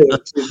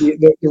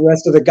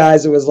rest of the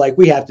guys. It was like,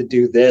 we have to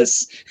do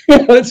this.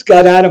 It's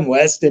got Adam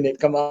West in it.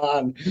 Come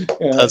on.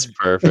 That's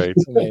perfect.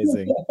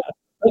 Amazing.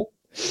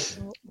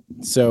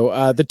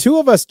 So the two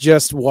of us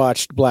just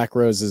watched Black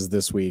Roses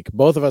this week,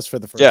 both of us for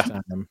the first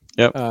time.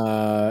 Yep.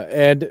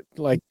 And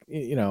like,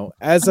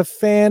 as a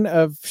fan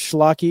of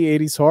schlocky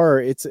 80s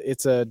horror,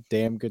 it's a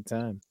damn good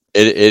time.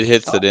 It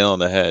hits the nail on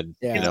the head.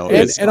 Yeah.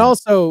 And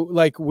also,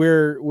 like,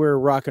 we're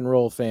rock and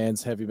roll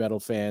fans, heavy metal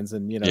fans,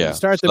 and you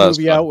start the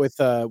movie out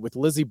with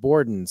Lizzie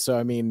Borden. So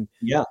I mean,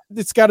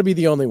 it's got to be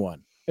the only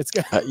one. It's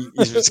got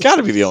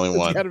to be the only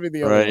one. It's got to be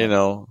the only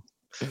one.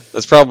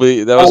 That's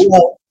probably that was.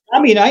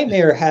 Zombie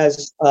Nightmare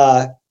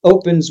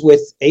opens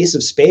with Ace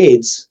of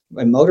Spades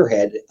and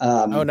Motorhead.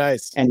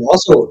 Nice. And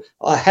also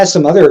has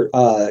some other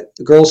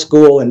Girls'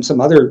 School and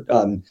some other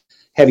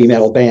heavy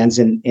metal bands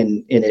in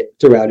it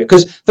throughout it,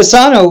 because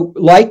Fasano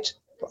liked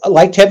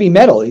heavy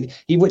metal.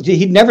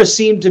 He'd never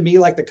seemed to me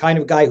like the kind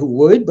of guy who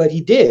would, but he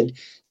did.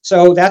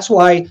 So that's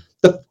why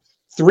the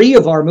first three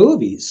of our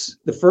movies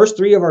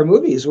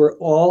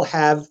were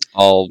have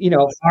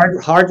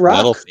hard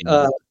rock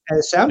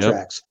as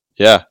soundtracks.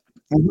 Yeah.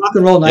 And Rock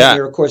and Roll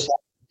Nightmare, of course,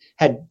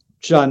 had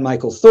John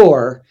Michael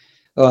Thor,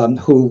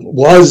 who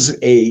was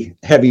a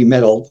heavy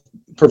metal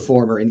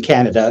performer in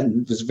Canada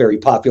and was very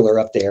popular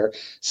up there.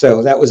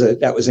 So that was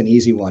an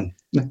easy one.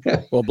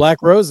 Well, Black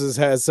Roses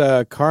has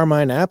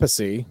Carmine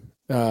Appice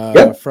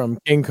from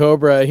King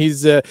Cobra.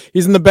 He's in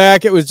the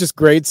back. It was just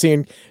great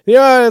seeing.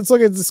 Let's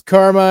look at this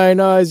Carmine.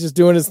 Oh, he's just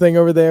doing his thing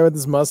over there with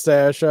his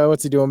mustache.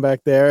 What's he doing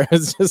back there?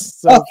 It's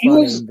just so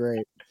funny and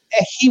great.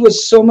 he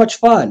was so much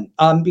fun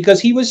because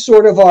he was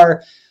sort of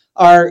our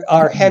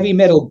heavy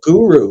metal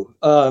guru.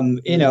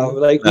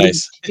 Like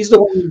Nice. he's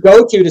the one you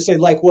go to say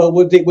like, well,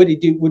 would he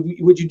do?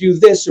 Would you do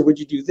this, or would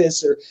you do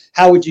this, or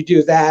how would you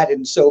do that,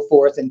 and so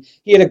forth. And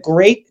he had a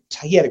great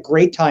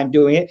time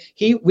doing it.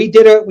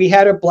 We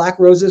had a Black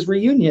Roses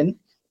reunion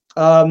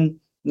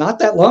not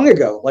that long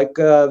ago, like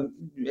I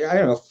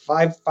don't know,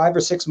 5 or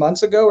 6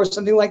 months ago or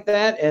something like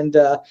that, and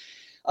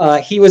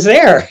he was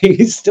there.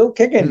 He's still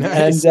kicking.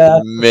 Nice.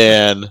 And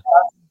Man,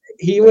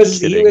 he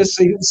was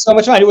so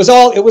much fun. It was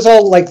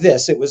all like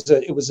this. It was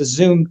a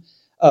Zoom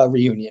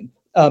reunion.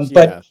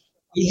 But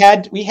we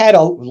had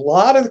a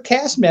lot of the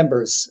cast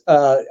members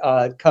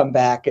come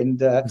back,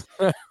 and it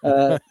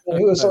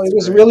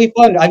was really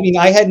fun. I mean,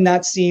 I had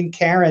not seen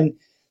Karen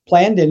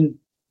Plandon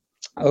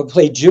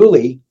play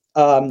Julie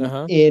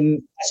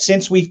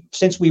since we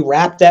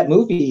wrapped that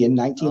movie in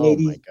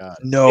 1980. Oh my God.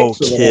 no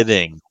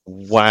kidding!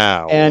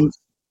 Wow.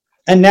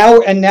 And now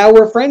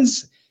we're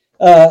friends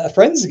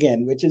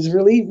again, which is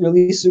really,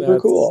 really super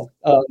cool.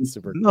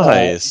 Super cool.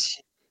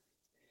 Nice.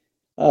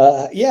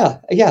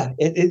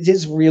 It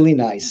is really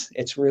nice.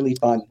 It's really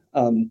fun.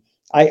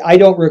 I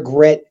don't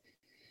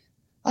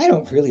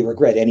really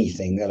regret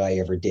anything that I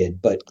ever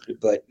did, but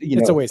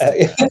It's a waste.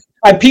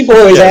 people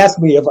always ask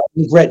me if I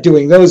regret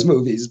doing those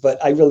movies,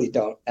 but I really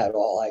don't at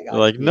all.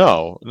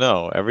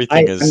 No,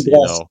 everything is,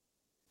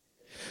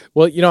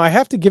 Well, I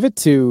have to give it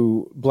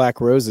to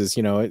Black Roses.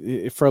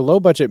 For a low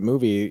budget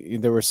movie,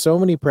 there were so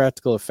many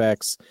practical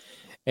effects,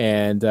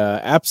 and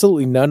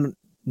absolutely none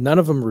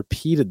of them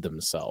repeated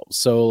themselves.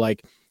 So,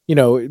 like,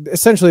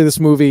 essentially, this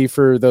movie,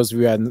 for those of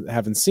you who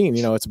haven't seen,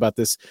 it's about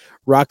this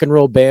rock and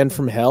roll band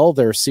from hell.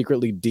 They're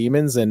secretly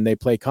demons, and they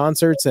play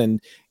concerts,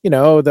 and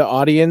the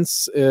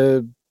audience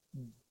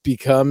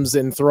becomes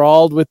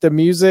enthralled with the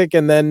music,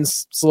 and then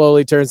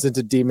slowly turns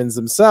into demons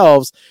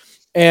themselves.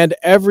 And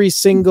every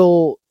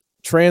single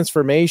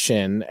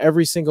transformation,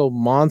 every single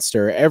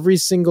monster, every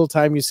single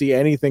time you see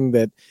anything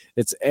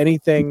it's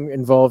anything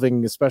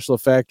involving a special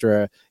effect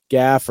or a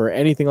gaff or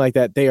anything like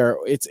that,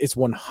 it's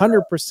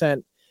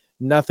 100%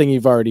 nothing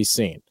you've already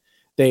seen.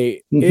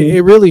 It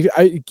really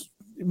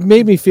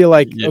made me feel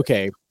like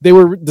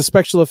the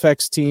special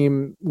effects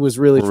team was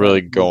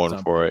really going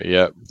for it.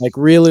 Yeah, like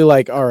really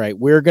like, all right,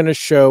 we're gonna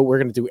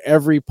do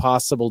every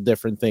possible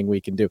different thing we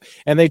can do.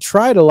 And they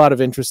tried a lot of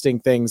interesting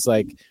things,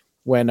 like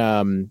when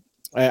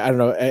I don't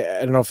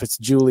know if it's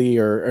Julie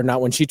or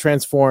not, when she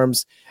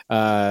transforms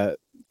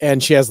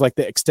and she has like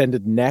the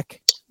extended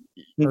neck.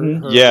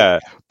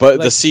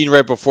 But the scene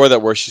right before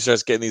that where she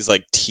starts getting these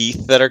like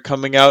teeth that are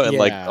coming out and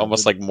like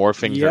almost like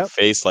morphing her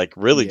face, like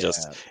really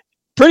just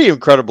pretty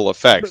incredible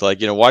effect. Like,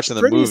 watching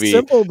the movie,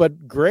 simple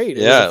but great.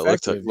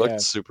 It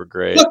looked super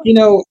great.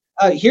 Look,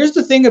 here's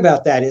the thing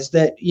about that is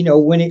that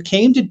when it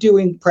came to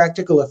doing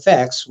practical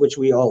effects, which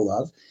we all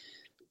love,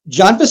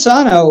 John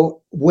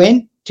Pisano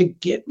went to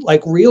get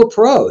like real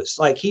pros.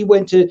 Like he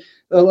went to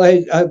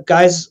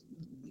guys,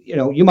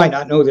 you might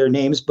not know their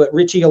names, but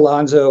Richie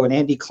Alonso and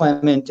Andy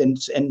Clement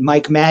and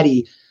Mike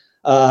Matty,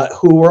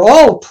 who were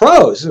all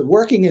pros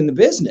working in the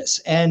business,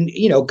 and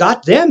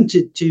got them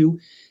to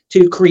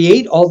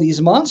create all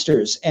these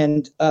monsters.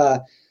 And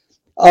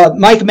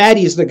Mike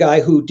Matty is the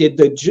guy who did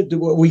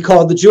what we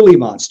call the Julie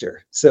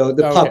monster. So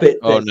the puppet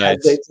that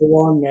had the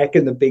long neck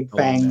and the big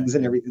fangs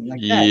and everything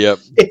like that. Yep.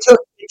 It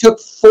took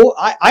 4.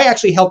 I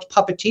actually helped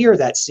puppeteer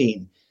that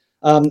scene.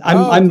 I'm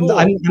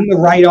the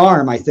right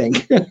arm, I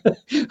think,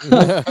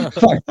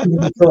 if I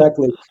remember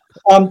correctly.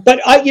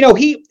 But I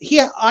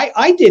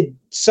did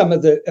some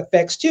of the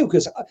effects too,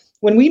 because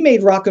when we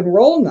made Rock and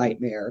Roll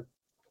Nightmare,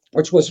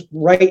 which was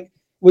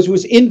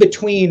in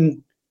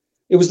between.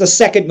 It was the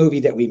second movie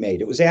that we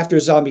made. It was after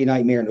Zombie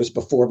Nightmare and it was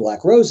before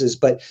Black Roses,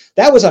 but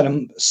that was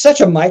on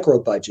such a micro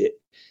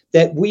budget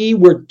that we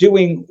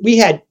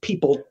had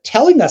people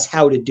telling us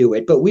how to do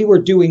it, but we were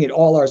doing it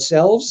all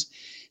ourselves.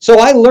 So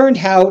I learned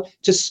how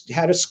to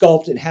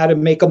sculpt and how to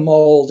make a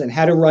mold and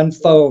how to run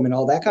foam and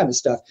all that kind of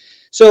stuff.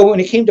 So when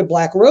it came to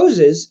Black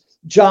Roses,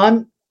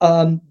 John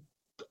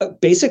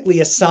basically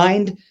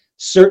assigned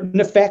certain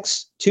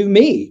effects to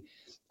me.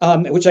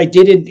 Which I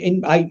did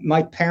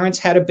my parents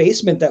had a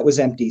basement that was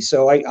empty.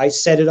 So I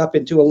set it up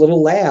into a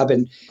little lab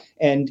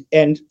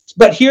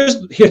but here's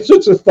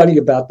what's funny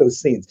about those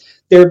scenes.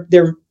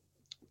 They're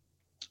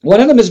one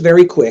of them is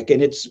very quick,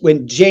 and it's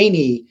when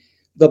Janie,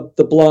 the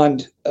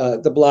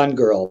blonde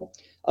girl,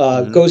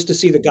 goes to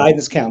see the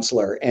guidance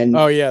counselor, and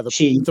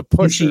she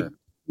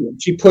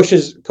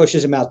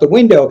pushes him out the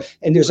window,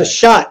 and there's a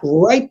shot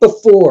right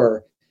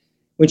before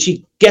when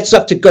she gets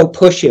up to go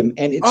push him,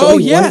 and it's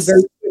only one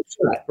very quick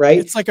shot, right?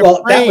 It's like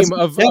a frame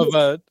of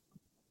a.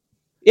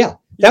 Yeah,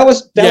 that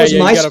was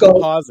my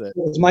sculpture. It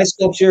was my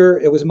sculpture.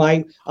 It was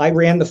I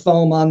ran the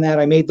foam on that.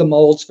 I made the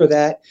molds for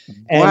that.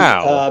 And,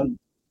 wow.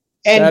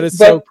 That is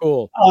so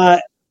cool.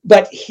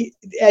 But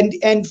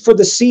for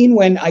the scene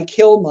when I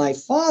kill my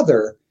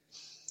father,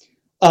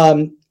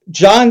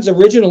 John's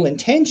original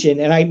intention,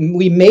 and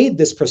we made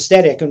this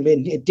prosthetic, and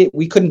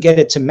we couldn't get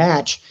it to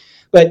match.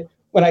 But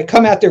when I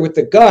come out there with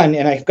the gun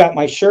and I've got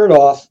my shirt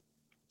off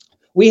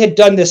we had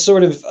done this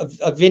sort of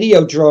a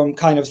Videodrome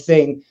kind of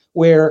thing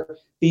where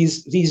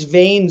these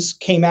veins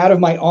came out of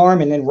my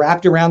arm and then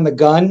wrapped around the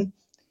gun,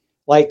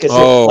 like as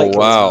if, like,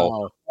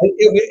 wow.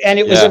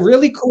 It was a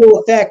really cool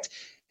effect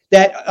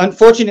that,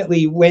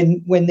 unfortunately,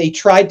 when they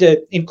tried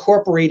to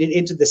incorporate it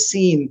into the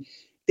scene,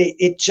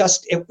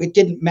 it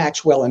didn't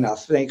match well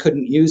enough. They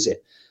couldn't use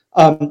it.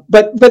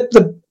 But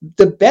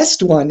the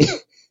best one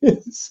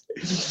is,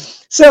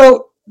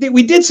 so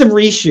we did some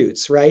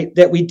reshoots, right?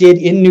 That we did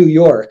in New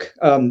York.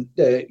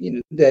 The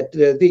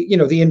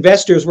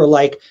investors were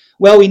like,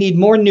 well, we need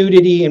more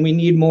nudity and we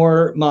need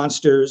more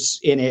monsters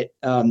in it,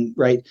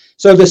 right?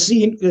 So the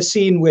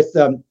scene with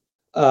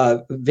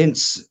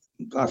Vince,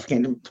 I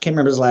can't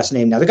remember his last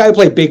name now. The guy who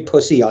played Big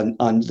Pussy on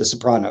The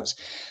Sopranos,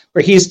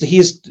 where he's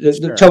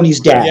Sure. Tony's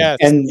dad,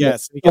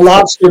 the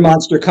lobster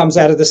monster comes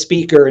out of the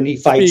speaker and he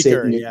fights it.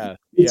 And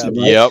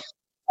Yep.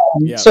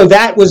 So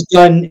that was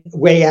done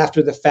way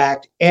after the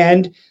fact,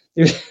 and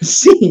there's a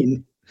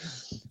scene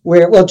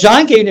where, well,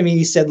 John came to me and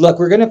he said, look,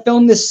 we're going to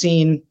film this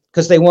scene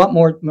because they want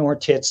more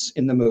tits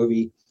in the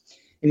movie.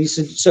 And he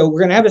said, so we're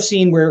going to have a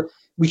scene where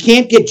we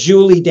can't get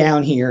Julie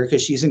down here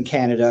because she's in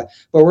Canada,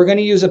 but we're going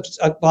to use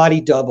a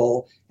body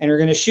double, and we're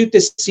going to shoot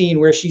this scene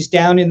where she's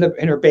down in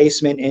her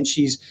basement and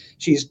she's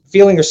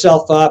feeling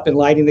herself up and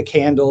lighting the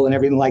candle and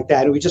everything like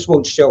that. And we just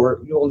won't show her.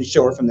 We'll only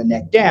show her from the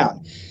neck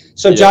down.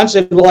 So John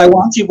said, well, I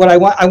want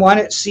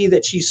to see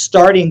that she's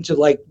starting to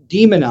like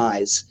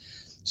demonize.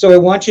 So I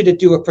want you to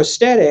do a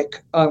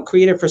prosthetic,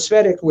 create a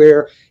prosthetic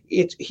where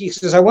he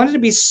says, I want it to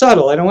be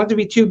subtle. I don't want it to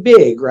be too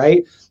big,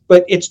 right?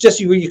 But it's just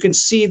you can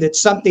see that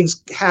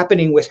something's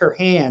happening with her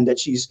hand, that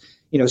she's,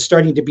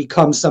 starting to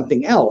become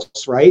something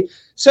else, right?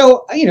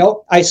 So,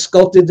 I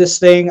sculpted this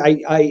thing. I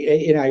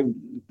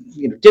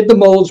did the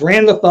molds,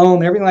 ran the foam,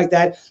 and everything like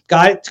that.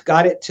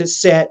 Got it to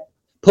set,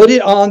 put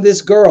it on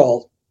this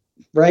girl,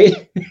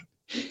 right?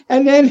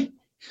 And then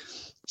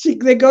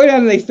they go down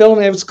and they film,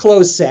 and it was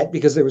closed set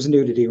because there was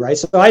nudity, right?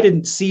 So I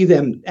didn't see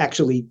them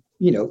actually,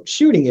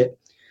 shooting it,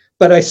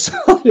 but I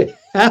saw it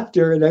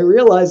after, and I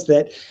realized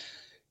that,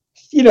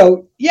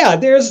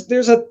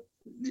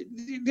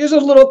 there's a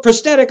little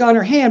prosthetic on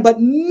her hand, but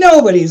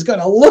nobody's going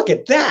to look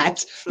at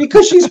that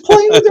because she's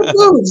playing with her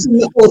boobs in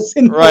the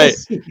whole right.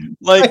 Scene.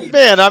 Like, right.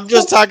 Man, I'm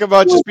just talking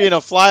about just being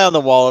a fly on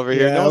the wall over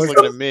here. No one's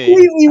looking at me.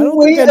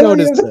 I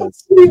noticed this.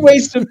 It's a complete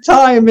waste of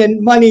time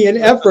and money and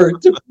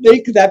effort to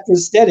make that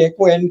prosthetic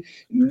when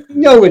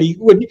you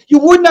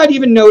would not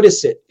even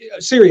notice it.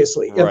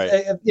 Seriously. Right.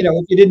 If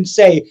you didn't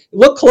say,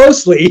 look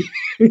closely,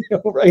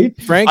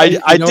 right? Frank,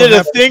 I did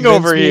a thing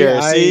over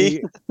here.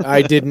 See,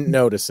 I didn't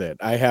notice it.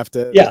 I have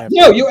to. Yeah,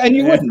 you wouldn't.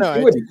 You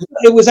wouldn't.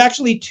 It was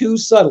actually too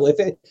subtle.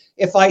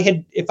 If I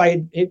had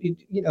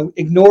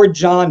ignored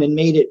John and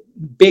made it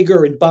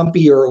bigger and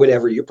bumpier or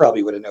whatever, you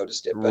probably would have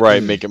noticed it. But,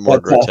 right, make it more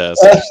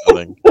grotesque or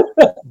something.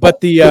 But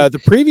the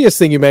previous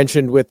thing you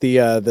mentioned with the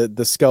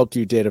sculpt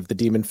you did of the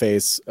demon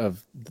face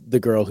of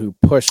the girl who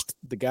pushed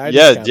the guy.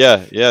 Yeah,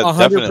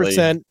 definitely.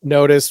 100%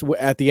 noticed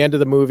at the end of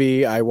the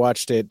movie. I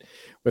watched it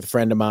with a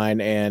friend of mine,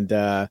 and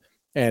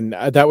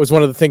that was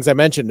one of the things I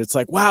mentioned. It's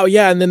like, wow,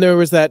 yeah. And then there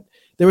was that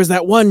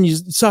one you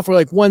saw for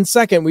like 1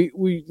 second.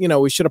 We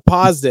should have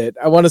paused it.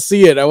 I want to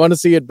see it. I want to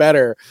see it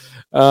better.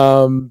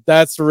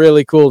 That's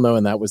really cool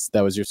knowing that was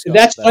your sculpt.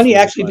 That's funny, really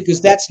actually,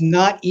 because that's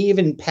not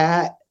even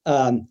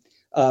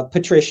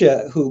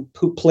Patricia who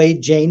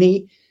played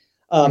Janie.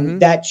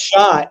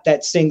 That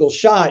single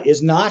shot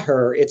is not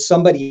her. It's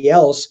somebody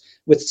else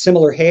with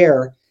similar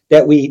hair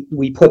that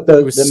we put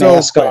the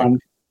mask on.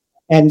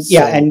 And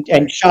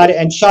shot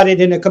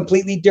it in a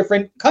completely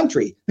different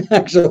country,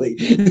 actually,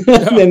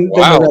 than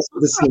the rest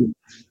of the scene.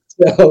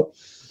 So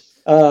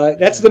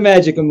that's the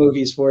magic of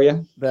movies for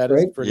you. That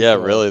is pretty cool.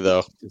 Really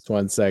though. Just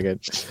 1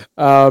 second.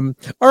 All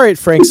right,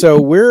 Frank.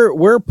 So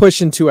we're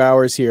pushing 2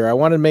 hours here. I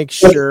want to make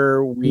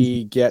sure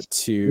we get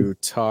to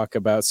talk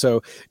about.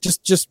 So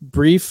just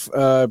brief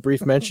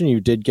mention.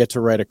 You did get to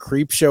write a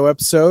Creep Show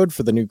episode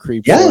for the new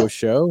Creep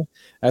Show.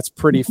 That's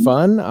pretty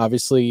fun.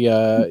 Obviously,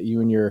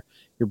 you and your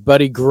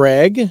buddy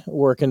Greg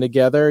working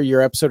together.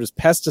 Your episode is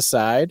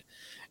Pesticide,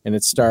 and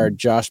it starred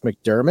Josh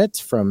McDermott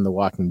from The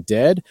Walking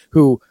Dead,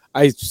 who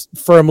I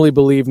firmly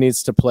believe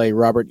needs to play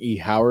Robert E.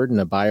 Howard in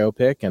a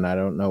biopic, and I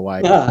don't know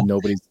why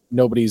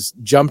nobody's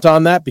jumped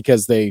on that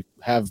because they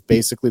have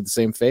basically the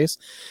same face.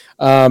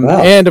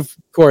 And of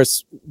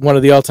course, one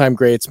of the all-time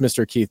greats,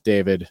 Mr. Keith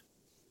David.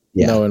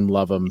 Know and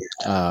love him.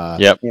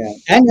 Yep. Yeah.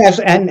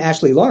 And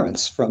Ashley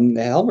Lawrence from the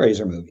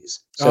Hellraiser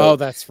movies. So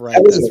that's right.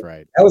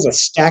 That was a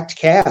stacked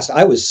cast.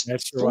 I was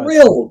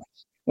thrilled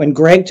when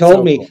Greg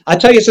told me. Cool. I'll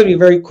tell you something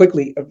very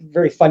quickly, a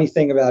very funny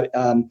thing about it.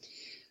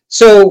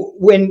 So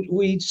when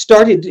we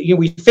started,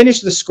 we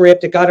finished the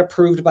script, it got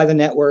approved by the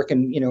network,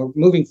 and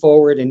moving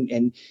forward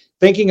and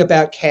thinking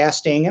about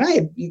casting, and I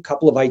had a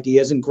couple of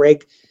ideas, and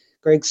Greg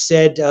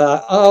said,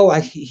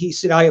 he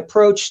said, I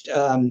approached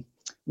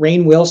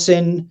Rainn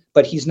Wilson,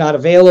 but he's not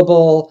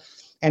available,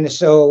 and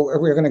so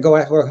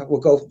we'll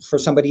go for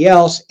somebody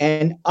else.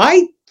 And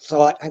I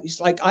thought,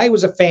 I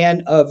was a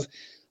fan of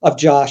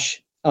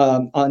Josh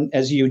on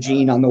as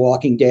Eugene on The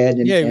Walking Dead,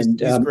 and,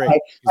 he's great.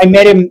 I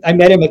met him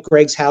at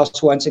Greg's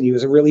house once, and he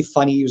was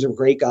he was a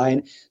great guy.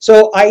 And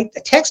so I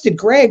texted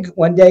Greg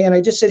one day, and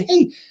I just said,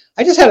 "Hey,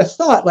 I just had a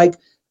thought. Like,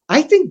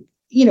 I think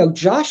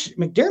Josh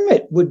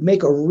McDermott would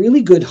make a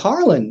really good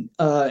Harlan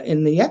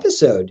in the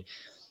episode."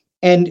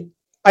 And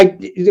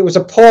there was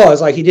a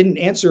pause, like he didn't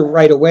answer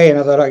right away, and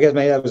I thought, I guess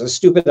maybe that was a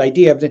stupid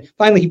idea. But then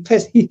finally, he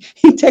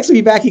texted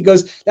me back. He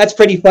goes, "That's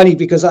pretty funny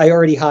because I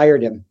already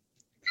hired him."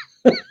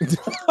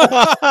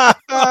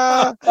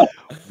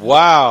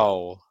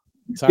 Wow.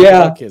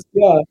 Yeah.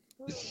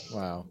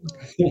 Wow.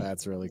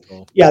 That's really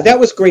cool. Yeah, that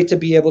was great to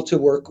be able to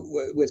work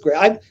with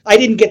Greg. I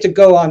didn't get to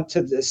go on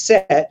to the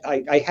set.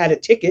 I had a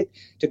ticket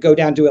to go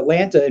down to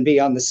Atlanta and be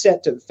on the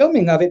set to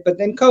filming of it, but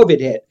then COVID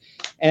hit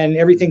and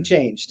everything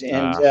changed.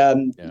 And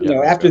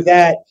after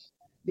that,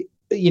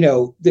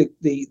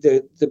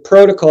 the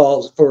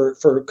protocols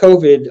for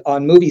COVID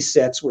on movie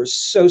sets were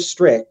so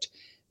strict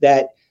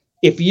that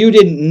if you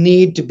didn't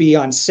need to be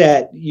on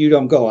set, you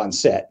don't go on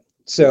set.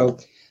 So,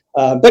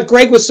 but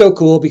Greg was so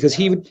cool because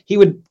he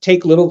would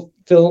take little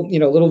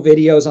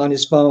videos on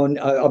his phone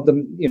of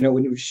them,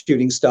 when he was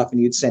shooting stuff,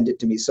 and he'd send it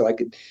to me so I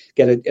could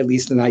get at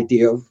least an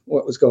idea of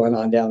what was going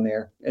on down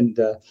there. And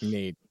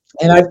neat.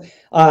 And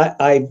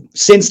I've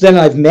since then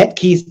I've met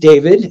Keith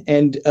David,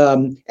 and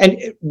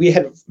we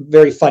had a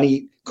very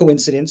funny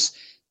coincidence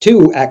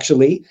too.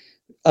 Actually,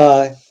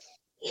 I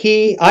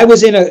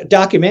was in a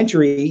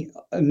documentary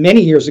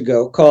many years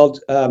ago called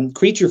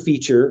Creature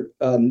Feature,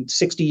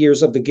 60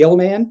 Years of the Gill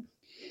Man,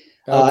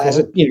 as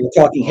a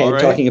talking head,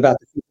 talking about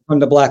from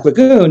the Black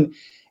Lagoon,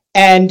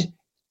 and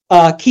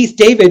Keith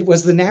David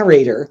was the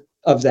narrator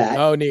of that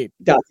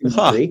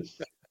documentary.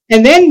 Huh.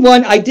 And then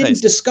one I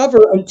didn't discover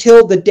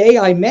until the day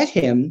I met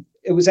him.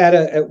 It was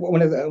at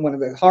one of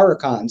the horror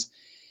cons,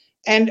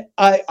 and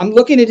I'm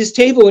looking at his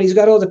table, and he's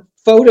got all the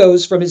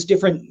photos from his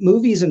different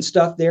movies and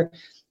stuff there.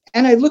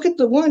 And I look at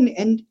the one,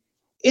 and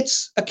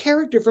it's a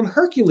character from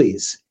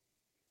Hercules,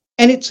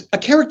 and it's a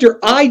character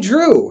I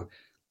drew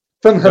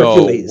from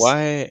Hercules. No,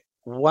 why?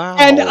 Wow.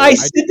 And I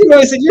said to him,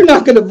 I said, "You're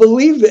not going to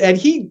believe it." And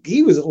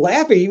he was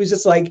laughing. He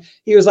was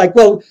like,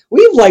 "Well,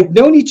 we've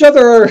known each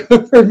other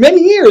for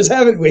many years,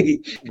 haven't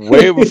we?"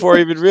 Way before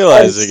even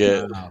realizing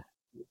it.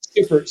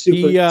 Super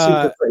crazy.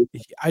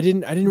 I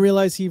didn't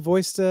realize he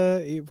voiced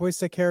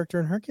a character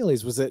in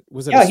Hercules. Was it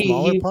a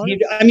smaller part?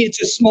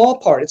 It's a small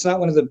part. It's not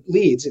one of the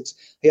leads. It's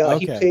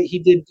he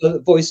did the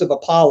voice of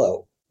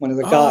Apollo, one of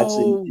the gods.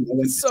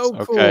 So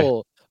cool.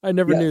 Okay. I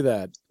never knew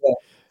that. Yeah.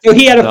 So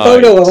he had a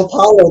photo of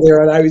Apollo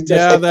there, and I was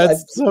just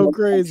that's so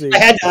crazy. I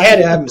had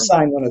to have him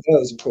sign one of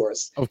those, of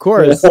course. Of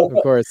course.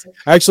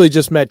 I actually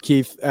just met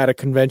Keith at a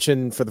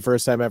convention for the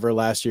first time ever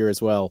last year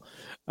as well.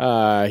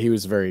 He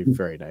was a very,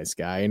 very nice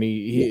guy, and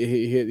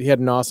he had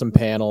an awesome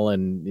panel,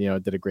 and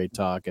did a great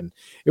talk, and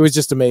it was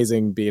just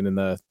amazing being in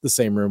the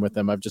same room with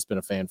him. I've just been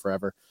a fan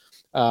forever.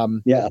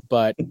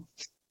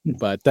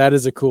 But that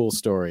is a cool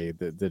story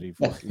that he.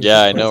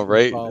 Yeah, I know,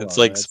 right? It's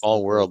like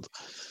Small World.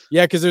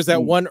 Yeah, because there's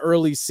that one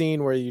early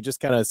scene where you just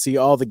kind of see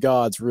all the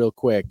gods real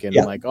quick, and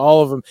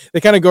all of them,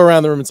 they kind of go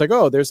around the room. It's like,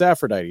 oh, there's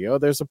Aphrodite. Oh,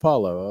 there's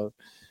Apollo.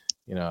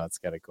 Oh, it's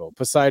kind of cool.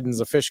 Poseidon's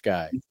a fish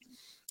guy.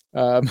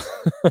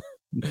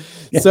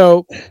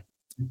 So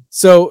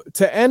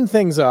to end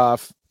things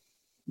off,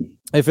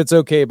 if it's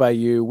okay by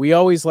you, we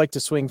always like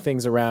to swing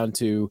things around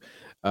to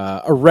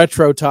a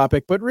retro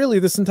topic, but really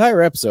this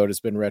entire episode has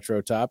been retro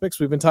topics.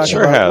 We've been talking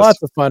about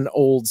lots of fun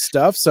old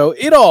stuff, so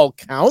it all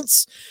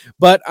counts.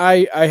 But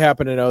I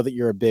happen to know that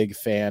you're a big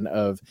fan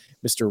of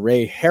Mr.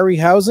 Ray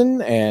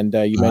Harryhausen, and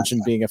you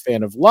mentioned being a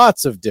fan of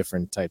lots of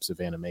different types of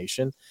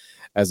animation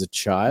as a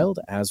child,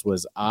 as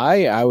was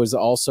I. I was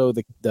also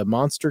the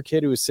monster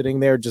kid who was sitting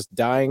there just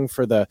dying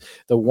for the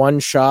one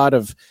shot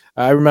of.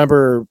 I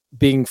remember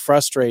being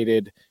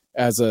frustrated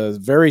as a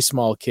very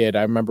small kid.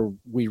 I remember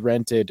we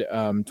rented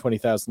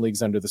 20,000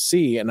 Leagues Under the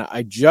Sea, and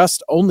I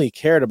just only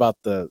cared about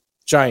the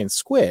giant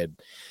squid.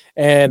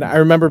 And I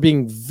remember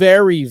being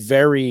very,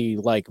 very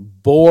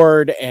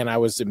bored, and I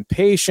was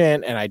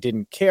impatient, and I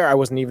didn't care. I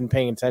wasn't even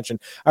paying attention.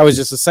 I was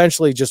just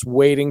essentially just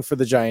waiting for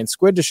the giant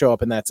squid to show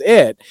up, and that's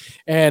it.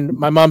 And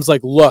my mom's like,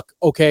 look,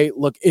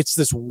 it's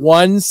this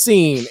one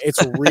scene.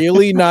 It's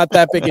really not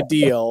that big a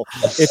deal.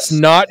 It's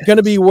not going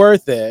to be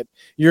worth it.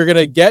 You're going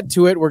to get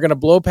to it. We're going to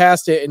blow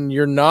past it, and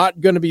you're not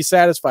going to be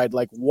satisfied.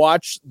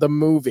 Watch the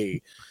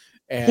movie.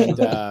 And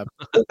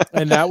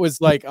that was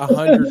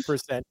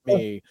 100%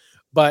 me.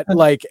 But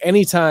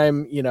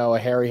anytime, a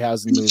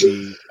Harryhausen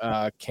movie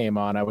came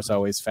on, I was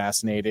always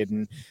fascinated.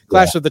 And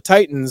Clash of the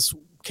Titans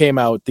came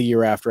out the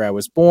year after I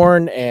was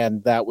born,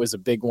 and that was a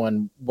big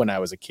one when I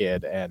was a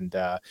kid. And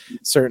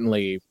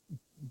certainly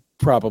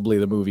probably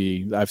the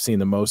movie I've seen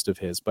the most of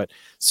his. But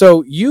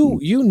so you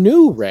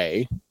knew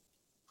Ray.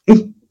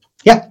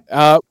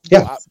 Yeah.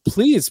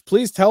 Please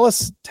tell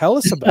us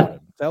about him.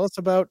 Tell us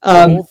about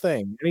the whole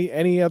thing.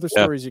 Any other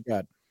stories you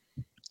got?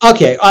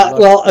 Okay.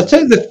 Well, I'll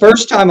tell you the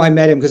first time I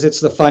met him, because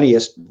it's the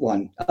funniest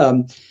one.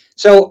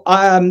 So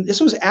this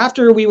was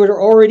after we had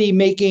already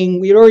made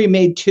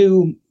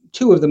two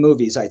two of the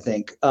movies, I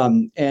think.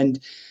 And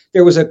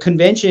there was a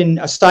convention,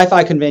 a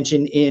sci-fi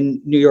convention in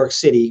New York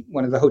City,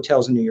 one of the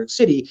hotels in New York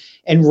City,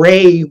 and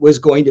Ray was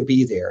going to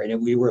be there.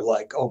 And we were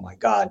like, oh my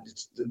God,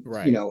 it's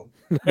Right. you know,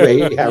 Ray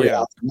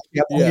Harryhausen. I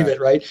can't believe it,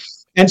 right?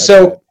 And That's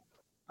so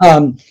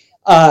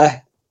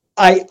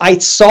I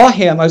saw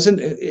him. I was in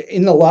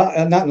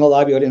the not in the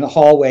lobby, but in the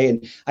hallway,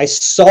 and I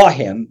saw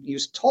him. He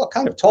was tall,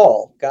 kind of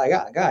tall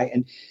guy,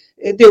 and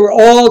there were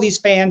all these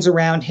fans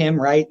around him,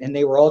 right? And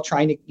they were all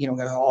trying to, get an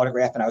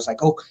autograph. And I was like,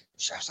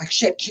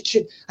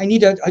 shit, I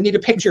need a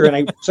picture. And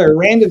I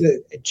ran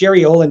to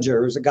Jerry Ollinger,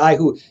 who was a guy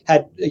who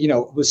had,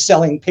 was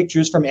selling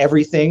pictures from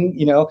everything,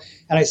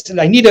 and I said,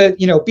 I need a,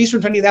 Beast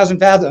from 20,000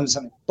 Fathoms.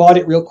 And I bought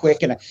it real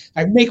quick. And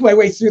I make my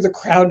way through the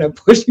crowd, and I'm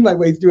pushing my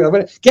way through. I'm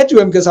going to get to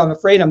him because I'm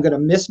afraid I'm going to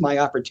miss my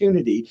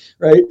opportunity,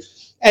 right?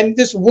 And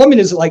this woman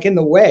is like in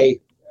the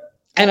way.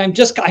 And I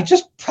just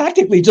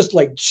practically just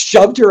like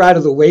shoved her out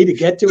of the way to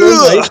get to him.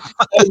 Right?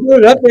 I put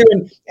it up there,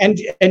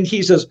 and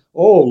he says,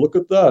 "Oh, look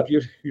at that!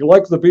 You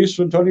like the Beast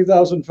from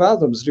 20,000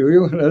 Fathoms, do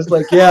you?" And I was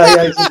like,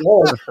 "Yeah." He said,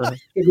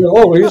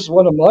 "Oh, he's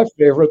one of my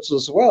favorites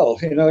as well."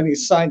 And he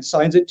signs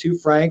it to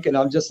Frank, and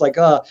I'm just like,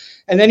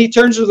 And then he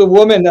turns to the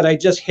woman that I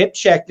just hip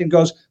checked and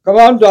goes, "Come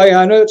on,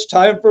 Diana, it's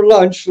time for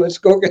lunch. Let's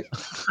go get."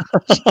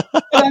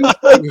 And I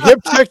was like, hip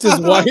checked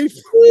his wife.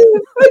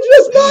 I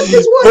just knocked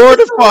his wife.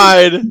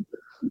 Mortified.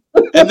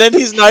 And then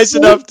he's nice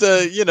enough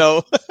to, do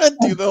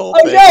the whole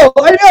thing.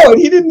 I know. And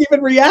he didn't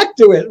even react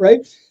to it, right?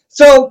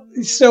 So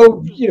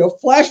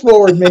flash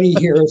forward many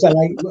years, and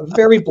I'm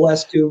very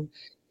blessed to,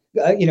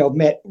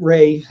 met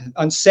Ray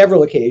on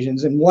several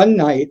occasions. And one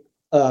night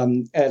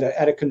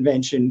at a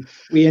convention,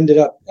 we ended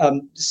up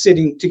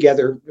sitting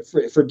together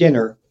for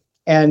dinner.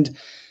 And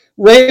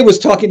Ray was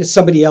talking to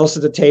somebody else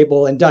at the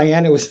table, and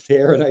Diana was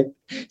there. And I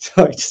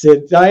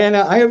said,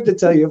 "Diana, I have to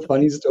tell you a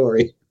funny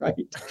story." Right.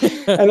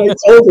 And I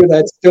told her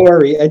that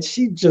story, and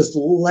she just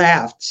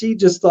laughed. She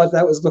just thought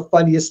that was the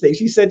funniest thing.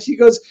 She said, she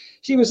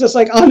was just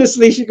like,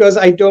 honestly, she goes,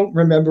 "I don't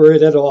remember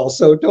it at all.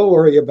 So don't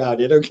worry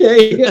about it.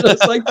 Okay." And I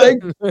was like,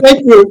 thank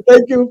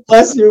you.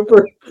 Bless you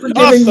for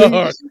giving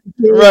me.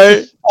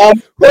 Right.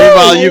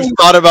 Meanwhile, you've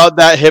thought about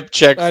that hip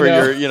check for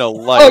your,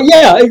 life. Oh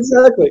yeah,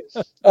 exactly.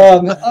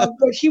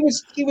 But he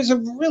was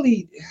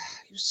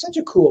such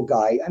a cool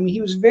guy. I mean, he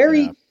was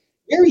very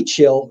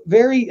chill,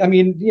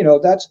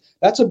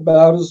 that's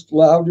about as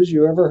loud as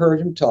you ever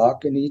heard him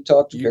talk, and he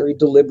talked very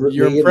deliberately.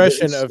 Your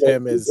impression of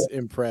him is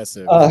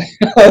impressive.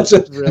 It's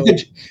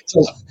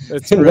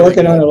been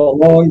working on it a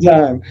long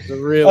time. It's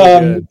really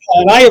good.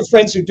 And I have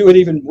friends who do it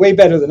even way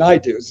better than I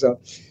do. So,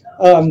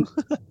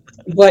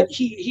 but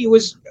he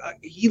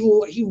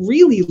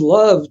really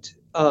loved,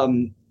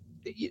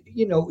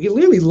 he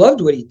really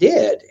loved what he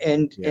did,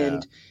 and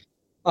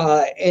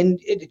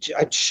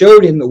it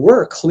showed in the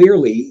work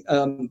clearly,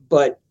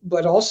 but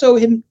also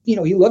him,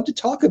 he loved to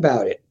talk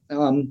about it.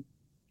 I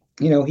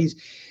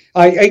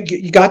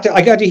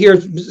got to hear,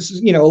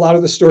 a lot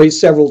of the stories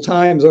several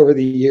times over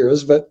the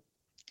years, but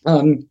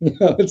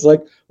it's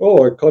like,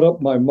 "Oh, I cut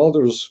up my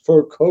mother's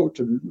fur coat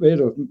and made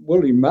a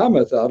woolly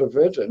mammoth out of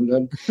it, and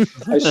then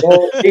I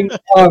saw King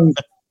Kong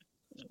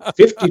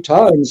 50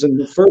 times, and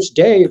the first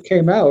day it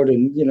came out,"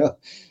 and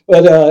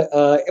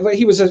but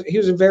he was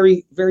a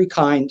very, very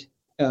kind.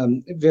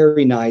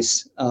 Very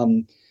nice.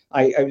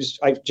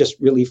 I just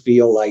really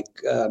feel like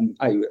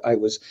I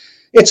was.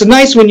 It's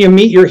nice when you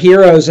meet your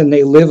heroes and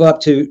they live up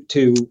to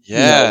what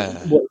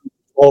you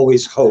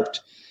always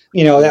hoped.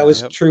 That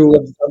was true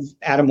of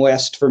Adam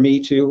West for me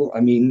too. I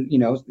mean,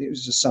 it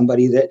was just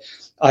somebody that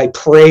I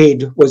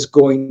prayed was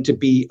going to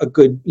be a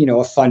good,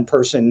 a fun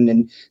person,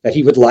 and that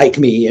he would like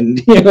me, and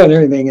and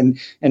everything.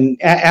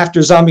 And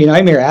after Zombie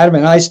Nightmare, Adam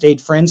and I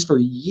stayed friends for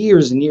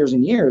years and years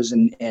and years,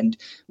 and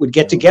would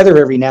get together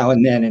every now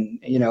and then, and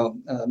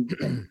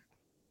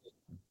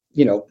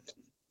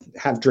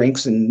have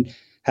drinks and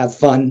have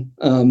fun.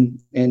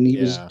 And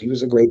he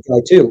was a great guy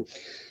too.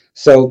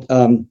 So,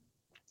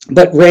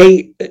 but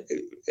Ray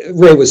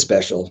was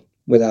special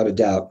without a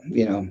doubt.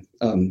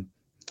 The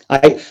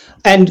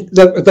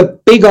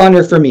big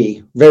honor for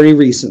me very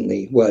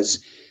recently was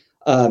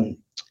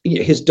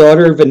his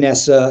daughter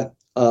Vanessa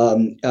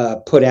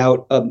put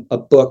out a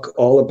book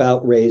all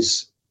about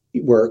Ray's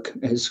work,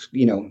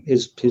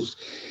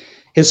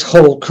 his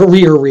whole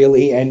career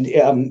really, and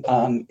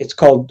it's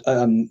called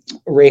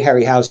Ray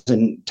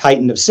Harryhausen,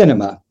 Titan of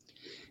Cinema,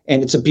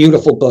 and it's a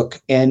beautiful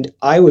book. And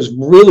I was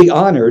really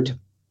honored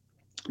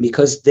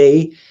because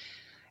they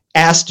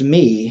asked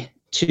me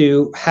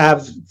to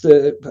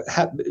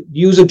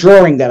use a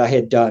drawing that I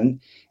had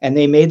done, and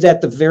they made that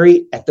at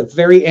the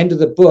very end of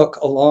the book,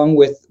 along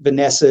with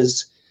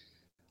Vanessa's,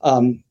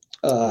 the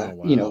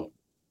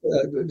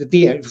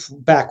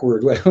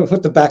backward,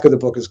 what the back of the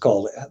book is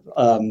called.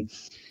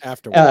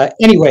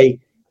 Anyway,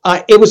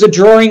 it was a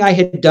drawing I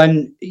had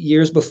done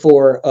years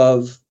before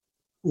of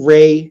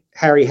Ray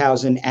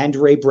Harryhausen and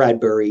Ray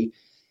Bradbury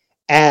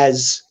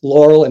as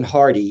Laurel and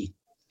Hardy.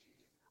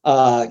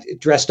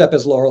 Dressed up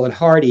as Laurel and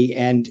Hardy,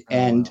 and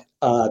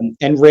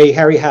Ray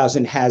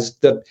Harryhausen has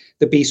the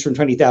Beast from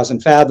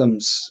 20,000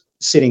 Fathoms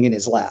sitting in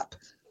his lap.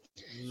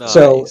 Nice.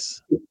 So,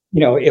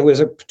 it was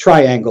a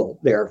triangle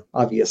there,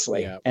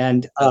 obviously. Yeah.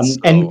 And That's so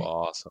and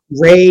awesome.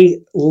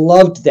 Ray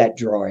loved that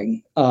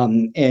drawing,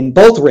 and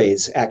both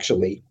Rays,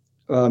 actually.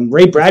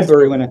 Ray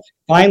Bradbury, when I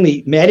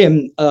finally met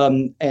him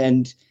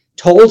and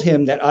told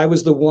him that I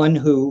was the one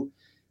who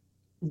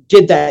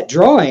did that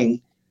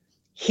drawing,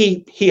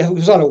 he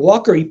was on a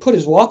walker. He put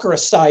his walker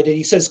aside and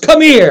he says,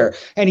 "Come here."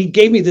 And he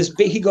gave me this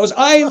big, he goes,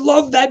 "I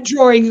love that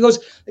drawing." He goes,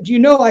 "Do you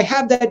know I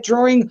have that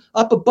drawing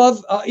up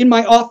above in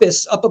my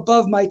office, up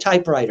above my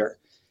typewriter?"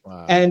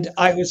 Wow. And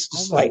I was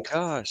just like,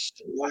 gosh.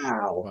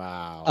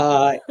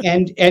 wow.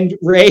 And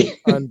Ray,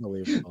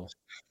 Unbelievable.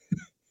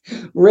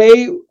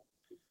 Ray,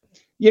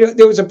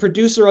 there was a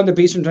producer on The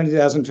Beast from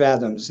 20,000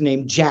 Fathoms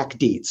named Jack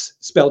Dietz,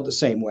 spelled the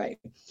same way.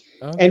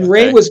 Okay. And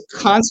Ray was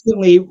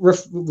constantly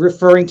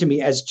referring to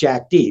me as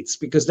Jack Dietz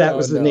because that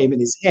was the name in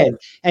his head.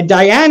 And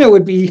Diana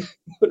would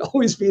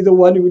always be the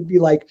one who would be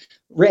like,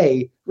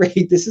 Ray,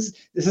 this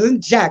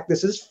isn't Jack,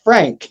 this is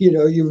Frank.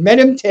 You've met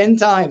him 10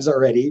 times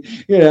already.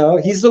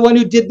 He's the one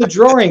who did the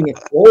drawing.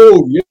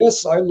 Oh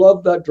yes, I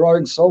love that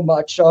drawing so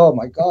much. Oh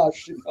my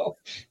gosh,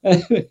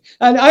 And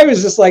I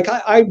was just like,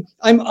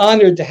 I'm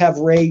honored to have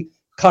Ray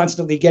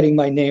constantly getting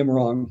my name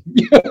wrong.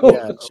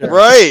 Yeah, sure.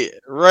 Right,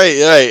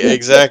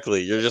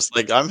 exactly. You're just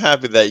like, I'm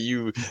happy that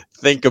you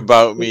think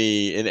about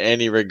me in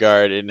any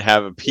regard and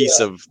have a piece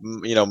of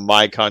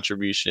my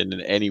contribution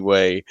in any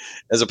way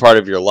as a part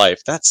of your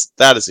life.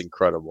 That is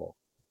incredible.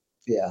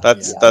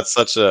 That's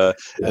such an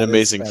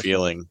amazing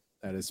feeling.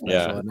 That is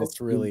special, and it's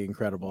really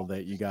incredible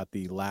that you got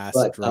the last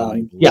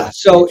drawing.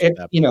 So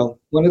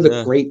one of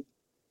the great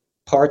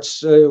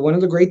parts, one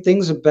of the great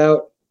things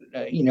about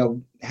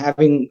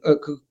having a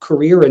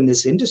career in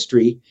this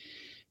industry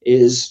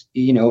is,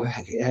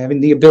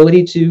 having the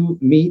ability to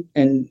meet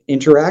and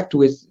interact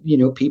with,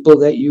 people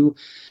that you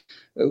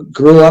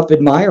grew up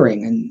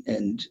admiring.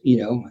 And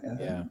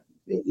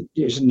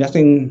there's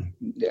nothing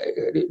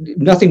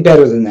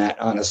better than that,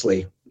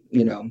 honestly,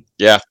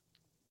 Yeah.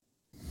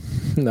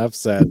 Enough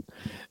said.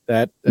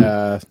 That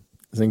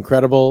is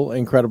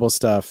incredible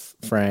stuff,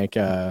 Frank.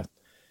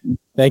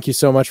 Thank you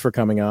so much for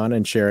coming on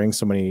and sharing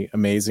so many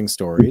amazing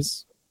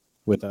stories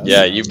with us.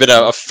 Yeah, you've been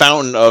a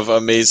fountain of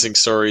amazing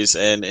stories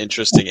and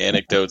interesting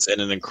anecdotes and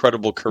an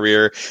incredible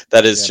career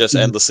that is just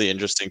endlessly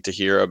interesting to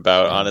hear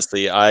about. Yeah.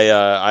 Honestly,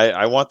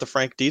 I want the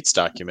Frank Dietz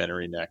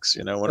documentary next.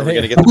 When are we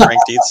going to get the Frank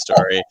Dietz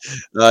story?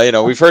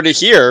 We've heard it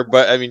here,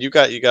 but I mean, you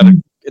got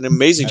an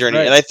amazing journey.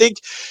 Right. And I think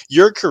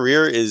your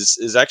career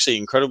is actually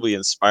incredibly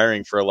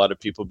inspiring for a lot of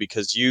people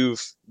because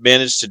you've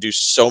managed to do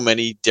so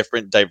many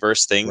different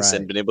diverse things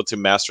and been able to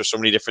master so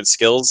many different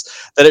skills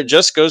that it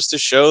just goes to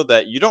show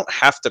that you don't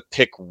have to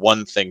pick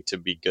one thing to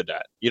be good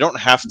at. You don't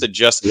have to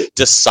just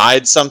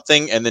decide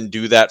something and then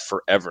do that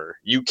forever.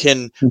 You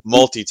can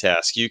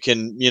multitask. You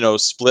can,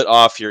 split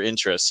off your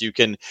interests. You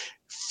can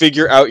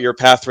figure out your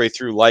pathway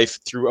through life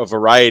through a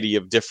variety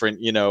of different,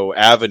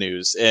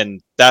 avenues.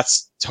 And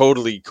that's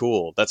totally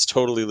cool. That's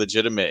totally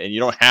legitimate. And you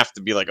don't have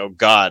to be like, oh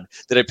God,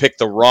 did I pick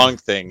the wrong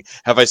thing?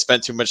 Have I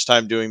spent too much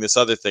time doing this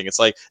other thing? It's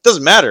like, it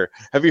doesn't matter.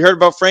 Have you heard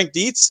about Frank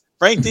Dietz?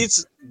 Frank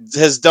Dietz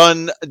has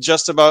done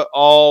just about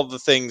all the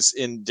things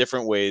in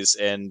different ways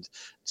and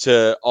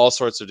to all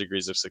sorts of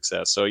degrees of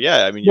success. So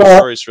yeah, I mean, your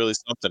story is really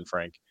something,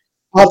 Frank.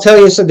 I'll tell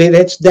you something.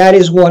 That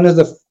is one of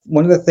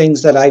the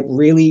things that I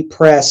really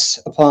press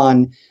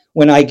upon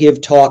when I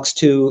give talks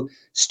to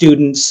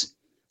students,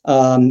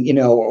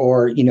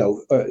 or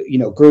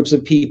groups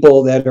of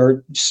people that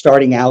are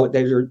starting out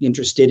that are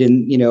interested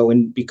in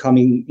in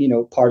becoming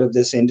part of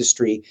this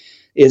industry,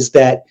 is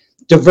that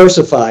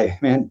diversify,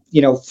 man.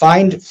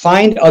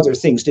 Find other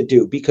things to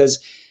do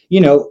because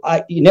you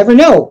never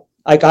know.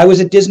 Like I was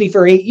at Disney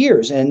for 8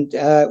 years, and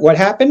what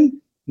happened?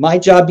 My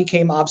job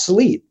became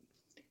obsolete.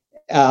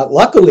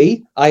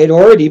 Luckily, I had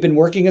already been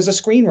working as a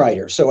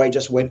screenwriter, so I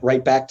just went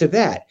right back to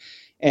that.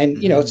 And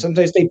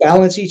sometimes they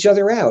balance each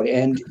other out.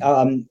 And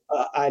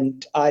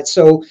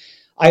so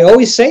I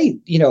always say,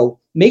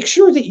 make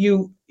sure that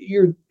you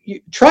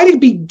try to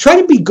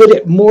be good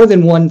at more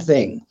than one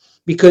thing,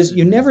 because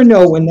you never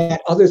know when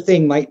that other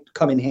thing might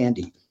come in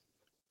handy.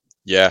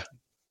 Yeah,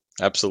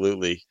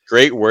 absolutely.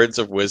 Great words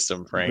of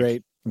wisdom,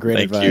 Frank. Great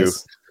Thank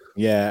advice.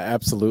 You. Yeah,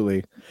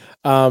 absolutely.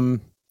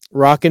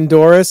 Rockin'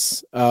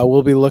 Doris,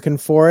 we'll be looking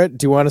for it.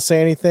 Do you want to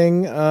say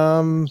anything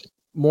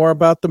more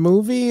about the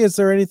movie? Is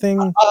there anything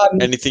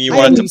you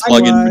wanted to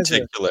plug in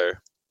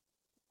particular?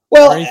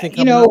 Well,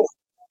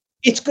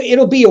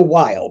 it'll be a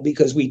while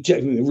because we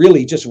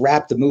really just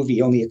wrapped the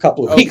movie only a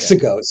couple of weeks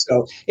ago.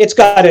 So it's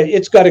got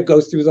to go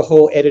through the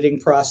whole editing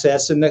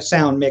process and the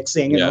sound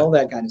mixing and all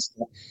that kind of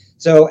stuff.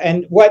 So,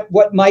 and what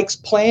Mike's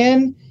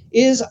plan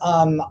is,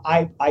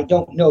 I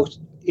don't know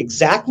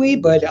exactly,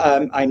 but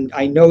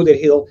I know that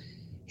he'll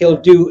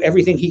do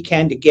everything he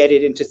can to get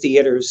it into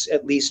theaters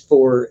at least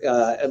for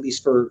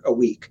a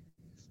week.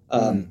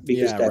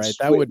 Because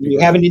that would be you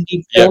have an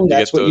indie film.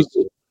 That's what you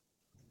do.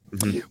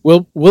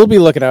 We'll be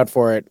looking out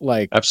for it,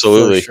 like,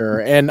 absolutely, for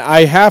sure. And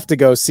I have to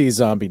go see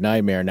Zombie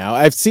Nightmare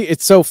now.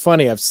 It's so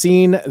funny. I've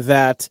seen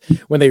that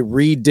when they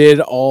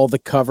redid all the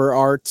cover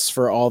arts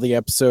for all the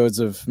episodes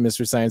of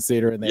Mystery Science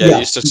Theater, and they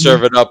used to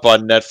serve it up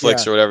on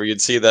Netflix or whatever.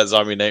 You'd see that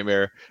Zombie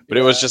Nightmare, but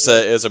it was just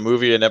a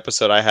movie, an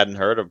episode I hadn't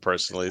heard of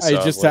personally. So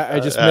I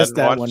just missed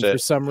that one for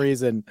some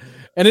reason,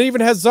 and it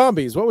even has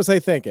zombies. What was I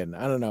thinking?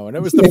 I don't know. And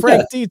it was the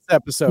Frank Dietz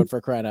episode, for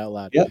crying out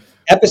loud. Yep.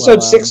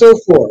 Episode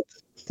 604.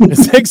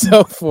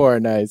 604.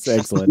 Nice.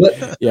 Excellent.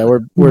 Yeah,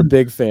 we're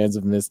big fans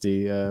of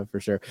Misty, for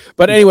sure.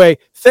 But anyway,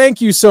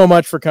 thank you so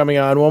much for coming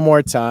on one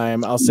more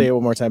time. I'll say it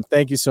one more time.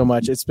 Thank you so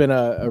much. It's been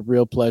a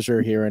real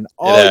pleasure hearing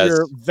all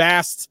your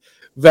vast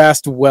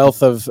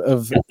wealth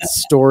of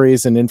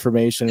stories and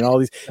information and all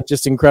these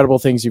just incredible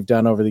things you've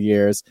done over the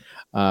years.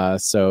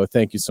 So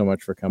thank you so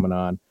much for coming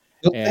on.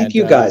 Well, thank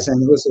you guys.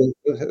 And it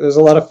was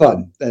a lot of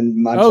fun, and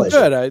my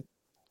pleasure.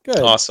 Good.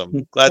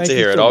 Awesome. Glad to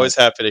hear it. Always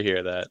happy to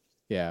hear that.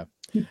 Yeah.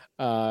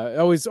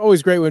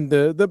 Always great when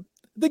the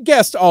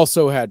guest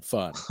also had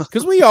fun,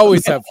 because we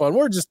always have fun.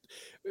 We're just,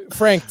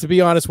 Frank, to be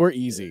honest, we're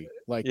easy.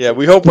 Like,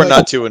 we hope we're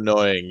not too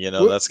annoying.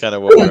 That's kind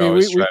of what we're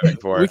always striving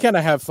for. We kind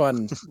of have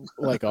fun,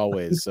 like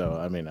always. So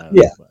I mean, I don't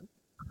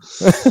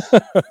know,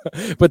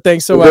 but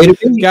thanks so much,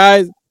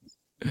 guys.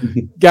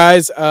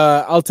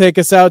 I'll take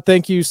us out.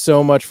 Thank you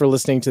so much for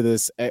listening to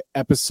this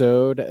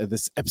episode of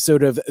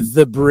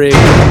The Brig.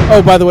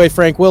 Oh, by the way,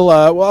 Frank,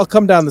 I'll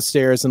come down the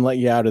stairs and let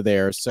you out of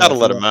there. So gotta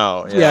let him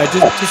out. Yeah,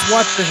 just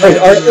watch the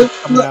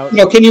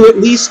head. Can you at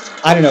least,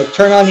 I don't know,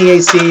 turn on the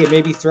AC and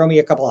maybe throw me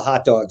a couple of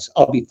hot dogs?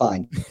 I'll be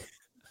fine.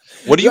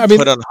 What do you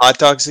put on hot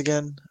dogs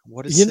again?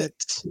 What is it?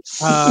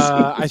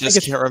 I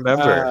just can't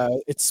remember.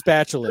 It's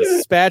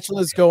spatulas.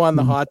 Spatulas go on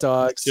the hot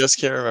dogs. Just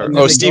can't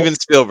remember. Steven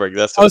Spielberg.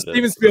 That's what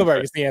Steven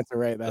Spielberg is the answer,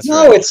 right? That's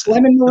right. It's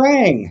lemon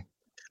meringue.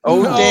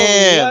 Oh,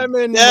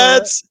 damn!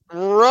 That's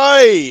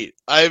right.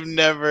 I can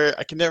never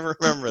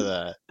remember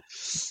that.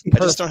 I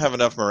just don't have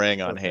enough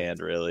meringue on hand,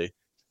 really.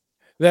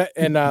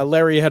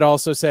 Larry had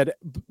also said,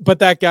 but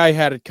that guy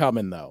had it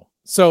coming though.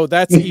 So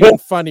that's even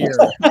funnier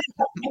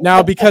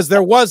now, because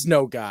there was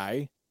no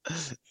guy.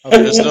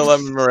 Okay. There's no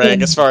lemon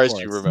meringue as far as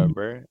you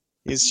remember.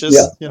 He's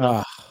just,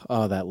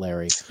 that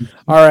Larry.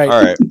 All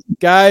right,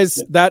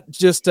 guys, that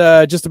just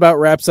about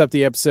wraps up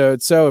the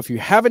episode. So if you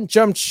haven't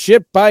jumped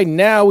ship by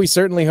now, we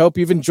certainly hope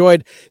you've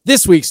enjoyed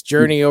this week's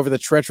journey over the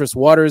treacherous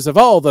waters of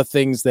all the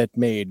things that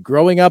made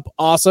growing up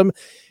awesome.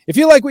 If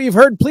you like what you've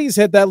heard, please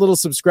hit that little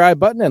subscribe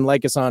button and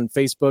like us on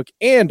Facebook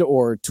and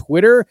or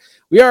Twitter.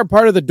 We are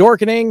part of the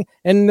Dorkening,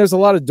 and there's a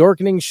lot of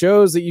Dorkening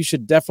shows that you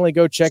should definitely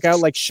go check out,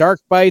 like Shark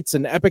Bites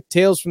and Epic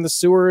Tales from the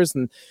Sewers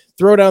and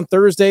Throwdown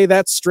Thursday,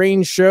 That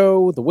Strange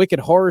Show, The Wicked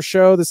Horror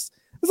Show. There's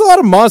a lot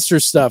of monster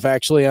stuff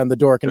actually on the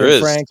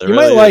Dorkening, Frank. You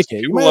might like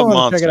it. You might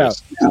want to check it out.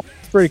 Yeah,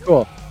 it's pretty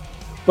cool.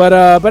 But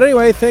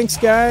anyway, thanks,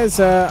 guys.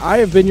 I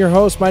have been your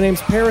host. My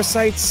name's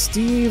Parasite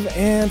Steve,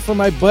 and for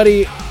my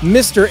buddy,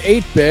 Mr.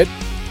 8-Bit,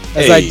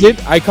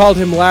 I called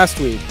him last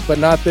week, but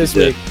not this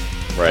week.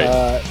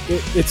 Right.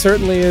 It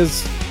certainly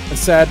is a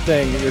sad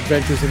thing that your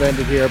adventures have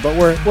ended here, but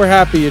we're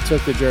happy you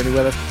took the journey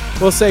with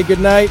us. We'll say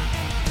goodnight,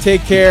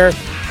 take care,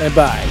 and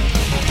bye.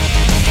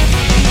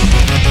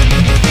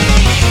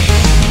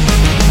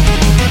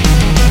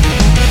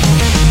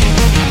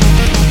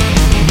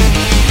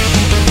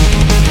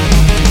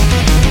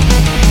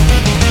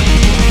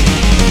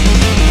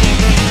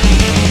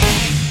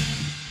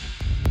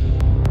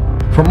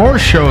 For more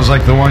shows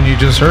like the one you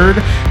just heard,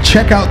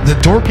 check out the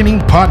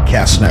Dorkening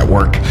Podcast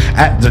Network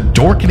at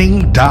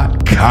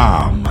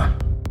thedorkening.com.